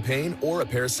 joint aches and pain, or a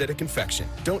parasitic infection.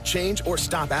 Don't change or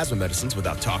stop asthma medicines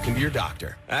without talking to your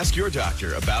doctor. Ask your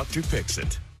doctor about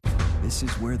Dupixent. This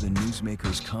is where the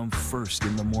newsmakers come first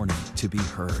in the morning to be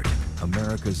heard.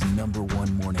 America's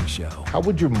 #1 morning show. How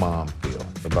would your mom feel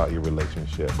about your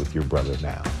relationship with your brother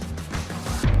now?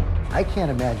 I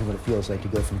can't imagine what it feels like to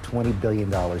go from $20 billion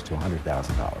to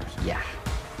 $100,000. Yeah.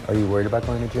 Are you worried about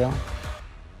going to jail?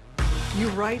 You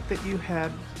write that you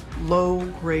had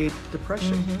low-grade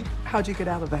depression. How'd you get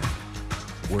out of that?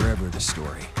 Wherever the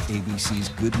story, ABC's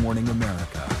Good Morning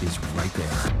America is right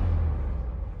there.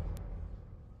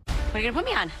 What are you gonna put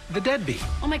me on? The deadbeat.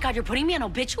 Oh my God, you're putting me on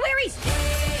obituaries?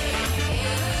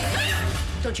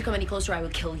 Don't you come any closer, I will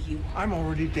kill you. I'm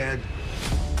already dead.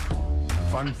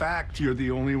 Fun fact, you're the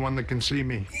only one that can see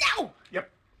me. No! Yep.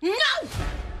 No!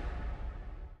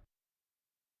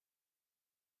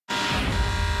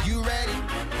 You ready?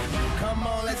 Come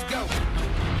on, let's go.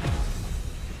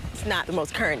 It's not the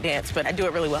most current dance, but I do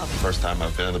it really well. First time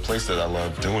I've been in a place that I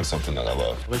love, doing something that I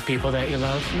love. With people that you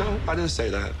love? No, I didn't say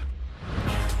that.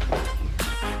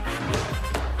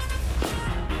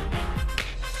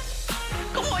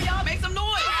 Come on, y'all, make some noise.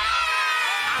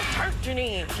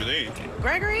 Janine. Janine.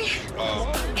 Gregory.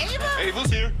 Ava. Ava's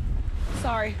here.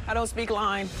 Sorry, I don't speak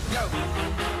line.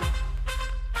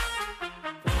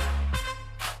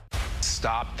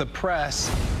 Stop the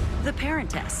press. The Parent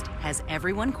Test has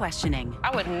everyone questioning.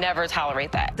 I would never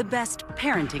tolerate that. The best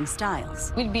parenting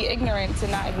styles. We'd be ignorant to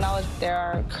not acknowledge there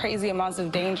are crazy amounts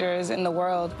of dangers in the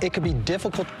world. It could be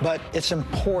difficult, but it's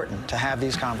important to have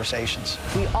these conversations.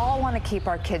 We all want to keep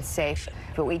our kids safe,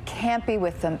 but we can't be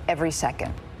with them every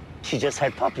second. She just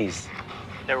had puppies.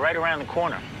 They're right around the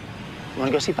corner. You want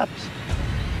to go see puppies?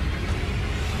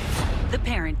 The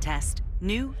Parent Test,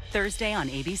 new Thursday on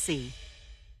ABC.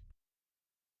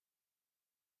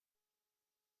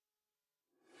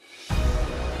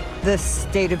 The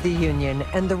State of the Union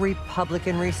and the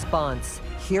Republican response.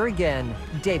 Here again,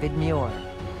 David Muir.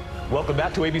 Welcome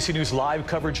back to ABC News Live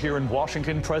coverage here in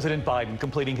Washington. President Biden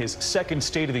completing his second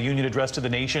State of the Union address to the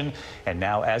nation. And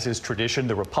now, as is tradition,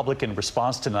 the Republican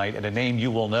response tonight, and a name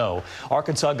you will know.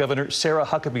 Arkansas Governor Sarah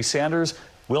Huckabee Sanders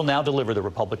will now deliver the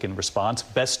Republican response,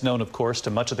 best known, of course, to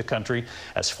much of the country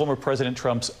as former President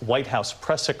Trump's White House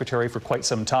press secretary for quite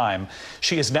some time.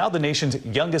 She is now the nation's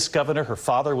youngest governor. Her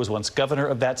father was once governor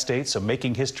of that state, so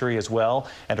making history as well,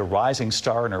 and a rising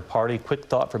star in her party. Quick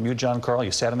thought from you, John Carl.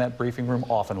 You sat in that briefing room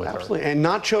often with her. Absolutely, and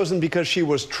not chosen because she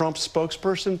was Trump's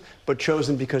spokesperson, but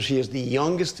chosen because she is the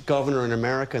youngest governor in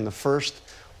America and the first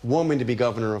woman to be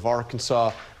governor of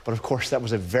Arkansas. But of course, that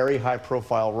was a very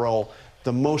high-profile role.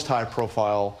 The most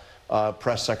high-profile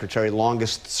press secretary,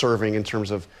 longest serving in terms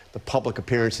of the public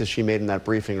appearances she made in that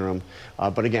briefing room.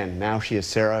 But again, now she is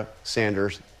Sarah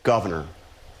Sanders, governor.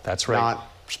 That's right. Not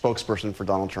spokesperson for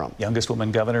Donald Trump. Youngest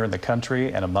woman governor in the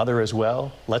country and a mother as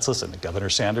well. Let's listen to Governor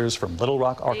Sanders from Little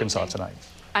Rock, Arkansas tonight.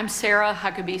 I'm Sarah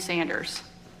Huckabee Sanders.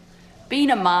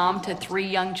 Being a mom to 3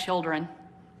 young children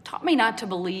taught me not to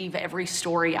believe every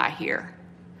story I hear.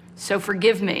 So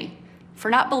forgive me for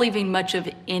not believing much of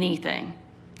anything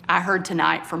I heard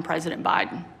tonight from President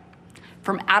Biden.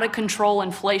 From out-of-control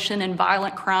inflation and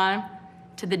violent crime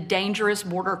to the dangerous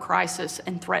border crisis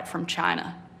and threat from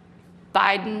China.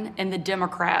 Biden and the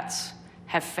Democrats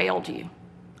have failed you.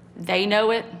 They know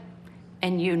it,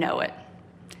 and you know it.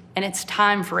 And it's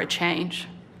time for a change.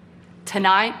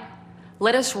 Tonight,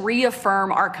 let us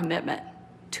reaffirm our commitment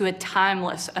to a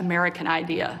timeless American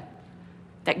idea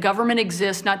that government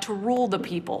exists not to rule the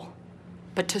people,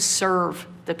 but to serve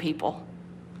the people.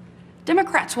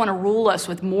 Democrats want to rule us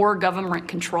with more government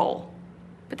control,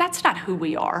 but that's not who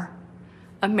we are.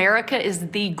 America is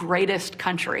the greatest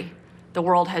country the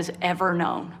world has ever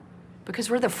known because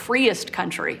we're the freest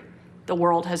country the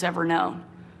world has ever known,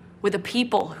 with a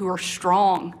people who are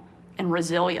strong and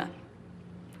resilient.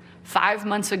 5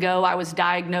 months ago, I was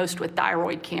diagnosed with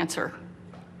thyroid cancer.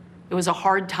 It was a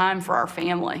hard time for our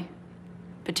family,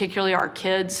 particularly our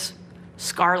kids,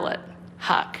 Scarlett,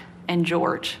 Huck, and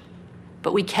George.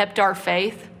 But we kept our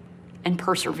faith and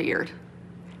persevered.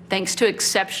 Thanks to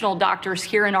exceptional doctors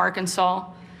here in Arkansas,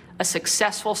 a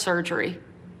successful surgery,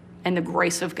 and the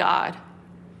grace of God,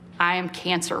 I am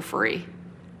cancer-free.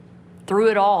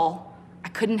 Through it all, I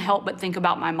couldn't help but think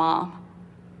about my mom.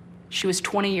 She was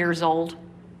 20 years old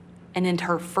and in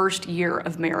her first year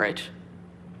of marriage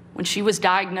when she was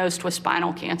diagnosed with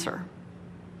spinal cancer.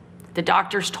 The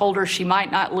doctors told her she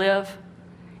might not live,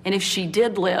 and if she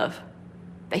did live,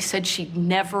 they said she'd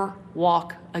never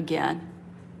walk again.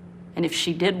 And if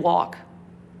she did walk,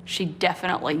 she'd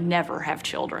definitely never have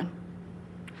children.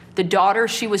 The daughter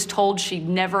she was told she'd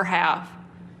never have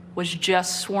was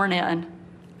just sworn in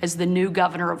as the new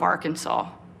governor of Arkansas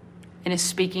and is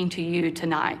speaking to you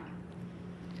tonight.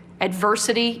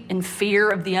 Adversity and fear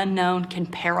of the unknown can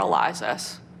paralyze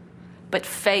us, but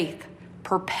faith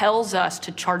propels us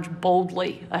to charge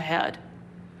boldly ahead.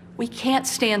 We can't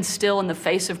stand still in the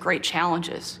face of great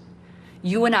challenges.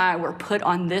 You and I were put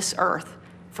on this earth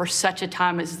for such a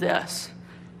time as this,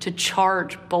 to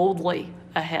charge boldly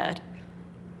ahead.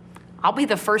 I'll be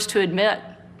the first to admit,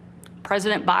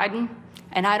 President Biden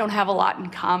and I don't have a lot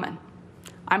in common.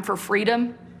 I'm for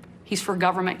freedom, he's for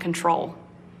government control.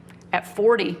 At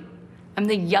 40, I'm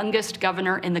the youngest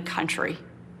governor in the country.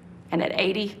 And at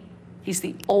 80, he's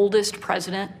the oldest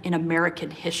president in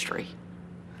American history.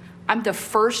 I'm the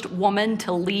first woman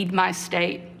to lead my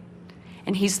state,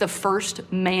 and he's the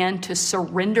first man to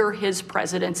surrender his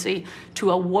presidency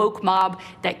to a woke mob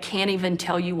that can't even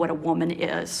tell you what a woman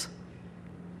is.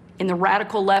 In the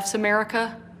radical left's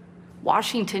America,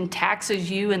 Washington taxes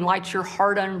you and lights your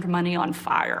hard-earned money on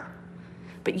fire.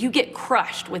 But you get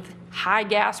crushed with high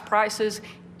gas prices,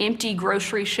 empty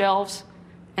grocery shelves,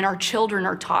 and our children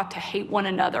are taught to hate one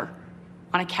another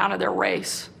on account of their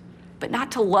race, but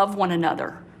not to love one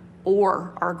another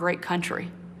or our great country.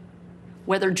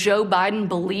 Whether Joe Biden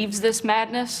believes this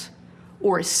madness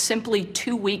or is simply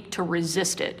too weak to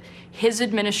resist it, his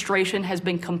administration has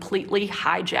been completely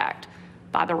hijacked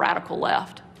by the radical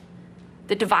left.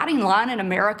 The dividing line in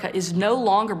America is no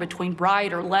longer between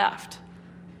right or left.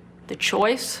 The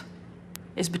choice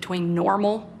is between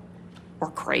normal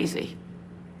or crazy.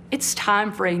 It's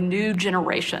time for a new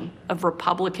generation of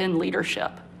Republican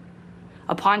leadership.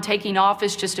 Upon taking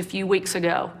office just a few weeks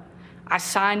ago, I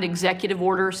signed executive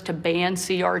orders to ban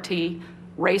CRT,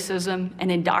 racism, and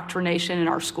indoctrination in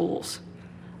our schools,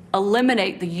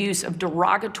 eliminate the use of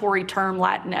derogatory term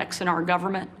Latinx in our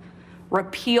government,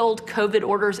 repealed COVID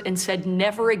orders, and said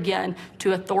never again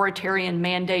to authoritarian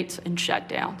mandates and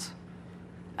shutdowns.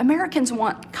 Americans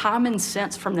want common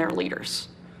sense from their leaders,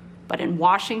 but in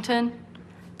Washington,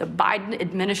 the Biden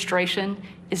administration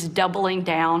is doubling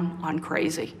down on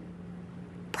crazy.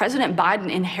 President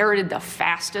Biden inherited the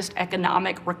fastest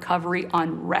economic recovery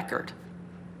on record,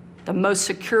 the most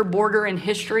secure border in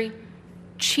history,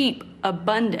 cheap,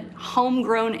 abundant,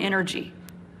 homegrown energy,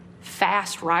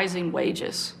 fast rising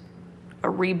wages, a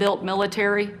rebuilt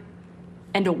military,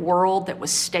 and a world that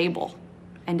was stable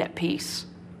and at peace.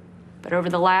 But over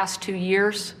the last 2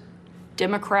 years,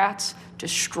 Democrats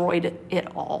destroyed it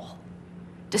all.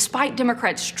 Despite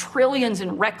Democrats' trillions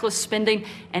in reckless spending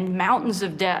and mountains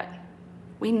of debt,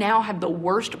 we now have the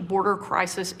worst border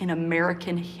crisis in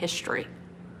American history.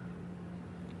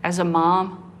 As a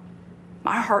mom,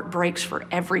 my heart breaks for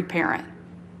every parent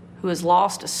who has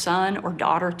lost a son or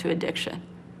daughter to addiction.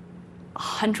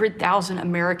 100,000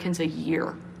 Americans a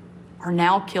year are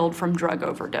now killed from drug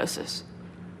overdoses,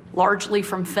 largely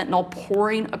from fentanyl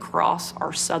pouring across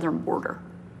our southern border.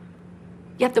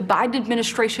 Yet the Biden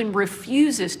administration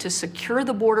refuses to secure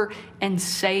the border and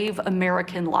save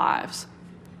American lives.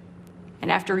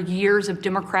 And after years of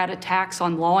Democrat attacks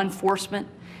on law enforcement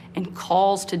and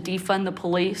calls to defund the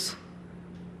police,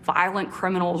 violent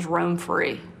criminals roam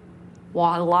free,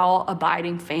 while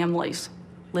law-abiding families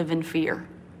live in fear.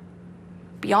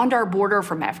 Beyond our border,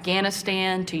 from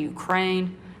Afghanistan to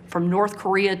Ukraine, from North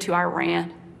Korea to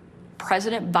Iran,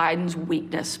 President Biden's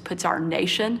weakness puts our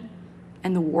nation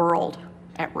and the world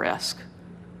at risk.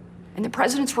 And the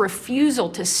president's refusal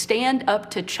to stand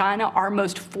up to China, our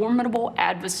most formidable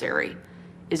adversary,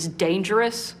 is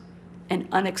dangerous and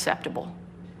unacceptable.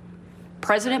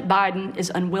 President Biden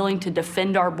is unwilling to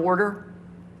defend our border,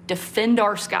 defend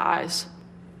our skies,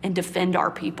 and defend our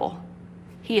people.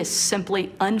 He is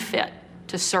simply unfit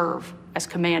to serve as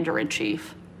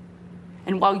commander-in-chief.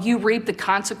 And while you reap the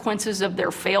consequences of their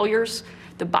failures,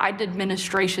 the Biden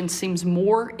administration seems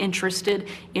more interested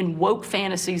in woke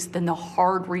fantasies than the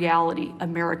hard reality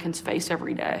Americans face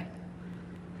every day.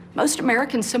 Most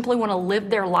Americans simply want to live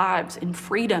their lives in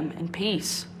freedom and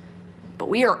peace. But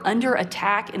we are under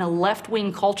attack in a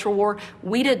left-wing culture war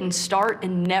we didn't start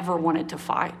and never wanted to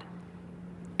fight.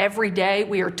 Every day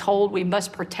we are told we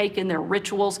must partake in their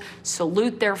rituals,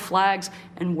 salute their flags,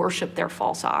 and worship their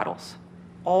false idols,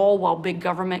 all while big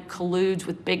government colludes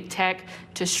with big tech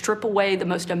to strip away the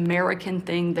most American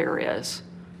thing there is,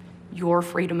 your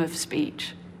freedom of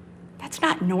speech. That's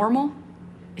not normal.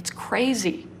 It's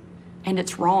crazy, and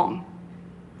it's wrong.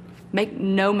 Make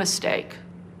no mistake,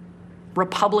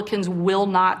 Republicans will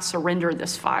not surrender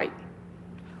this fight.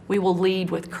 We will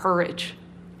lead with courage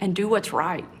and do what's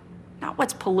right, not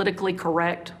what's politically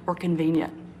correct or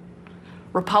convenient.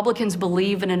 Republicans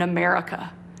believe in an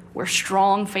America where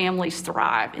strong families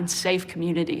thrive in safe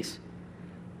communities,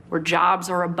 where jobs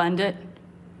are abundant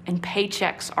and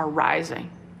paychecks are rising,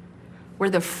 where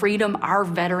the freedom our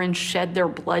veterans shed their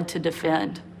blood to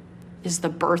defend is the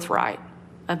birthright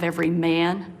of every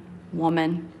man,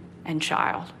 woman, and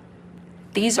child.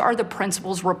 These are the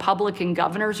principles Republican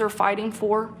governors are fighting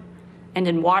for, and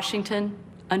in Washington,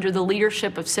 under the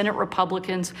leadership of Senate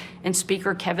Republicans and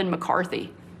Speaker Kevin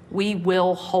McCarthy, we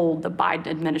will hold the Biden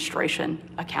administration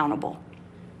accountable.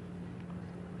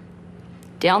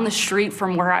 Down the street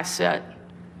from where I sit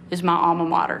is my alma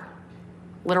mater,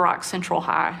 Little Rock Central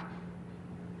High.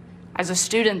 As a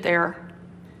student there,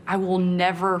 I will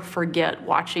never forget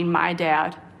watching my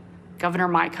dad, Governor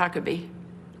Mike Huckabee,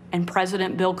 and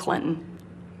President Bill Clinton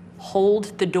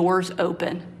hold the doors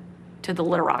open to the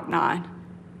Little Rock Nine.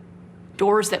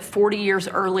 Doors that 40 years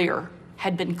earlier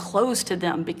had been closed to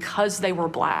them because they were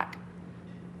Black.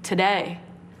 Today,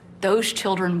 those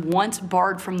children once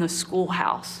barred from the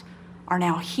schoolhouse are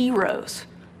now heroes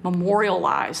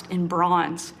memorialized in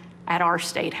bronze at our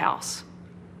State House.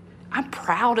 I'm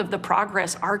proud of the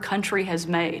progress our country has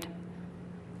made,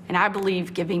 and I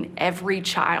believe giving every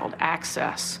child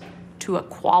access to a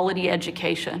quality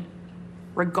education,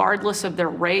 regardless of their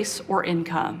race or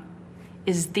income,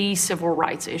 is the civil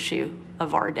rights issue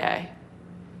of our day.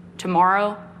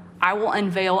 Tomorrow, I will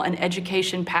unveil an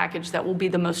education package that will be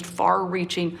the most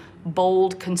far-reaching,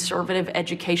 bold, conservative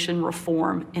education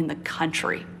reform in the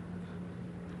country.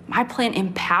 My plan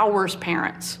empowers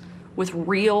parents with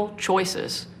real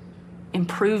choices,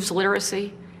 improves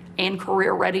literacy and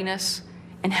career readiness,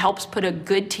 and helps put a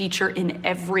good teacher in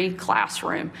every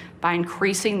classroom by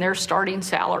increasing their starting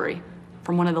salary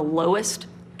from one of the lowest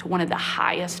to one of the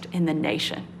highest in the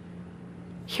nation.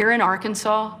 Here in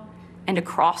Arkansas and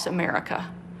across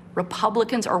America,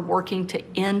 Republicans are working to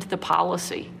end the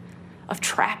policy of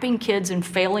trapping kids in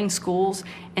failing schools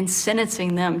and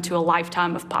sentencing them to a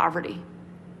lifetime of poverty.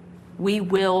 We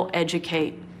will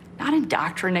educate, not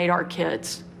indoctrinate our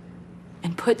kids,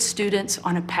 and put students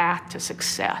on a path to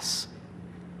success.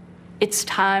 It's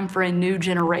time for a new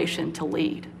generation to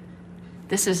lead.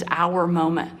 This is our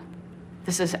moment.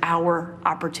 This is our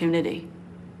opportunity.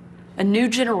 A new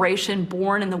generation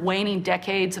born in the waning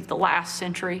decades of the last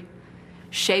century,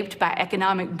 shaped by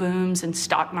economic booms and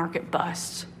stock market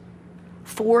busts,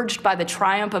 forged by the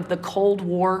triumph of the Cold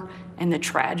War and the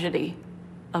tragedy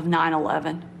of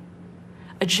 9/11.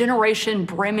 A generation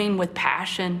brimming with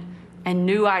passion and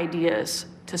new ideas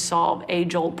to solve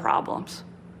age-old problems.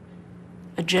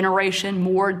 A generation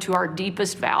moored to our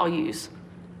deepest values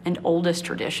and oldest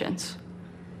traditions,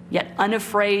 yet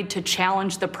unafraid to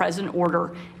challenge the present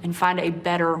order and find a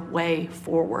better way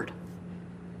forward.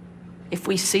 If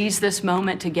we seize this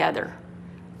moment together,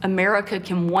 America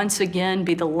can once again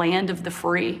be the land of the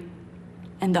free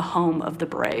and the home of the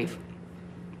brave.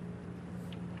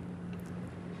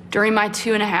 During my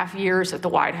 2.5 years at the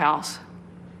White House,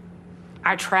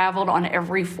 I traveled on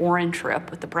every foreign trip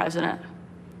with the president.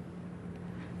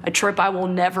 A trip I will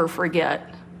never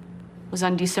forget was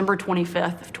on December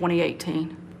 25th of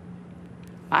 2018.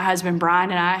 My husband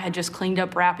Brian and I had just cleaned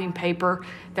up wrapping paper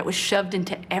that was shoved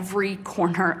into every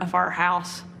corner of our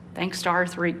house, thanks to our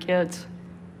 3 kids.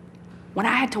 When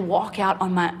I had to walk out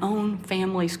on my own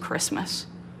family's Christmas,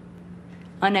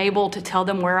 unable to tell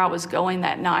them where I was going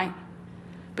that night,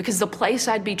 because the place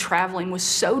I'd be traveling was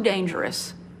so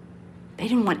dangerous, they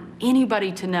didn't want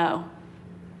anybody to know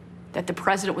that the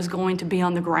president was going to be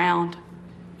on the ground,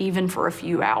 even for a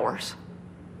few hours.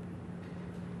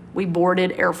 We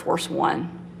boarded Air Force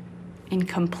One in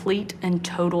complete and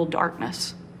total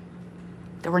darkness.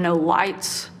 There were no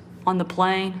lights on the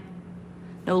plane,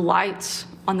 no lights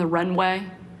on the runway.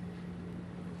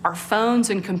 Our phones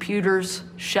and computers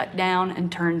shut down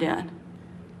and turned in.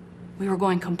 We were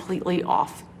going completely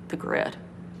off the grid.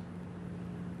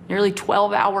 Nearly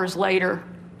 12 hours later,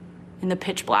 in the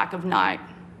pitch black of night,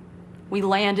 we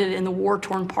landed in the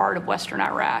war-torn part of Western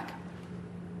Iraq.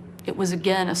 It was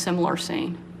again a similar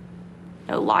scene.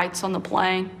 No lights on the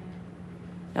plane,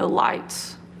 no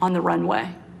lights on the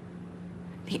runway.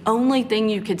 The only thing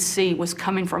you could see was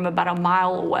coming from about a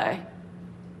mile away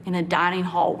in a dining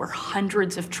hall where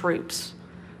hundreds of troops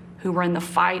who were in the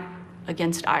fight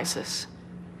against ISIS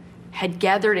had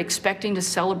gathered expecting to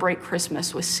celebrate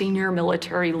Christmas with senior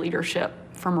military leadership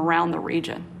from around the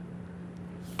region.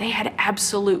 They had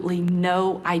absolutely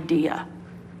no idea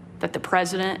that the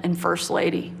president and first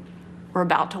lady were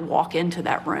about to walk into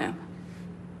that room.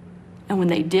 And when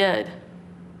they did,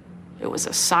 it was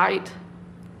a sight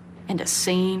and a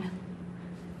scene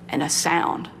and a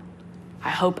sound I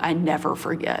hope I never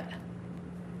forget.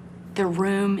 The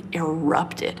room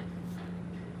erupted.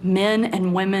 Men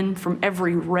and women from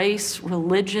every race,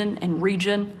 religion, and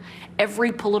region,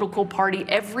 every political party,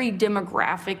 every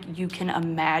demographic you can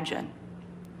imagine,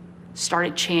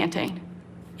 started chanting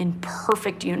in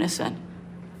perfect unison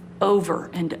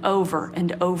over and over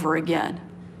and over again,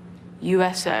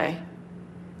 USA,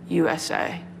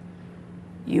 USA,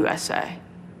 USA.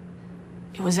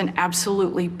 It was an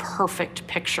absolutely perfect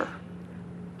picture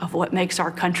of what makes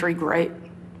our country great.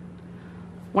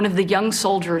 One of the young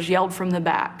soldiers yelled from the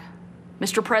back,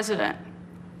 "Mr. President,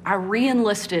 I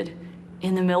re-enlisted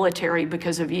in the military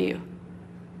because of you."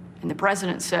 And the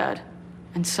president said,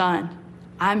 "And son,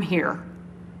 I'm here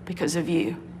because of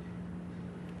you."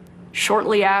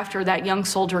 Shortly after, that young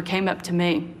soldier came up to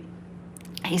me.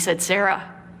 He said, "Sarah,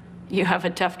 you have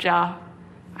a tough job."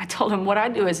 I told him, "What I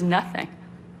do is nothing.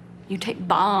 You take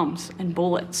bombs and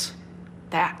bullets.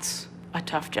 That's a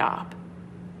tough job."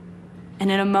 And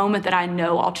in a moment that I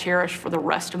know I'll cherish for the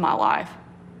rest of my life,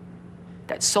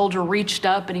 that soldier reached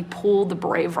up and he pulled the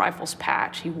Brave Rifles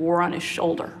patch he wore on his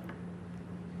shoulder,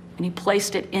 and he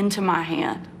placed it into my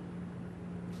hand,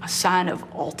 a sign of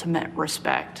ultimate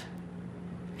respect.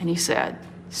 And he said,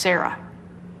 "Sarah,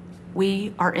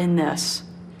 we are in this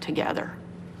together."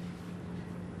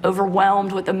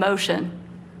 Overwhelmed with emotion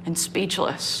and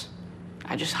speechless,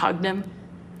 I just hugged him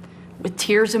with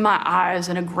tears in my eyes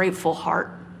and a grateful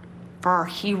heart for our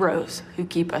heroes who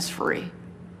keep us free.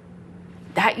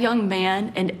 That young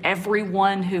man and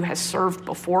everyone who has served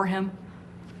before him,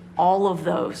 all of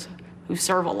those who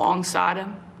serve alongside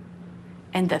him,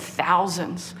 and the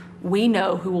thousands we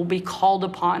know who will be called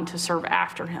upon to serve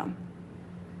after him,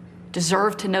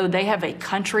 deserve to know they have a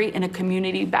country and a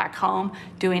community back home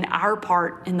doing our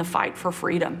part in the fight for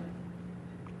freedom.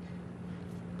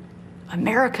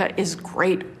 America is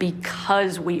great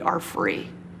because we are free.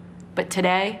 But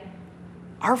today,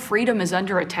 our freedom is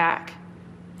under attack,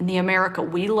 and the America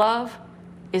we love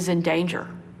is in danger.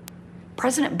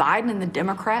 President Biden and the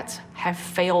Democrats have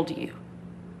failed you,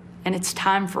 and it's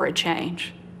time for a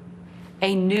change.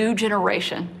 A new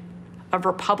generation of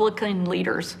Republican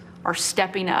leaders are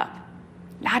stepping up,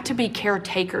 not to be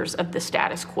caretakers of the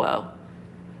status quo,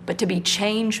 but to be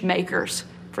change makers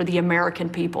for the American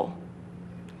people.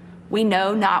 We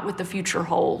know not what the future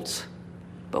holds,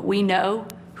 but we know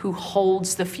who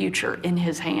holds the future in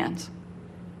his hands.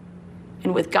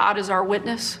 And with God as our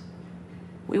witness,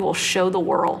 we will show the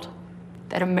world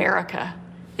that America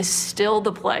is still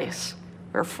the place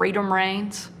where freedom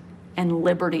reigns and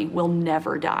liberty will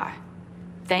never die.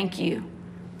 Thank you.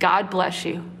 God bless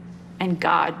you, and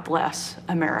God bless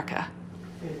America.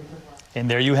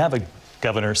 And there you have it.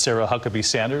 Governor Sarah Huckabee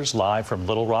Sanders live from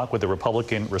Little Rock with the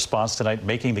Republican response tonight,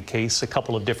 making the case a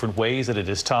couple of different ways that it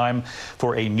is time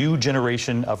for a new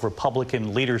generation of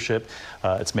Republican leadership.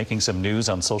 It's making some news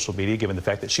on social media, given the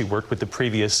fact that she worked with the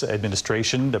previous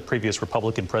administration, the previous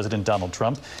Republican President Donald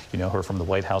Trump. You know her from the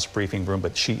White House briefing room,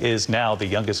 but she is now the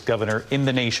youngest governor in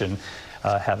the nation,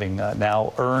 having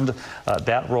now earned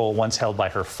that role once held by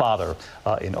her father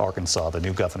in Arkansas, the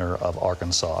new governor of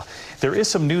Arkansas. There is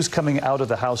some news coming out of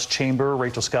the House chamber.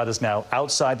 Rachel Scott is now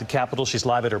outside the Capitol. She's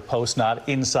live at her post, not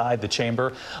inside the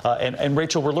chamber. And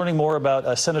Rachel, we're learning more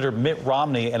about Senator Mitt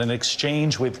Romney and an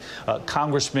exchange with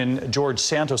Congressman George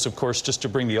Santos, of course, just to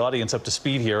bring the audience up to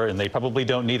speed here, and they probably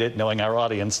don't need it, knowing our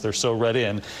audience. They're so read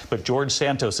in. But George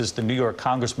Santos is the New York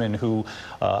congressman who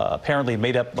apparently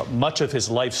made up much of his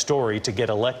life story to get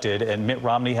elected, and Mitt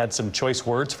Romney had some choice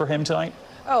words for him tonight.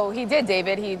 Oh, he did,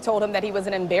 David. He told him that he was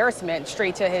an embarrassment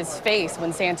straight to his face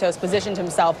when Santos positioned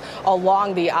himself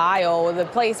along the aisle, the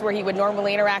place where he would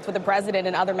normally interact with the president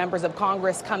and other members of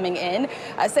Congress coming in.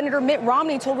 Senator Mitt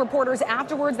Romney told reporters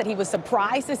afterwards that he was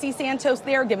surprised to see Santos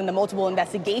there, given the multiple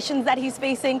investigations that he's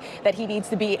facing, that he needs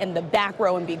to be in the back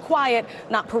row and be quiet,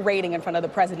 not parading in front of the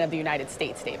president of the United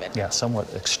States, David. Yeah,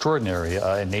 somewhat extraordinary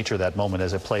in nature, that moment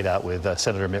as it played out with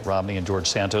Senator Mitt Romney and George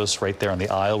Santos right there on the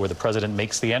aisle where the president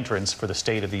makes the entrance for the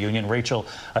State of the Union. Rachel,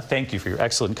 thank you for your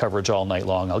excellent coverage all night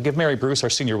long. I'll give Mary Bruce, our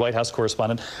senior White House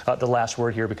correspondent, the last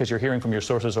word here, because you're hearing from your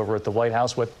sources over at the White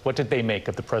House. What did they make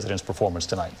of the president's performance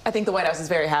tonight? I think the White House is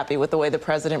very happy with the way the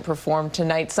president performed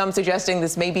tonight. Some suggesting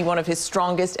this may be one of his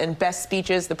strongest and best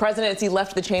speeches. The president, as he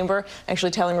left the chamber,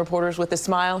 actually telling reporters with a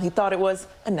smile he thought it was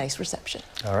a nice reception.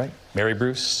 All right. Mary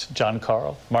Bruce, John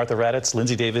Carl, Martha Raddatz,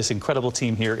 Lindsay Davis, incredible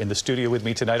team here in the studio with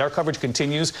me tonight. Our coverage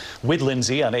continues with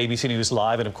Lindsay on ABC News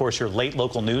Live, and of course your late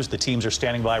local news. The teams are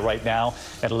standing by right now,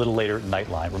 and a little later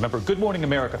Nightline. Remember, Good Morning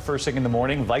America first thing in the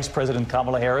morning. Vice President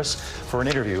Kamala Harris for an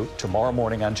interview tomorrow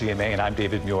morning on GMA, and I'm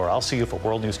David Muir. I'll see you for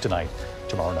World News Tonight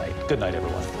tomorrow night. Good night,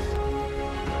 everyone.